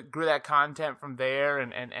grew that content from there,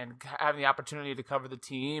 and having the opportunity to cover the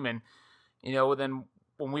team, and then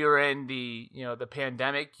when we were in the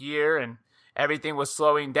pandemic year and everything was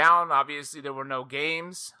slowing down. Obviously, there were no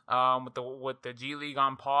games with the G League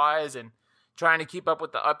on pause, and trying to keep up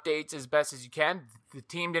with the updates as best as you can. The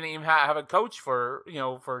team didn't even have a coach for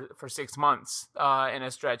 6 months in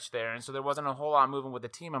a stretch there, and so there wasn't a whole lot moving with the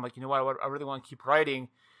team. I'm like, what? I really want to keep writing,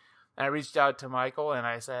 and I reached out to Michael and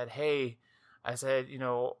I said, "Hey,"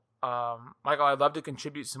 Michael, I'd love to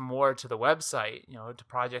contribute some more to the website, to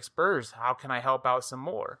Project Spurs. How can I help out some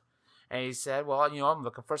more? And he said, "Well, I'm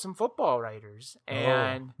looking for some football writers."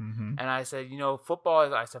 And and I said, football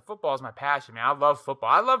is my passion, man. I love football.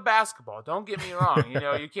 I love basketball. Don't get me wrong.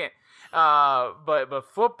 You can't. But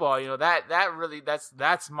football,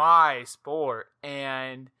 that's my sport.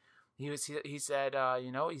 And he said, he's like,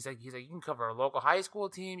 you can cover a local high school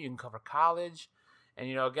team, you can cover college, and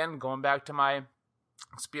again, going back to my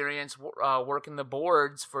experience working the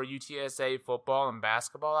boards for UTSA football and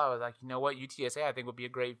basketball, I was like, what, UTSA I think would be a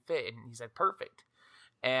great fit. And he's like, perfect.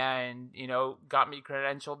 And got me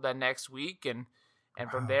credentialed that next week, and And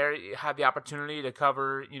from there, you had the opportunity to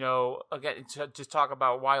cover, again, to just talk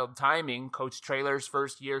about Wild timing. Coach Traylor's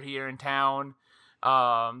first year here in town,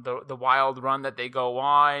 the Wild run that they go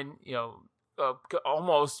on,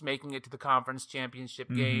 almost making it to the conference championship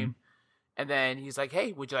game. And then he's like,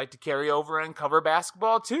 "Hey, would you like to carry over and cover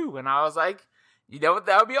basketball too?" And I was like, "You know what?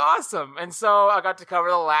 That would be awesome." And so I got to cover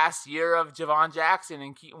the last year of Javon Jackson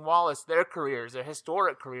and Keaton Wallace, their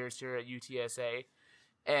historic careers here at UTSA.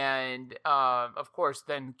 And of course,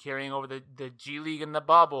 then carrying over the G League and the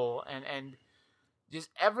bubble, and just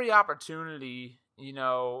every opportunity,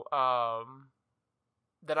 that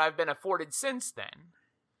I've been afforded since then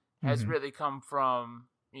has really come from,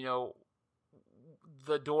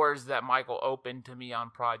 the doors that Michael opened to me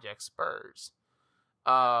on Project Spurs.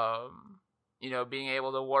 Being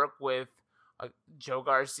able to work with Joe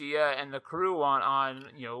Garcia and the crew on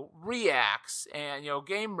reacts and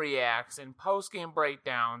game reacts and post game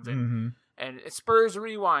breakdowns and Spurs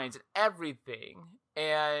rewinds and everything,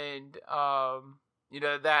 and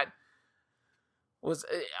that was,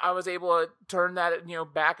 I was able to turn that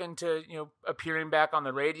back into appearing back on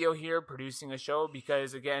the radio here, producing a show,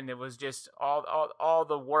 because again it was just all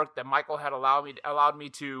the work that Michael had allowed me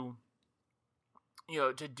to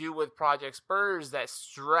to do with Project Spurs that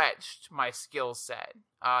stretched my skill set,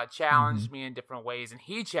 challenged me in different ways, and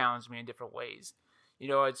he challenged me in different ways.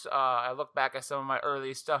 It's I look back at some of my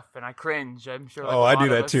early stuff and I cringe. I'm sure. I do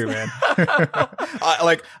that too, man.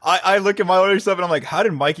 I look at my early stuff and I'm like, how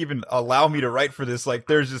did Mike even allow me to write for this? Like,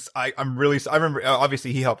 there's just I remember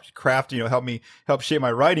obviously he helped craft, help shape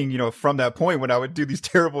my writing, from that point when I would do these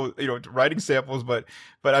terrible, writing samples. But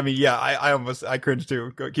I mean, yeah, I cringe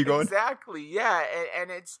too. Keep going. Exactly, yeah, and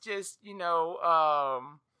it's just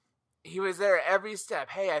he was there every step.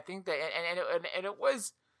 Hey, I think that, and it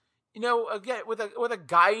was. Again, with a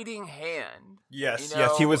guiding hand. Yes,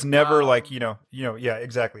 yes. He was never yeah,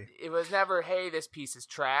 exactly. It was never, hey, this piece is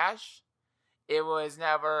trash. It was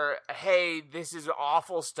never, hey, this is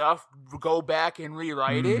awful stuff, go back and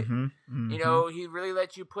rewrite it. He really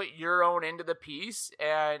let you put your own into the piece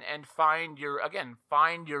and find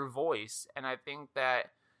your voice. And I think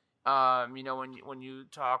that, when you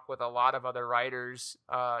talk with a lot of other writers,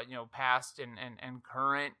 past and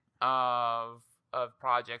current of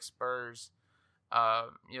Project Spurs,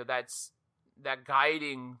 that's that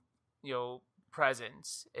guiding,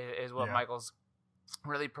 presence is what Michael's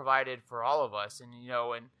really provided for all of us, and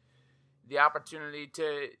and the opportunity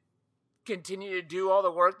to continue to do all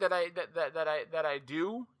the work that I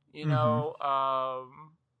do,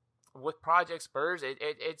 with Project Spurs.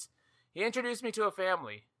 It's he introduced me to a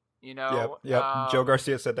family, Yep. Joe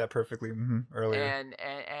Garcia said that perfectly earlier, and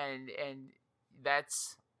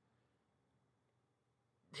that's.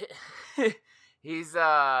 he's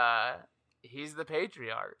the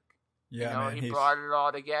patriarch. Yeah, man, he brought it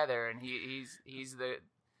all together, and he's the.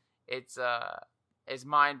 It's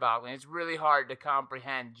mind-boggling. It's really hard to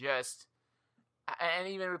comprehend just, and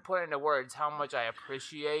even put into words how much I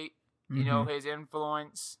appreciate his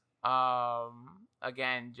influence.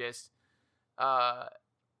 Again, just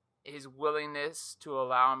his willingness to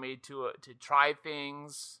allow me to try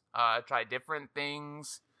things, try different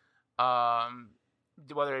things.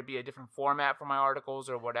 Whether it be a different format for my articles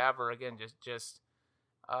or whatever, again,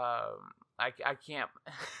 I can't.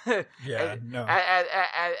 Yeah, no.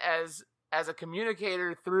 As a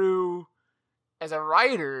communicator through, as a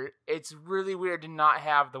writer, it's really weird to not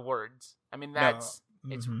have the words. I mean, it's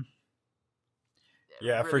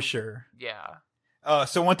yeah, really, for sure. Yeah.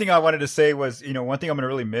 So one thing I wanted to say was, one thing I'm going to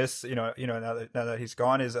really miss, now that he's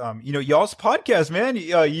gone is, y'all's podcast, man.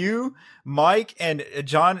 You, Mike, and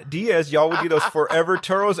John Diaz, y'all would do those Forever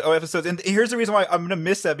Turos episodes. And here's the reason why I'm going to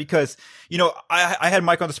miss that, because, I had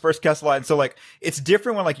Mike on the Spurscast a lot. And so it's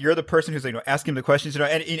different when you're the person who's, asking the questions,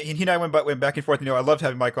 and he and I went back and forth. I loved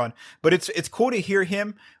having Mike on, but it's cool to hear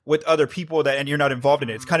him with other people and you're not involved in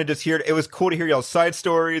it. It's kind of just it was cool to hear y'all's side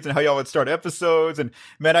stories and how y'all would start episodes. And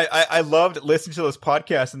man, I loved listening to those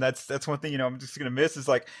podcasts, and that's one thing I'm just gonna miss is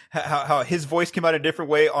how his voice came out a different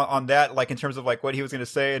way on that, in terms of what he was gonna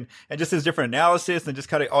say and just his different analysis and just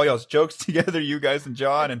kind of all y'all's jokes together, you guys and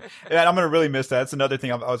John, and I'm gonna really miss that. That's another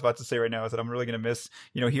thing I was about to say right now, is that I'm really gonna miss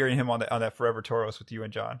hearing him on that Forever Toros with you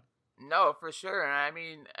and John. No, for sure. And I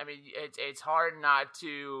mean it's hard not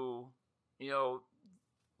to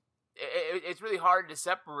it's really hard to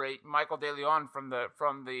separate Michael DeLeon from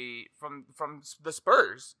the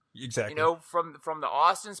Spurs. Exactly. From the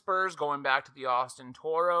Austin Spurs going back to the Austin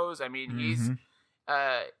Toros. I mean, he's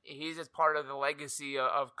as part of the legacy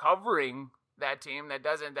of covering that team that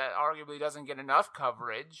arguably doesn't get enough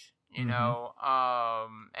coverage. And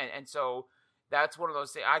so that's one of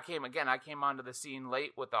those things. I came onto the scene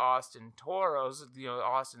late with the Austin Toros,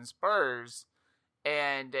 Austin Spurs,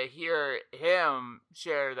 and to hear him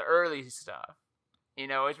share the early stuff,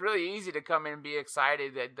 it's really easy to come in and be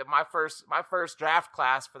excited. That my first draft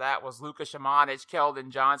class for that was Luka Šimanić, Keldon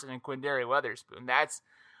Johnson, and Quindary Weatherspoon. That's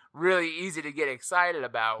really easy to get excited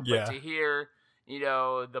about. Yeah. But to hear,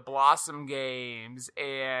 the Blossom games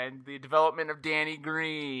and the development of Danny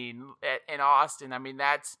Green in Austin, I mean,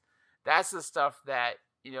 that's the stuff that,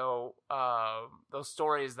 those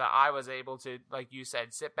stories that I was able to, like you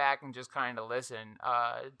said, sit back and just kind of listen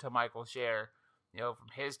to Michael share, from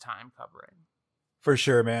his time covering. For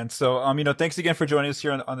sure, man. So, thanks again for joining us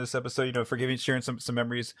here on this episode. For sharing some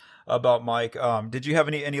memories about Mike. Did you have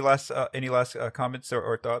any last comments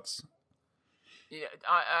or thoughts? Yeah,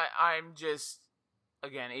 I'm just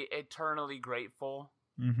again eternally grateful.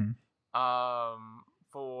 Mm-hmm.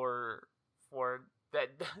 For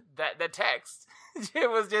that text. It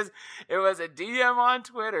was a DM on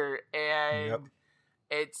Twitter, and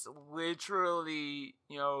it's literally,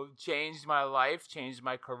 changed my life, changed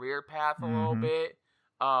my career path a little bit.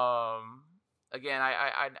 Again,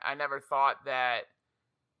 I never thought that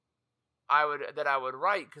I would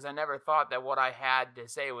write, because I never thought that what I had to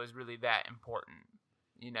say was really that important.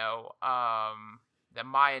 That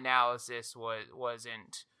my analysis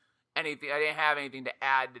wasn't anything. I didn't have anything to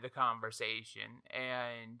add to the conversation.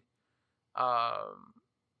 And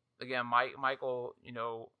again, Michael,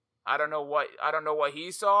 I don't know what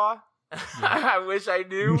he saw. I wish I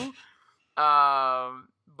knew.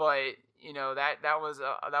 But that was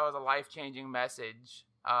a life-changing message.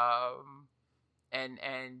 And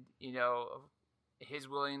his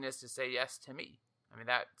willingness to say yes to me. I mean,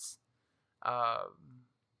 that's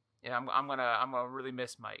I'm gonna really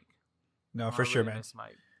miss Mike. No, for sure, man. Miss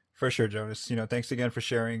Mike. For sure, Jonas. Thanks again for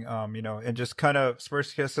sharing. And just kind of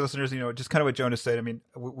Spurscast listeners, just kind of what Jonas said. I mean,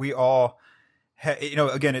 we all,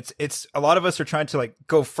 again, it's a lot of us are trying to like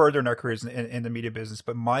go further in our careers in the media business,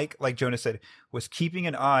 but Mike, like Jonas said, was keeping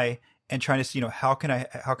an eye and trying to see, how can I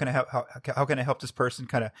help this person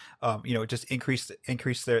kind of, just increase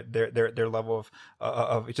their level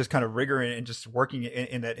of just kind of rigor and just working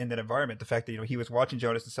in that environment. The fact that, he was watching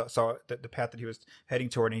Jonas and saw the path that he was heading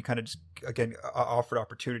toward, and he kind of just, again, offered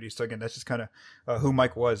opportunities. So again, that's just kind of who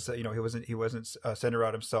Mike was. He wasn't centered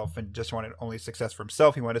around himself and just wanted only success for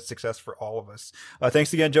himself. He wanted success for all of us.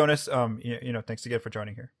 Thanks again, Jonas. Thanks again for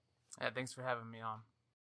joining here. Yeah, thanks for having me on.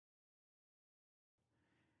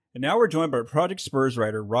 And now we're joined by Project Spurs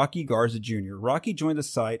writer Rocky Garza Jr. Rocky joined the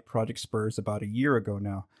site Project Spurs about a year ago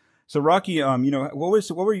now. So Rocky, what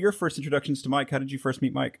were your first introductions to Mike? How did you first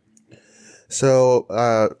meet Mike? So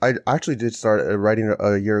I actually did start writing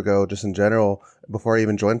a year ago, just in general, before I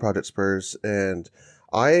even joined Project Spurs. And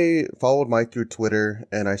I followed Mike through Twitter,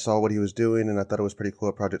 and I saw what he was doing, and I thought it was pretty cool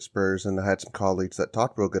at Project Spurs. And I had some colleagues that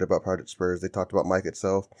talked real good about Project Spurs. They talked about Mike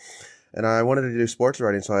itself. And I wanted to do sports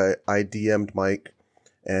writing, so I DM'd Mike.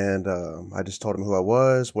 And I just told him who I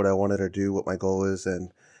was, what I wanted to do, what my goal is.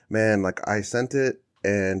 And man, like I sent it,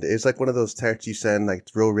 and it's like one of those texts you send, like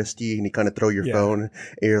it's real risky, and you kind of throw your phone, and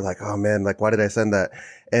you're like, oh man, like why did I send that?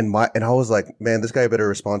 And I was like, man, this guy better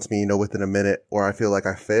respond to me, within a minute, or I feel like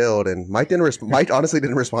I failed. And Mike honestly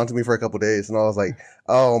didn't respond to me for a couple of days, and I was like,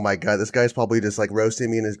 oh my god, this guy's probably just like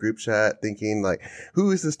roasting me in his group chat, thinking like,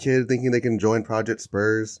 who is this kid thinking they can join Project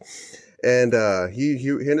Spurs? And he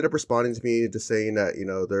ended up responding to me, just saying that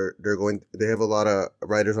they have a lot of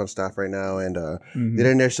writers on staff right now, and they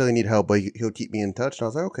didn't necessarily need help, but he'll keep me in touch. And I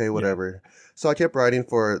was like, okay, whatever. Yeah. So I kept writing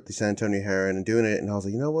for the San Antonio Herald and doing it, and I was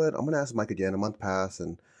like, you know what, I'm gonna ask Mike again. A month passed,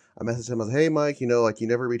 and I messaged him. I was like, hey Mike, like you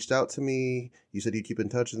never reached out to me. You said you'd keep in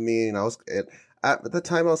touch with me, and at the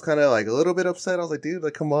time I was kind of like a little bit upset. I was like, dude,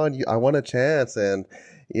 like come on, I want a chance. And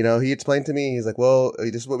he explained to me, he's like, well,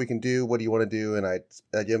 this is what we can do. What do you want to do? And I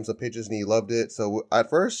gave him some pitches, and he loved it. So at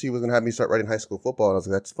first he was going to have me start writing high school football. And I was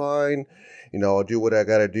like, that's fine. I'll do what I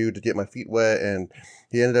got to do to get my feet wet. And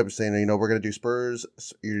he ended up saying, we're going to do Spurs.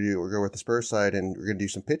 We're going with the Spurs side, and we're going to do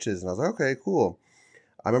some pitches. And I was like, okay, cool.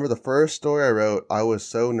 I remember the first story I wrote, I was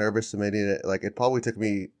so nervous submitting it. Like it probably took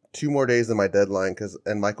me 2 more days than my deadline,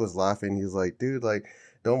 and Mike was laughing. He was like, dude, like,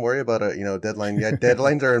 don't worry about a, deadline. Yeah,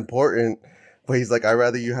 deadlines are important. But he's like, I'd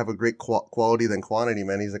rather you have a great quality than quantity,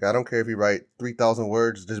 man. He's like, I don't care if you write 3,000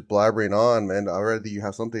 words just blabbering on, man. I'd rather you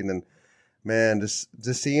have something. And man, just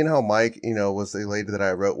seeing how Mike, was elated that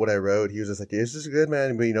I wrote what I wrote. He was just like, it's just good,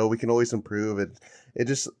 man. But, we can always improve. It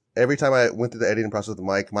just, every time I went through the editing process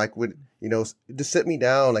with Mike would, just sit me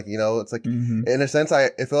down. Like, it's like, in a sense,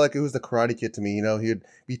 it felt like it was the Karate Kid to me. He'd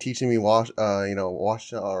be teaching me wash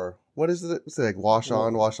or what is it? It's like wash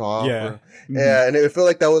on, wash off. Yeah. Or, yeah, and it felt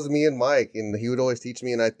like that was me and Mike, and he would always teach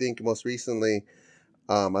me. And I think most recently,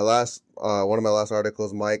 one of my last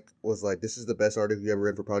articles, Mike was like, "This is the best article you ever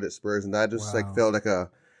read for Project Spurs," and that just like felt like a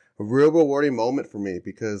real rewarding moment for me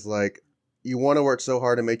because like you want to work so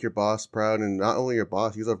hard to make your boss proud, and not only your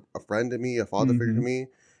boss, he's a friend to me, a father figure to me,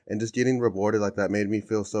 and just getting rewarded like that made me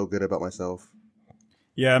feel so good about myself.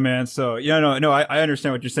 Yeah, man. So no, I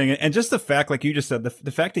understand what you're saying, and just the fact, like you just said,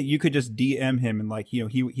 the fact that you could just DM him and like he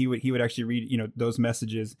would actually read those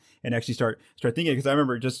messages and actually start thinking. Because I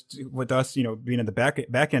remember just with us being in the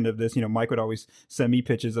back end of this, Mike would always send me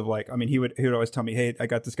pitches of like, I mean he would always tell me, hey, I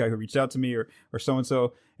got this guy who reached out to me or so and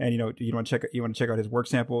so, and you want to check out his work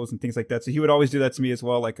samples and things like that. So he would always do that to me as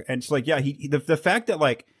well. Like, and it's like, yeah, the fact that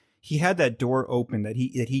like he had that door open, that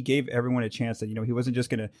he gave everyone a chance, that he wasn't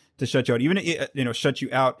just gonna to shut you out, even shut you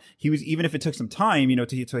out. He was, even if it took some time,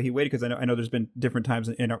 so he waited, because I know there's been different times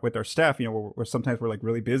with our staff, where sometimes we're like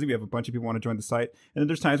really busy, we have a bunch of people want to join the site, and then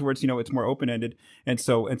there's times where it's it's more open ended, and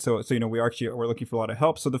so we're looking for a lot of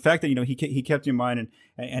help. So the fact that he kept you in mind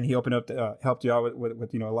and he opened up helped you out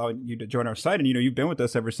with allowing you to join our site, and you've been with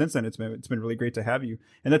us ever since then. It's been really great to have you,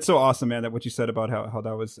 and that's so awesome, man. That what you said about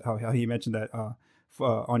how he mentioned that.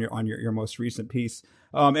 On your most recent piece,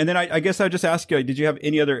 and then I guess I would just ask you, did you have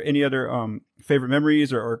any other favorite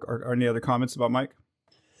memories or any other comments about Mike?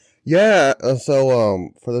 Yeah, so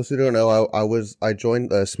for those who don't know, I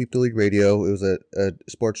joined Sweep the League Radio. It was a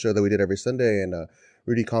sports show that we did every Sunday, and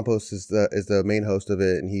Rudy Campos is the main host of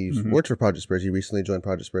it, and he works for Project Spurs. He recently joined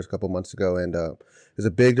Project Spurs a couple months ago, and it was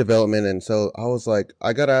a big development. And so I was like,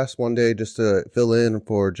 I got asked one day just to fill in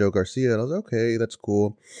for Joe Garcia, and I was like, okay, that's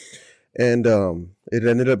cool. And it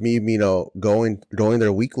ended up me, going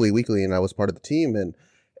there weekly, and I was part of the team, and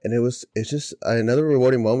it's just another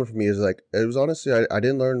rewarding moment for me. Is like, it was honestly, I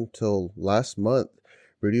didn't learn until last month.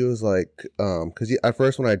 Rudy was like, because at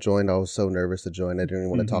first when I joined, I was so nervous to join. I didn't even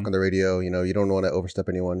want to talk on the radio. You don't want to overstep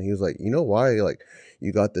anyone. He was like, why? Like,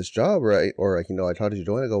 you got this job, right? Or like, I tried to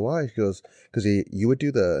join. I go, why? He goes, because you would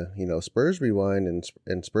do the Spurs Rewind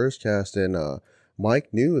and Spurscast, and Mike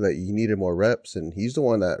knew that you needed more reps, and he's the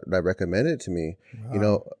one that recommended it to me.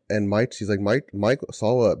 Wow. And he's like, Mike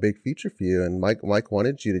saw a big feature for you, and Mike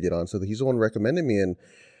wanted you to get on, so he's the one recommending me. And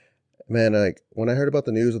man, like when I heard about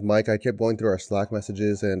the news with Mike, I kept going through our Slack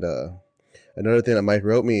messages, and another thing that Mike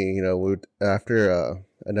wrote me, another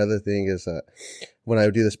thing is that when I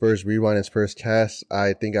would do the Spurs Rewind and Spurscast,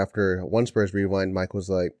 I think after one Spurs Rewind, Mike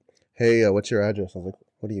was like, hey, what's your address? I was like,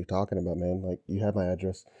 what are you talking about, man? Like, you have my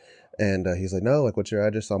address. And he's like, no, like, what's your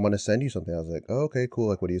address? I'm going to send you something. I was like, oh, okay, cool.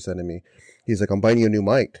 Like, what are you sending me? He's like, I'm buying you a new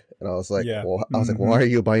mic. And I was like, why are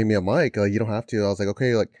you buying me a mic? You don't have to. I was like,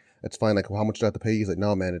 okay, like, it's fine. Like, how much do I have to pay you? He's like,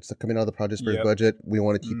 no, man, it's coming out of the Project Spurs budget. We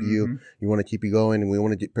want to keep you want to keep you going, and we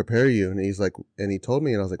want to prepare you. And he's like, and he told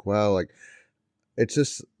me, and I was like, wow, like, it's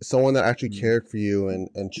just someone that actually cared for you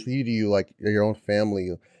and treated you like your own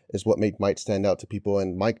family is what made Mike stand out to people.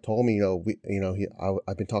 And Mike told me,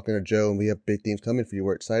 I've been talking to Joe, and we have big things coming for you.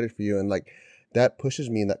 We're excited for you. And like, that pushes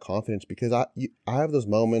me in that confidence, because I have those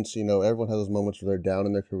moments, everyone has those moments where they're down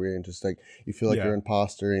in their career and just like, you feel like you're an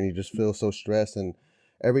imposter and you just feel so stressed. And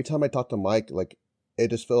every time I talk to Mike, like, it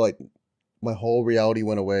just felt like my whole reality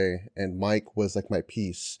went away, and Mike was like my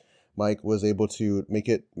peace. Mike was able to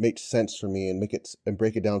make sense for me and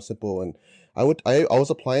break it down simple. And I was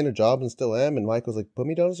applying to jobs and still am. And Mike was like, put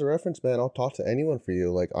me down as a reference, man. I'll talk to anyone for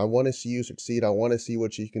you. Like, I want to see you succeed. I want to see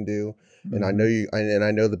what you can do. And I know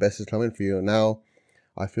I know the best is coming for you. And now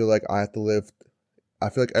I feel like I feel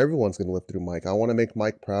like everyone's going to live through Mike. I want to make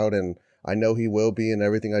Mike proud, and I know he will be. And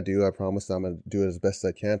everything I do, I promise I'm going to do it as best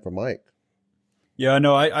as I can for Mike. Yeah,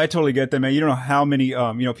 no, I totally get that, man. You don't know how many,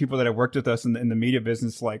 people that have worked with us in the media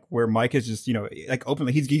business, like where Mike is just, like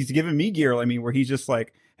openly, he's giving me gear. I mean, where he's just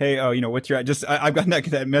like, hey, what's your, I've gotten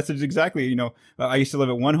that message exactly. I used to live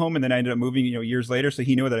at one home, and then I ended up moving, years later. So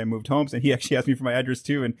he knew that I moved homes, and he actually asked me for my address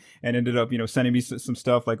too, and ended up, sending me some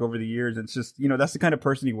stuff like over the years. It's just, that's the kind of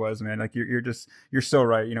person he was, man. Like you're so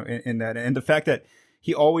right, in that. And the fact that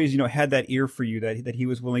he always, had that ear for you, that he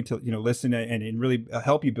was willing to, listen and really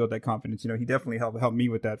help you build that confidence. He definitely helped me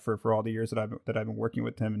with that for all the years that I've been working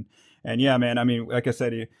with him. And yeah, man, I mean, like I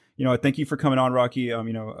said, thank you for coming on, Rocky.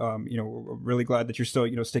 We're really glad that you're still,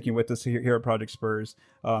 sticking with us here at Project Spurs,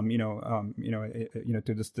 through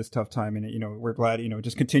this tough time. And, we're glad,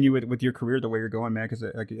 just continue with your career the way you're going, man. Cause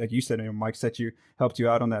like you said, Mike helped you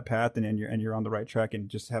out on that path, and you're on the right track, and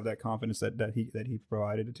just have that confidence that he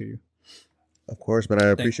provided it to you. Of course, man. I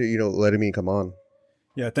appreciate you letting me come on.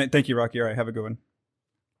 Yeah, thank you, Rocky. All right, have a good one.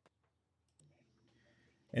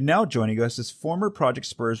 And now joining us is former Project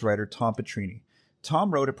Spurs writer Tom Petrini.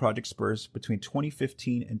 Tom wrote at Project Spurs between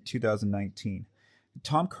 2015 and 2019.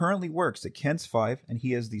 Tom currently works at Ken's 5, and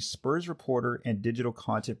he is the Spurs reporter and digital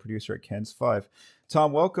content producer at Ken's 5.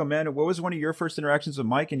 Tom, welcome, man. What was one of your first interactions with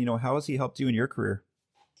Mike, and how has he helped you in your career?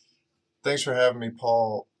 Thanks for having me,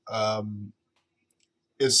 Paul.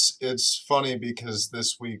 It's funny because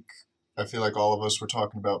this week I feel like all of us were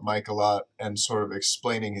talking about Mike a lot and sort of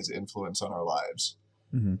explaining his influence on our lives.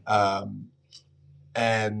 Mm-hmm.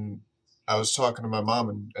 And I was talking to my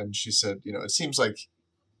mom, and she said, it seems like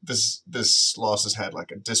this loss has had like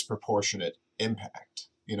a disproportionate impact,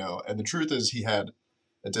 and the truth is he had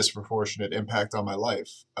a disproportionate impact on my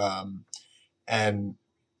life. And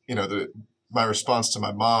my response to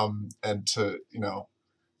my mom and to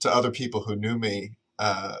other people who knew me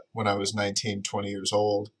when I was 19, 20 years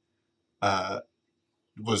old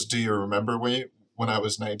was, do you remember when I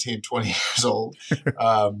was 19, 20 years old?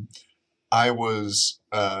 I was,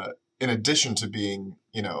 in addition to being,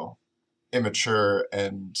 immature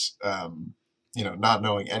and, not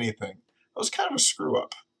knowing anything, I was kind of a screw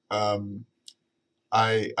up.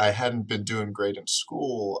 I hadn't been doing great in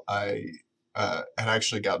school. I had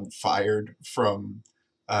actually gotten fired from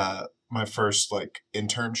my first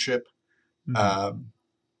internship. Mm-hmm.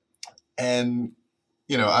 And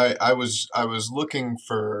I was looking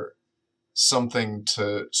for something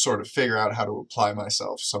to sort of figure out how to apply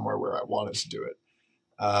myself somewhere where I wanted to do it.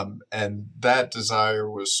 And that desire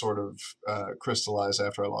was sort of crystallized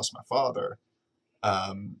after I lost my father.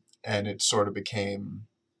 And it sort of became,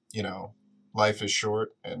 life is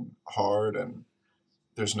short and hard, and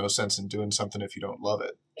there's no sense in doing something if you don't love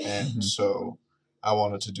it. And Mm-hmm. so I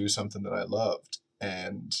wanted to do something that I loved.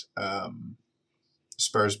 And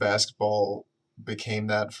Spurs basketball became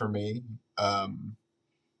that for me.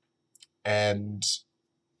 And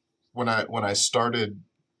when I started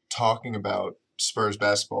talking about Spurs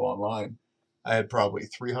basketball online, I had probably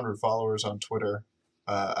 300 followers on Twitter.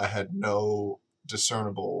 I had no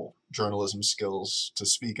discernible journalism skills to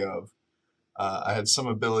speak of. I had some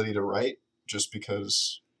ability to write just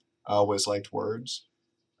because I always liked words.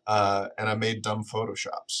 And I made dumb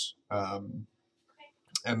Photoshops.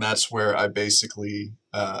 And that's where I basically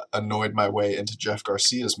annoyed my way into Jeff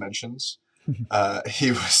Garcia's mentions.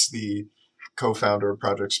 He was the co-founder of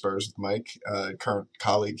Project Spurs with Mike, current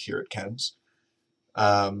colleague here at Ken's.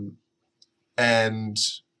 And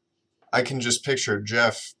I can just picture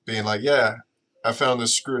Jeff being like, yeah, I found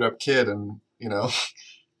this screwed up kid, and,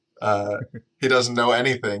 he doesn't know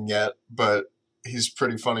anything yet, but he's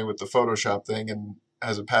pretty funny with the Photoshop thing and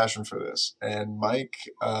has a passion for this. And Mike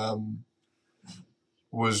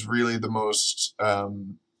was really the most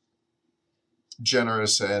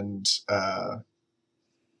generous and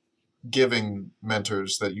giving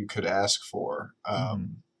mentors that you could ask for.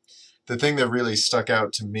 The thing that really stuck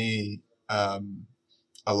out to me, a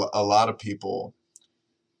lot of people,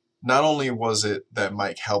 not only was it that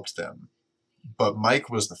Mike helped them, but Mike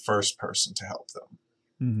was the first person to help them.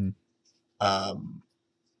 Mm-hmm.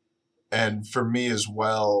 And for me as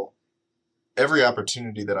well, every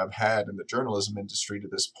opportunity that I've had in the journalism industry to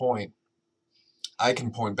this point, I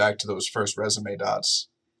can point back to those first resume dots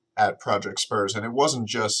at Project Spurs. And it wasn't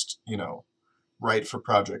just, write for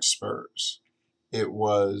Project Spurs. It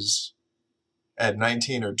was at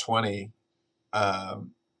 19 or 20,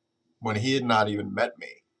 when he had not even met me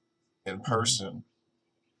in person.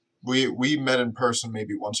 We met in person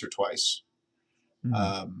maybe once or twice.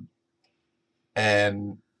 Mm-hmm.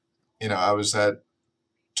 And, I was that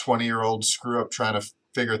 20-year-old screw up trying to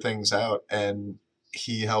figure things out, and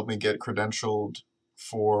he helped me get credentialed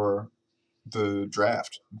for the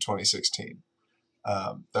draft in 2016.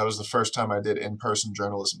 That was the first time I did in-person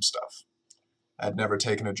journalism stuff. I'd never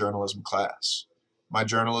taken a journalism class. My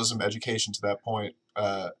journalism education to that point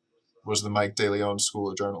was the Mike DeLeon School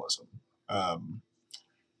of Journalism.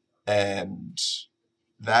 And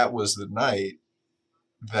that was the night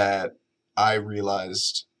that I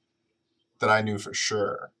realized that I knew for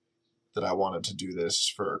sure that I wanted to do this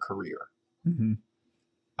for a career. Mm-hmm.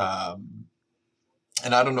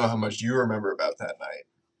 And I don't know how much you remember about that night,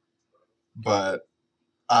 but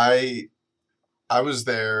I was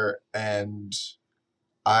there, and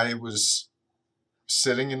I was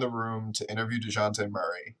sitting in the room to interview DeJounte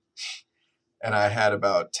Murray, and I had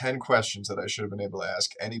about 10 questions that I should have been able to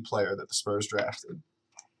ask any player that the Spurs drafted.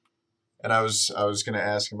 And I was going to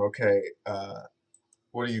ask him, okay,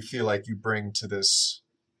 what do you feel like you bring to this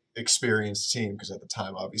experienced team? Because at the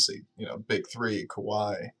time, obviously, big three,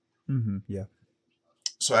 Kawhi. Mm-hmm. Yeah.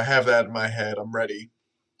 So I have that in my head. I'm ready.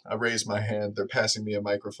 I raise my hand. They're passing me a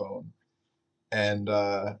microphone. And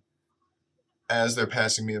as they're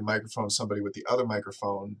passing me the microphone, somebody with the other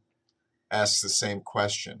microphone asks the same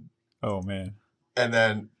question. Oh man. And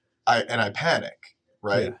then I panic,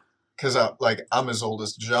 right? Yeah. Because I'm as old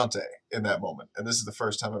as DeJounte in that moment, and this is the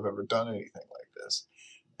first time I've ever done anything like this.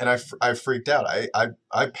 And I freaked out.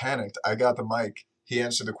 I panicked. I got the mic. He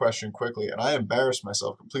answered the question quickly, and I embarrassed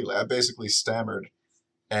myself completely. I basically stammered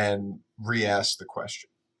and re-asked the question.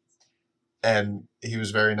 And he was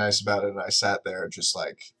very nice about it, and I sat there just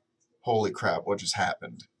like, holy crap, what just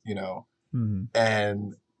happened, you know? Mm-hmm.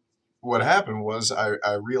 And what happened was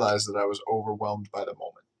I realized that I was overwhelmed by the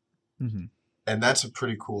moment. Mm-hmm. And that's a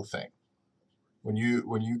pretty cool thing. When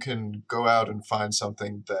you can go out and find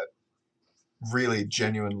something that really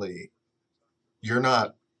genuinely you're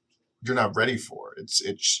not ready for.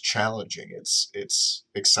 It's challenging. It's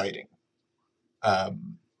exciting.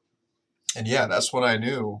 And yeah, that's when I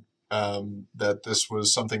knew that this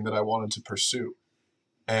was something that I wanted to pursue.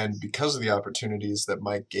 And because of the opportunities that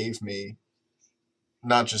Mike gave me,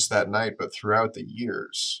 not just that night, but throughout the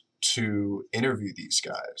years, to interview these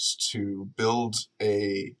guys, to build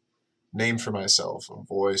a name for myself, a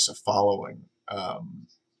voice, a following,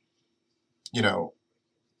 you know,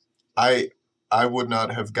 I would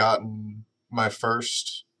not have gotten my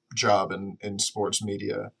first job in sports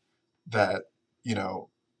media that, you know,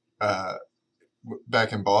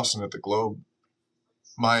 back in Boston at the Globe.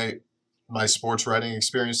 My sports writing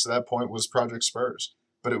experience to that point was Project Spurs,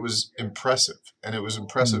 but it was impressive. And it was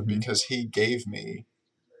impressive Mm-hmm. because he gave me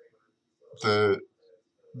the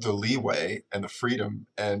leeway and the freedom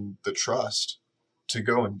and the trust to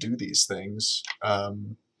go and do these things,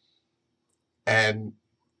 and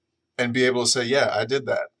be able to say, yeah, I did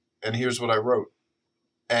that, and here's what I wrote,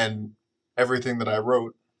 and everything that I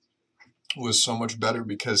wrote was so much better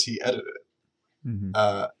because he edited it. Mm-hmm.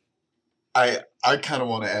 I kind of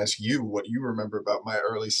want to ask you what you remember about my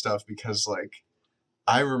early stuff, because like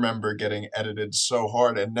I remember getting edited so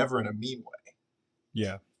hard, and never in a mean way.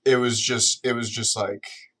 Yeah. It was just like,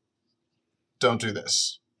 don't do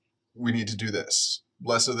this. We need to do this.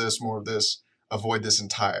 Less of this, more of this. Avoid this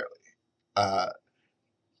entirely.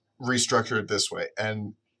 Restructure it this way.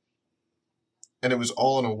 And it was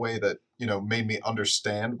all in a way that, you know, made me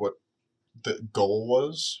understand what the goal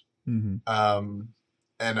was. Mm-hmm.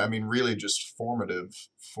 And I mean, really just formative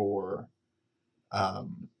for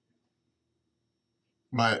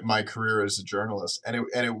my career as a journalist. And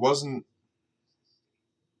it wasn't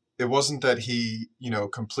that he, you know,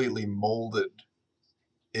 completely molded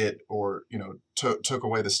it, or, you know, took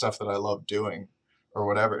away the stuff that I love doing or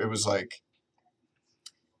whatever. It was like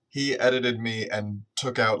he edited me and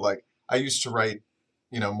took out, like, I used to write,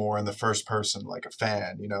 you know, more in the first person, like a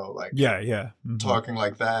fan, you know, like Yeah. Mm-hmm. talking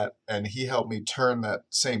like that. And he helped me turn that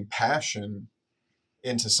same passion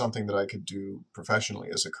into something that I could do professionally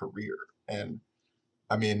as a career. And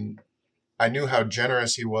I mean, I knew how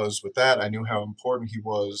generous he was with that. I knew how important he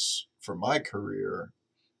was for my career.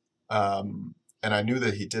 And I knew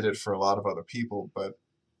that he did it for a lot of other people. But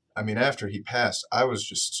I mean, after he passed, I was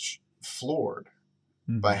just floored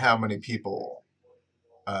by how many people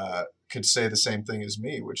could say the same thing as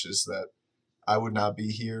me, which is that I would not be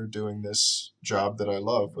here doing this job that I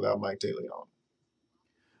love without Mike DeLeon.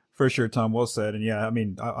 For sure, Tom. Well said. And yeah, I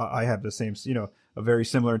mean, I have the same, you know, a very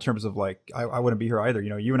similar in terms of like, I wouldn't be here either. You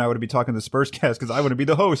know, you and I wouldn't be talking the Spurscast because I wouldn't be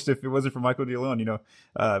the host if it wasn't for Michael DeLeon. You know,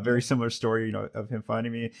 very similar story, you know, of him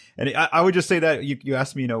finding me. And I would just say that you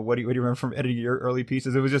asked me, you know, what do you remember from editing your early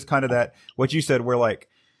pieces? It was just kind of that, what you said, where like,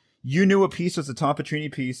 you knew a piece was a Tom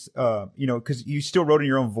Petrini piece, you know, because you still wrote in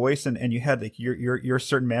your own voice, and you had like your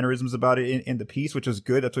certain mannerisms about it in the piece, which was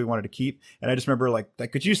good. That's what we wanted to keep. And I just remember like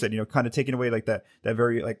what you said, you know, kind of taking away like that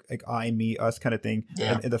very like I, me, us kind of thing,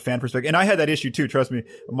 and the fan perspective. And I had that issue too. Trust me,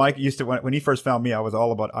 Mike used to when he first found me, I was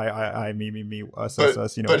all about I, me, us,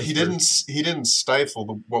 us. You know, but he didn't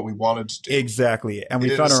stifle what we wanted to do. Exactly, and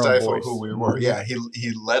he we found our own stifle voice. who we were. Mm-hmm. Yeah,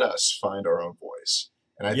 he let us find our own voice.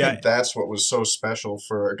 And I think that's what was so special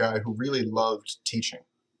for a guy who really loved teaching.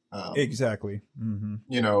 Exactly. Mm-hmm.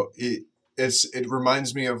 You know, it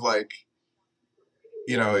reminds me of like,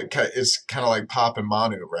 you know, it's kind of like Pop and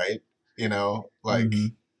Manu, right? You know, like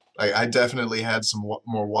I definitely had some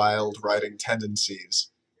more wild writing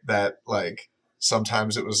tendencies that like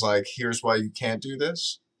sometimes it was like, here's why you can't do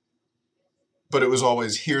this. But it was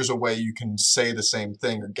always, here's a way you can say the same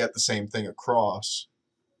thing or get the same thing across,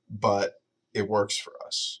 but it works for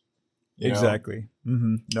us. Exactly.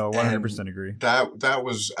 Mm-hmm. No, 100% agree. That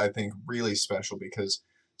was, I think, really special because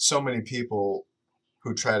so many people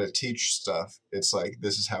who try to teach stuff, it's like,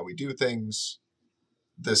 this is how we do things.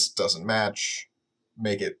 This doesn't match.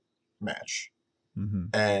 Make it match. Mm-hmm.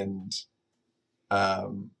 And,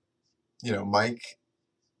 you know, Mike,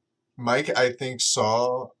 I think,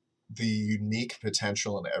 saw the unique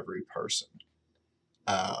potential in every person.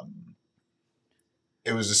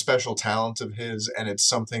 It was a special talent of his, and it's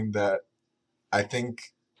something that I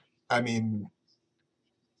think, I mean,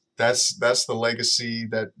 that's the legacy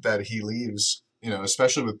that he leaves,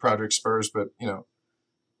 especially with Project Spurs, but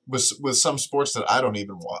with some sports that I don't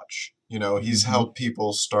even watch. He's helped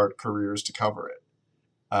people start careers to cover it.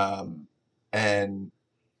 And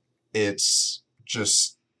it's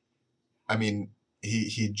just, I mean,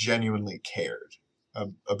 he genuinely cared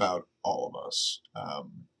about all of us.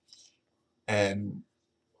 And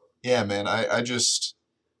yeah, man, I just,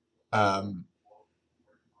 I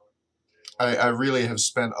really have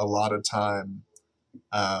spent a lot of time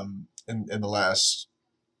in the last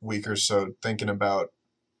week or so thinking about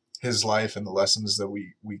his life and the lessons that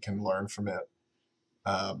we can learn from it.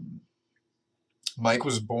 Mike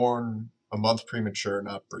was born a month premature,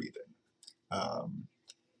 not breathing.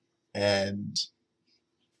 And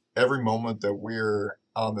every moment that we're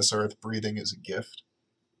on this earth breathing is a gift.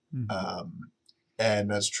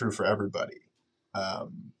 And that's true for everybody.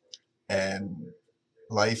 And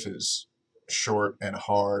life is short and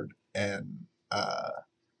hard and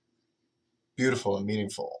beautiful and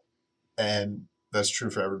meaningful. And that's true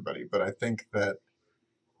for everybody. But I think that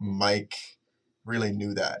Mike really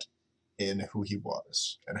knew that in who he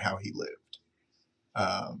was and how he lived.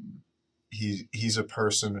 He's a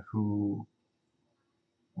person who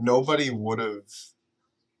nobody would have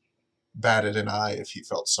batted an eye if he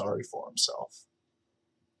felt sorry for himself.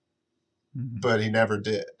 But he never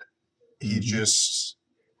did. He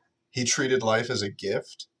treated life as a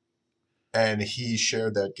gift, and he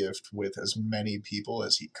shared that gift with as many people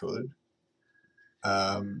as he could.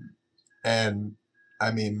 And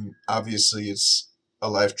I mean, obviously it's a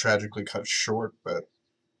life tragically cut short, but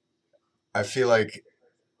I feel like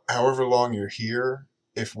however long you're here,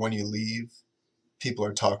 if when you leave, people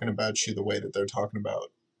are talking about you the way that they're talking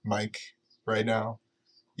about Mike right now,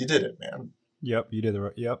 you did it, man. Yep, you did it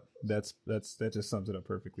right. Yep, that just sums it up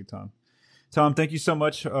perfectly, Tom. Tom, thank you so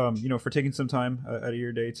much, for taking some time out of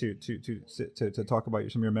your day to talk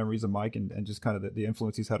about some of your memories of Mike and just kind of the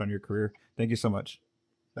influence he's had on your career. Thank you so much.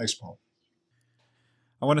 Thanks, Paul.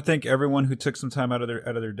 I want to thank everyone who took some time out of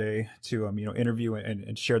their day to interview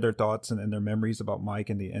and share their thoughts and their memories about Mike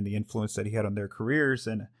and the influence that he had on their careers.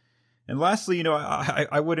 And lastly,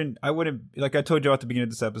 I wouldn't, like I told you at the beginning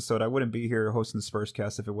of this episode, I wouldn't be here hosting the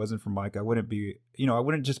Spurscast if it wasn't for Mike. I wouldn't be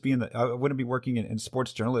working in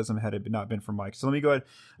sports journalism had it not been for Mike. So let me go ahead.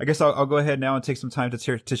 I guess I'll go ahead now and take some time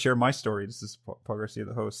to share my story. This is Paul Garcia,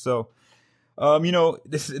 the host. So,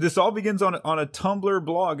 this all begins on a Tumblr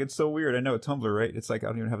blog. It's so weird. I know, Tumblr, right? It's like I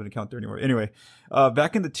don't even have an account there anymore. Anyway,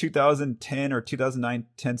 back in the 2010 or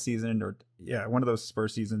 2009-10 season, or one of those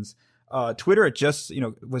Spurs seasons. Twitter, it just,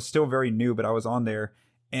 was still very new, but I was on there.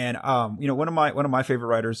 And, one of my favorite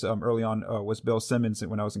writers, early on, was Bill Simmons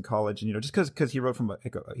when I was in college. And, just cause he wrote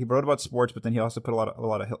he wrote about sports, but then he also put a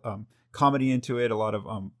lot of comedy into it, a lot of,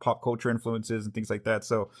 pop culture influences and things like that.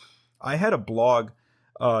 So I had a blog,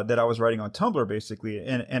 that I was writing on Tumblr basically.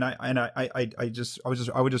 And I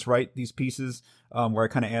would just write these pieces, where I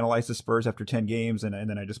kind of analyze the Spurs after 10 games. And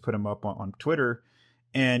then I just put them up on Twitter.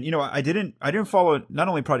 And, I didn't follow not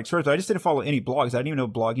only Project Spurs, but I just didn't follow any blogs. I didn't even know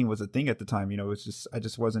blogging was a thing at the time. I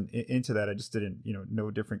just wasn't into that. I just didn't,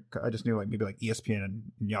 know different. I just knew maybe ESPN and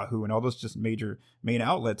Yahoo and all those just main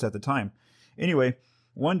outlets at the time. Anyway,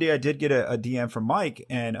 one day I did get a DM from Mike,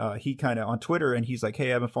 and he kind of on Twitter, and he's like,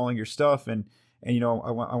 "Hey, I've been following your stuff, and I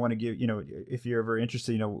want to give, if you're ever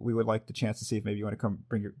interested, we would like the chance to see if maybe you want to come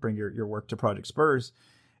bring your work to Project Spurs."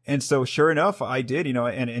 And so sure enough, I did,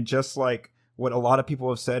 and just like what a lot of people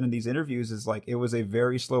have said in these interviews is like, it was a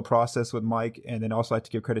very slow process with Mike. And then also I have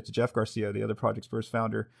to give credit to Jeff Garcia, the other Project Spurs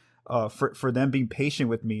founder, for them being patient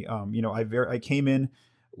with me. I came in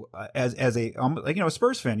as a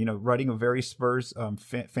Spurs fan, writing a very Spurs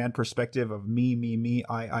fan perspective of me,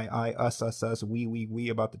 I, us, we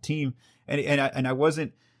about the team. And I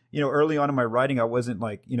wasn't, early on in my writing, I wasn't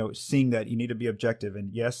seeing that you need to be objective.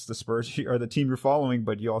 And yes, the Spurs are the team you're following,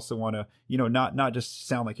 but you also want to, not just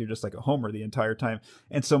sound like you're just like a homer the entire time.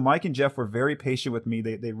 And so Mike and Jeff were very patient with me.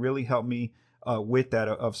 They really helped me with that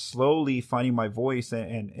of slowly finding my voice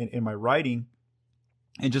and in my writing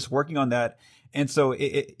and just working on that. And so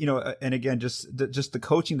and again, just the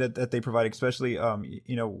coaching that they provide, especially,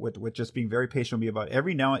 with just being very patient with me about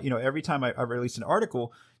every time I released an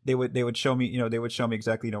article, they would show me,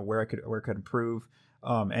 exactly, where I could improve.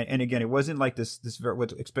 And again, it wasn't like this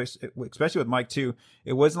especially with Mike too.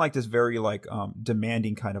 It wasn't like this very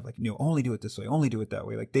demanding kind of only do it this way, only do it that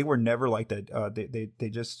way. Like they were never like that. They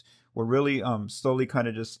just were really slowly kind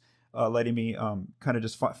of just letting me kind of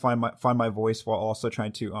just find my voice while also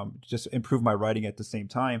trying to just improve my writing at the same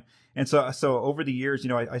time. And so over the years,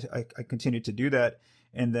 I continued to do that.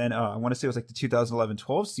 And then I want to say it was like the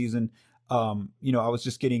 2011-12 season. I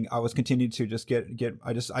was continuing to just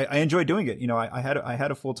I enjoy doing it. I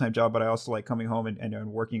had a full-time job, but I also like coming home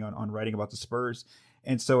and working on writing about the Spurs.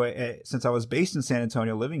 And so since I was based in San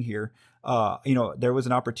Antonio, living here, there was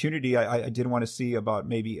an opportunity I did want to see about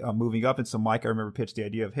maybe moving up. And so Mike, I remember, pitched the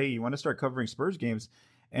idea of, hey, you want to start covering Spurs games?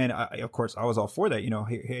 And of course, I was all for that.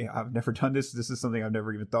 Hey, I've never done this. This is something I've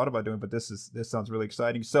never even thought about doing, but this sounds really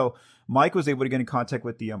exciting. So Mike was able to get in contact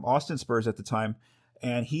with the Austin Spurs at the time.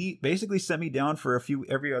 And he basically sent me down for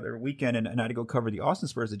every other weekend, and I had to go cover the Austin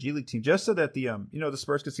Spurs, the G League team, just so that the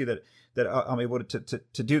Spurs could see that I'm able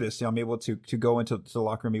to do this. I'm able to go into the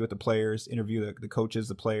locker room, meet with the players, interview the coaches,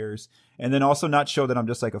 the players, and then also not show that I'm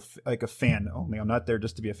just like a fan only. I'm not there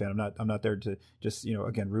just to be a fan. I'm not there to just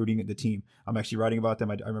again rooting the team. I'm actually writing about them.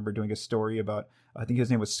 I remember doing a story about, I think his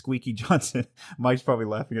name was Squeaky Johnson. Mike's probably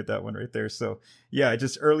laughing at that one right there. So yeah,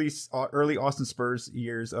 just early Austin Spurs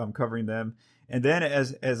years covering them. And then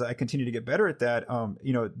as I continue to get better at that,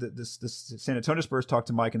 this San Antonio Spurs talked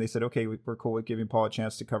to Mike and they said, okay, we're cool with giving Paul a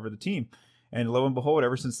chance to cover the team. And lo and behold,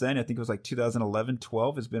 ever since then, I think it was like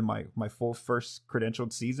 2011-12 has been my full first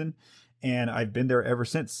credentialed season. And I've been there ever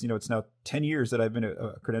since. It's now 10 years that I've been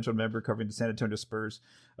a credentialed member covering the San Antonio Spurs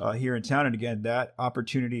here in town. And again, that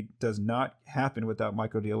opportunity does not happen without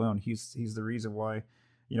Michael DeLeon. He's the reason why,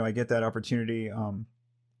 I get that opportunity.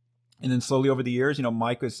 And then slowly over the years,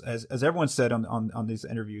 Mike was, as everyone said on these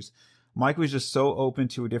interviews, Mike was just so open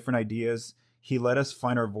to different ideas. He let us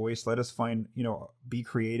find our voice, let us find, be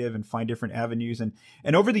creative and find different avenues.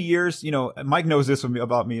 And over the years, Mike knows this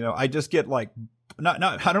about me, I just get like, not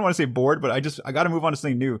I don't want to say bored, but I got to move on to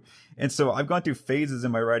something new. And so I've gone through phases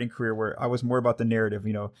in my writing career where I was more about the narrative,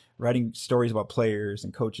 writing stories about players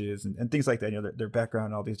and coaches and things like that, their background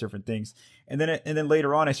and all these different things. And then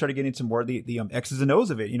later on, I started getting into more the X's and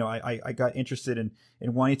O's of it. I got interested in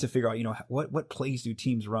wanting to figure out, what plays do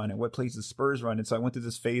teams run and what plays the Spurs run. And so I went through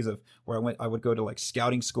this phase of where I would go to like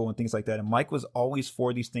scouting school and things like that. And Mike was always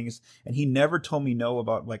for these things. And he never told me no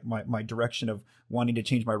about like my direction of wanting to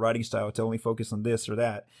change my writing style to only focus on this or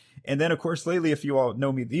that. And then of course, lately, if you all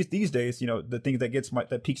know me these days, the thing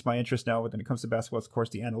that piques my interest now when it comes to basketball is of course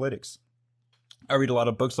the analytics. I read a lot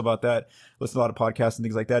of books about that, listen to a lot of podcasts and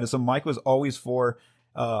things like that. And so Mike was always for,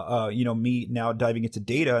 me now diving into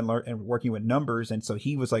data and working with numbers. And so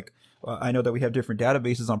he was like, I know that we have different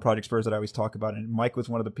databases on Project Spurs that I always talk about. And Mike was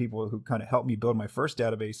one of the people who kind of helped me build my first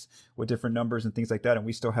database with different numbers and things like that. And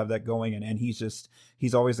we still have that going. And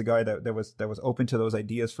he's always the guy that was open to those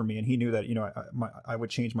ideas for me. And he knew that, I would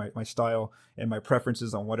change my style and my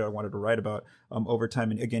preferences on what I wanted to write about, over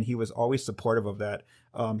time. And again, he was always supportive of that.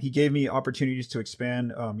 He gave me opportunities to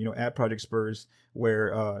expand, at Project Spurs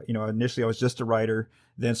where, initially I was just a writer.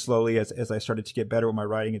 Then slowly, as I started to get better with my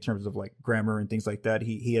writing in terms of like grammar and things like that,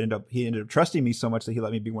 he ended up trusting me so much that he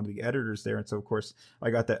let me be one of the editors there. And so of course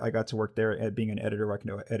I got to work there at being an editor where I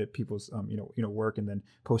can edit people's work and then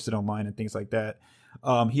post it online and things like that.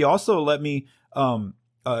 He also let me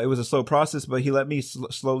it was a slow process, but he let me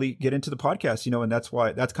slowly get into the podcast, and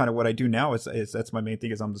that's kind of what I do now. That's my main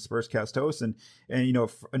thing is I'm the Spurscast host. And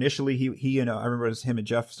initially he and I remember it was him and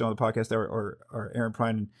Jeff still on the podcast there or Aaron Prine,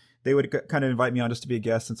 and they would kind of invite me on just to be a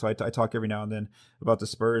guest. And so I talk every now and then about the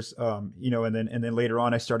Spurs, and then later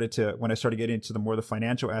on when I started getting into the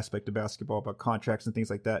financial aspect of basketball about contracts and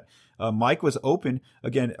things like that. Mike was open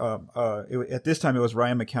again. At this time it was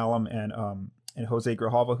Ryan McCallum and Jose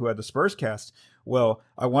Grijalva who had the Spurscast. Well,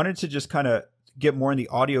 I wanted to just kind of get more in the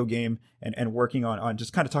audio game and working on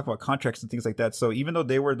just kind of talk about contracts and things like that. So even though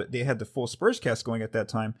they had the full Spurscast going at that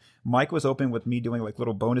time, Mike was open with me doing like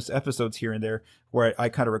little bonus episodes here and there where I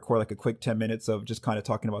kind of record like a quick 10 minutes of just kind of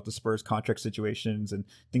talking about the Spurs contract situations and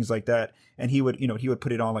things like that. And he would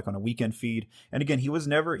put it on like on a weekend feed. And again,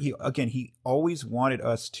 he always wanted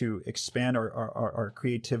us to expand our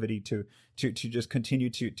creativity to just continue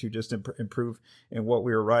to just improve in what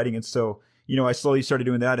we were writing. And so, I slowly started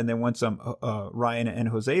doing that. And then once Ryan and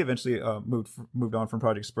Jose eventually moved on from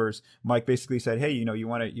Project Spurs, Mike basically said, hey, you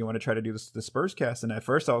want to try to do the Spurscast? And at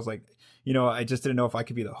first I was like, I just didn't know if I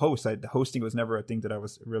could be the host. The hosting was never a thing that I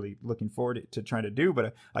was really looking forward to trying to do,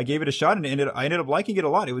 but I gave it a shot and I ended up liking it a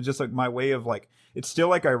lot. It was just like my way of like, it's still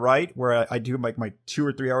like I write where I do like my 2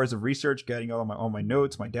 or 3 hours of research, getting all my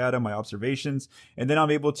notes, my data, my observations. And then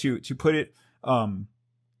I'm able to put it,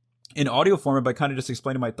 in audio format by kind of just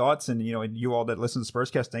explaining my thoughts. And you all that listen to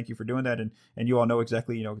Spurscast, thank you for doing that. And you all know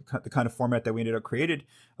exactly the kind of format that we ended up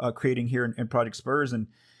creating here in Project Spurs. And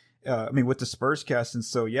with the Spurscast. And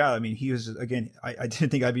so, yeah, I mean, he was, again, I didn't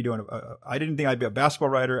think I'd be doing, I didn't think I'd be a basketball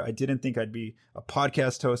writer. I didn't think I'd be a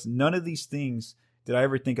podcast host. None of these things did I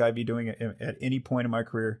ever think I'd be doing at any point in my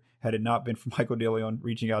career had it not been for Michael DeLeon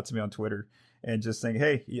reaching out to me on Twitter and just saying,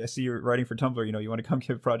 hey, I see you're writing for Tumblr. You want to come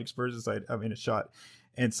give Project Spurs a side? I'm in a shot.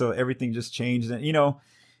 And so everything just changed. And,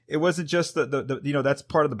 it wasn't just the that's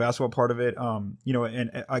part of the basketball part of it.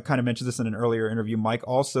 And I kind of mentioned this in an earlier interview, Mike.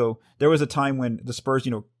 Also, there was a time when the Spurs,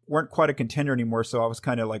 weren't quite a contender anymore. So I was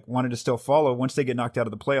kind of like wanted to still follow. Once they get knocked out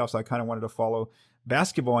of the playoffs, I kind of wanted to follow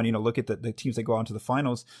basketball and, look at the teams that go on to the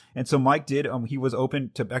finals. And so Mike did, he was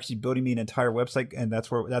open to actually building me an entire website. And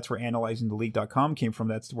that's where analyzingtheleague.com came from.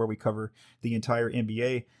 That's where we cover the entire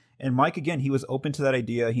NBA. And Mike, again, he was open to that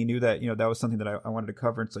idea. He knew that, that was something that I wanted to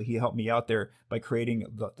cover. And so he helped me out there by creating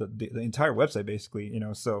the entire website, basically,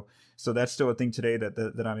 so that's still a thing today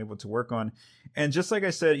that I'm able to work on. And just like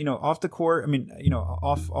I said, off the court, I mean,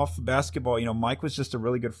 off basketball, Mike was just a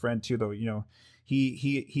really good friend too, though.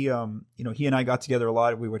 He and I got together a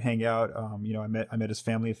lot. We would hang out. I met his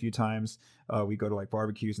family a few times. We go to like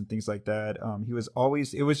barbecues and things like that. He was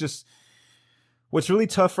always, it was just, what's really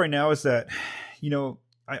tough right now is that,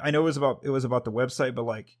 I know it was about the website, but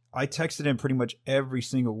like I texted him pretty much every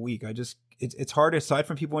single week. It's hard, aside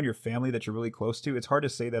from people in your family that you're really close to, it's hard to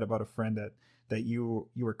say that about a friend that you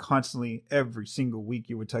were constantly, every single week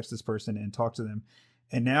you would text this person and talk to them.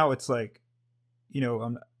 And now it's like,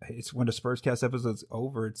 it's when the Spurscast episode's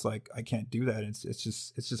over, it's like, I can't do that. It's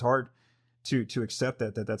just hard to accept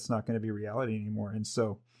that's not going to be reality anymore. And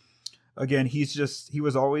so again, he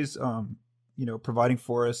was always, providing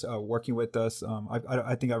for us, working with us.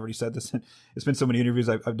 I think I've already said this. It's been so many interviews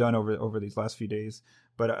I've done over these last few days.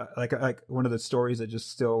 But like one of the stories that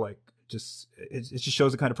just still it just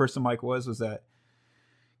shows the kind of person Mike was that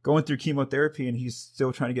going through chemotherapy and he's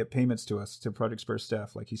still trying to get payments to us, to Project Spurs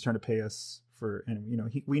staff. Like he's trying to pay us for, and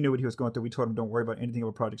we knew what he was going through. We told him, don't worry about anything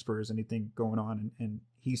about Project Spurs, anything going on. And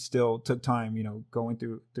he still took time, going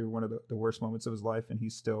through one of the worst moments of his life. And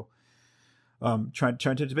he's still trying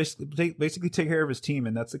to basically take care of his team.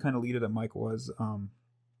 And that's the kind of leader that Mike was.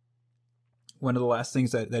 One of the last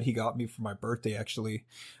things that he got me for my birthday, actually,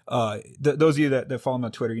 those of you that follow me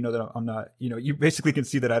on Twitter, that I'm not, you basically can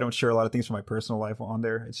see that I don't share a lot of things from my personal life on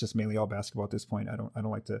there. It's just mainly all basketball at this point. I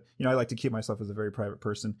don't like to, I like to keep myself as a very private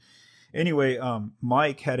person. Anyway,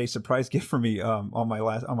 Mike had a surprise gift for me on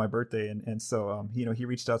my birthday, and so he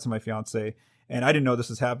reached out to my fiance, and I didn't know this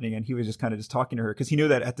was happening, and he was just kind of just talking to her because he knew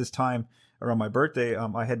that at this time around my birthday,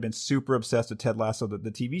 I had been super obsessed with Ted Lasso,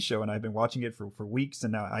 the TV show, and I've been watching it for weeks,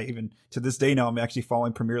 and now I even to this day now I'm actually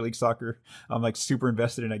following Premier League soccer. I'm like super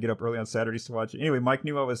invested, and I get up early on Saturdays to watch it. Anyway, Mike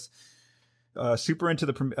knew I was super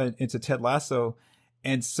into Ted Lasso.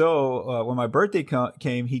 And so when my birthday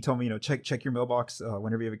came, he told me, check your mailbox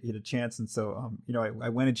whenever you get a chance. And so, I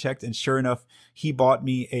went and checked, and sure enough, he bought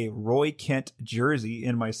me a Roy Kent jersey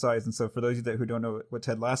in my size. And so for those of you who don't know what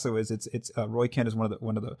Ted Lasso is, it's Roy Kent is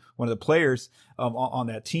one of the players on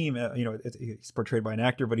that team. He's portrayed by an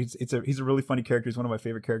actor, but he's a really funny character. He's one of my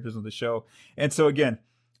favorite characters on the show. And so again,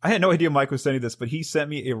 I had no idea Mike was sending this, but he sent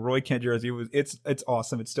me a Roy Kent jersey. It's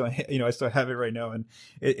awesome. It's still, I still have it right now. And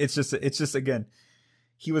it's just again,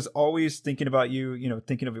 he was always thinking about you,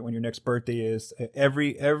 thinking of it when your next birthday is.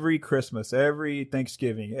 Every Christmas, every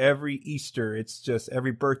Thanksgiving, every Easter. It's just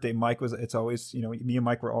every birthday. It's always, me and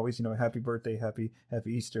Mike were always, happy birthday, happy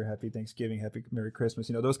Easter, happy Thanksgiving, happy Merry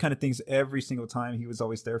Christmas. Those kind of things every single time. He was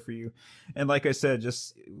always there for you. And like I said,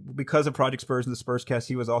 just because of Project Spurs and the Spurscast,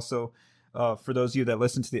 he was also, for those of you that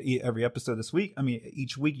listen to every episode this week,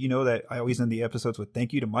 each week, that I always end the episodes with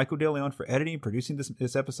thank you to Michael DeLeon for editing and producing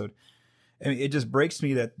this episode. It just breaks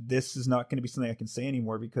me that this is not going to be something I can say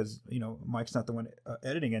anymore because, Mike's not the one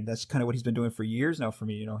editing, and that's kind of what he's been doing for years now for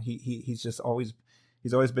me. He's always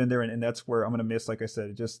been there. And that's where I'm going to miss, like I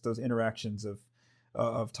said, just those interactions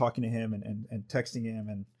of talking to him and texting him.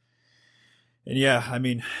 And yeah,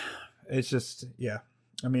 it's just, yeah,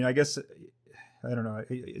 I guess, I don't know.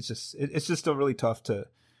 It's just still really tough to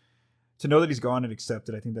know that he's gone and accept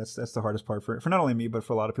it. I think that's the hardest part for not only me, but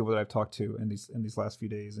for a lot of people that I've talked to in these last few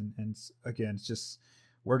days. And again, it's just,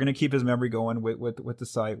 we're going to keep his memory going with the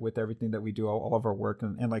site, with everything that we do, all of our work.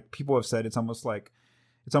 And like people have said, it's almost like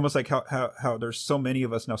how there's so many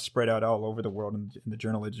of us now spread out all over the world in the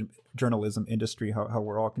journalism industry, how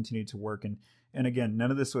we're all continuing to work. And again,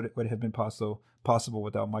 none of this would have been possible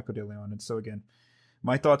without Michael DeLeon. And so again,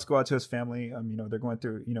 my thoughts go out to his family. They're going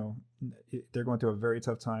through a very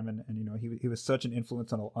tough time, and he was such an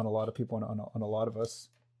influence on a lot of people, on a lot of us.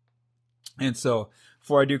 And so,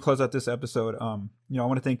 before I do close out this episode, I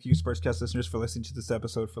want to thank you, Spurscast listeners, for listening to this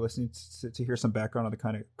episode, for listening to hear some background on the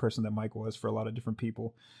kind of person that Mike was for a lot of different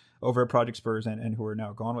people over at Project Spurs and who are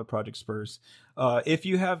now gone with Project Spurs. If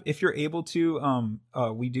you're able to,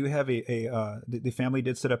 we do have the family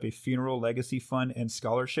did set up a funeral legacy fund and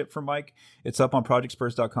scholarship for Mike. It's up on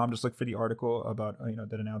projectspurs.com. Just look for the article about,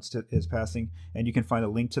 that announced his passing, and you can find a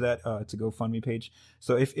link to that, to GoFundMe page.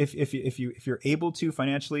 So if you're able to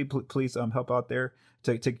financially, please help out there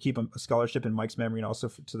to keep a scholarship in Mike's memory, and also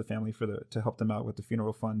to the family to help them out with the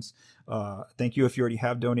funeral funds. Thank you if you already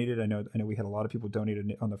have donated. I know we had a lot of people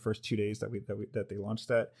donated on the first 2 days that they launched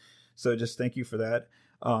that. So just thank you for that.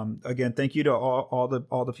 Again, thank you to all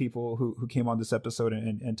the people who came on this episode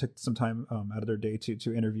and took some time out of their day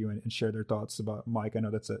to interview and share their thoughts about Mike. I know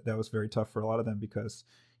that was very tough for a lot of them, because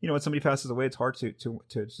when somebody passes away, it's hard to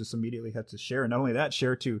just immediately have to share, and not only that,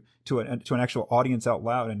 share to an actual audience out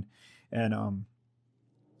loud. And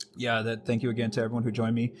thank you again to everyone who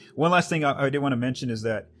joined me. One last thing I did want to mention is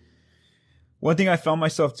that one thing I found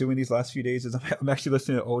myself doing these last few days is I'm actually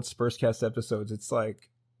listening to old Spurscast episodes. It's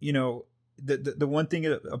like, the one thing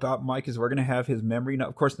about Mike is we're going to have his memory, now,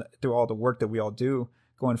 of course, through all the work that we all do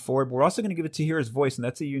going forward, but we're also going to give it to hear his voice. And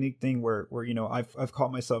that's a unique thing where I've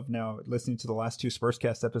caught myself now listening to the last 2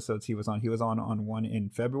 Spurscast episodes he was on. He was on one in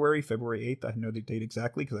February 8th. I know the date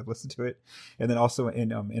exactly because I've listened to it. And then also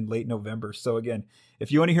in late November. So again,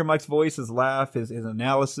 if you want to hear Mike's voice, his laugh, his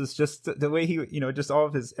analysis, just the way he, just all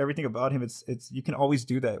of his, everything about him, it's you can always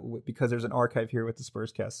do that because there's an archive here with the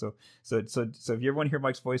Spurscast. So if you ever want to hear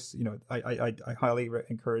Mike's voice, I highly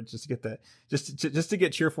encourage just to get that, just to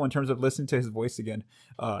get cheerful in terms of listening to his voice again.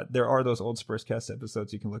 There are those old Spurscast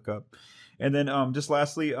episodes you can look up. And then just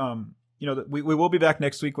lastly, we will be back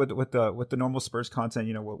next week with the normal Spurs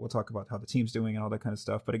content. We'll talk about how the team's doing and all that kind of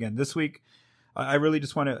stuff. But again, this week, I really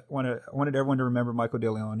just wanted everyone to remember Michael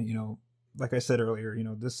DeLeon. Like I said earlier,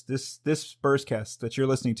 this Spurscast that you're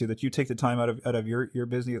listening to, that you take the time out of your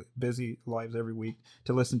busy lives every week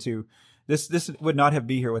to listen to. This would not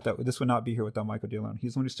be here without Michael DeLeon.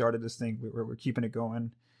 He's the one who started this thing. We're keeping it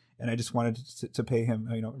going. And I just wanted to pay him,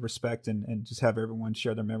 respect and just have everyone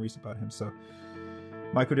share their memories about him. So,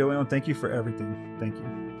 Michael DeLeon, thank you for everything. Thank you.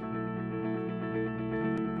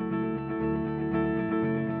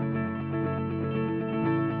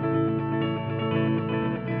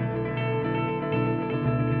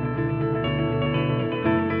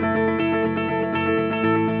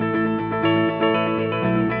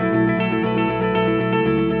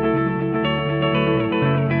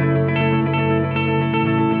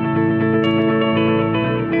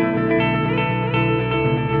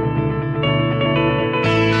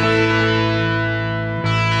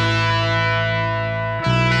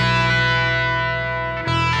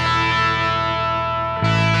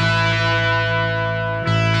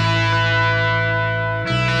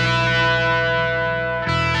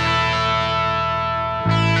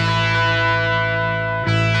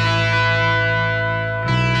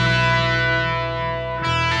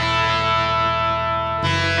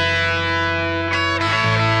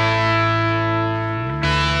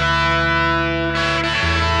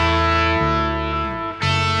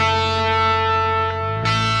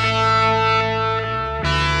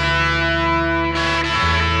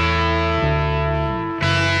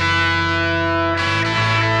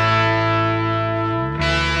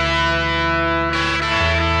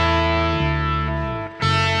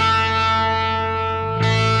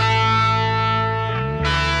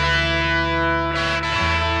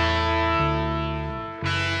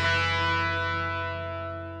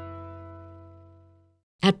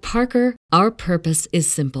 At Parker, our purpose is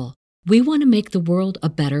simple. We want to make the world a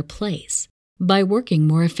better place by working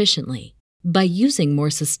more efficiently, by using more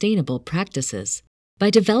sustainable practices, by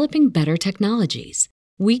developing better technologies.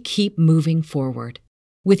 We keep moving forward.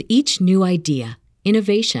 With each new idea,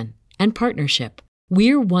 innovation, and partnership,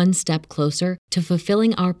 we're one step closer to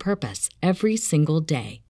fulfilling our purpose every single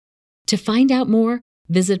day. To find out more,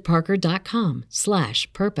 visit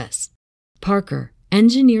parker.com/purpose. Parker,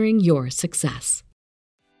 engineering your success.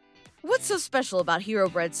 What's so special about Hero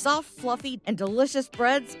Bread's soft, fluffy, and delicious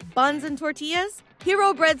breads, buns, and tortillas?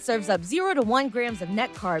 Hero Bread serves up 0 to 1 grams of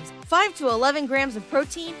net carbs, 5 to 11 grams of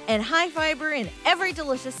protein, and high fiber in every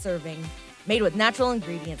delicious serving. Made with natural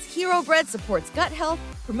ingredients, Hero Bread supports gut health,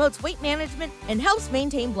 promotes weight management, and helps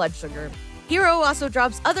maintain blood sugar. Hero also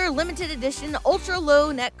drops other limited edition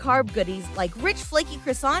ultra-low net carb goodies like rich flaky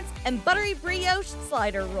croissants and buttery brioche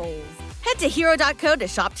slider rolls. Head to hero.co to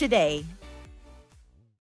shop today.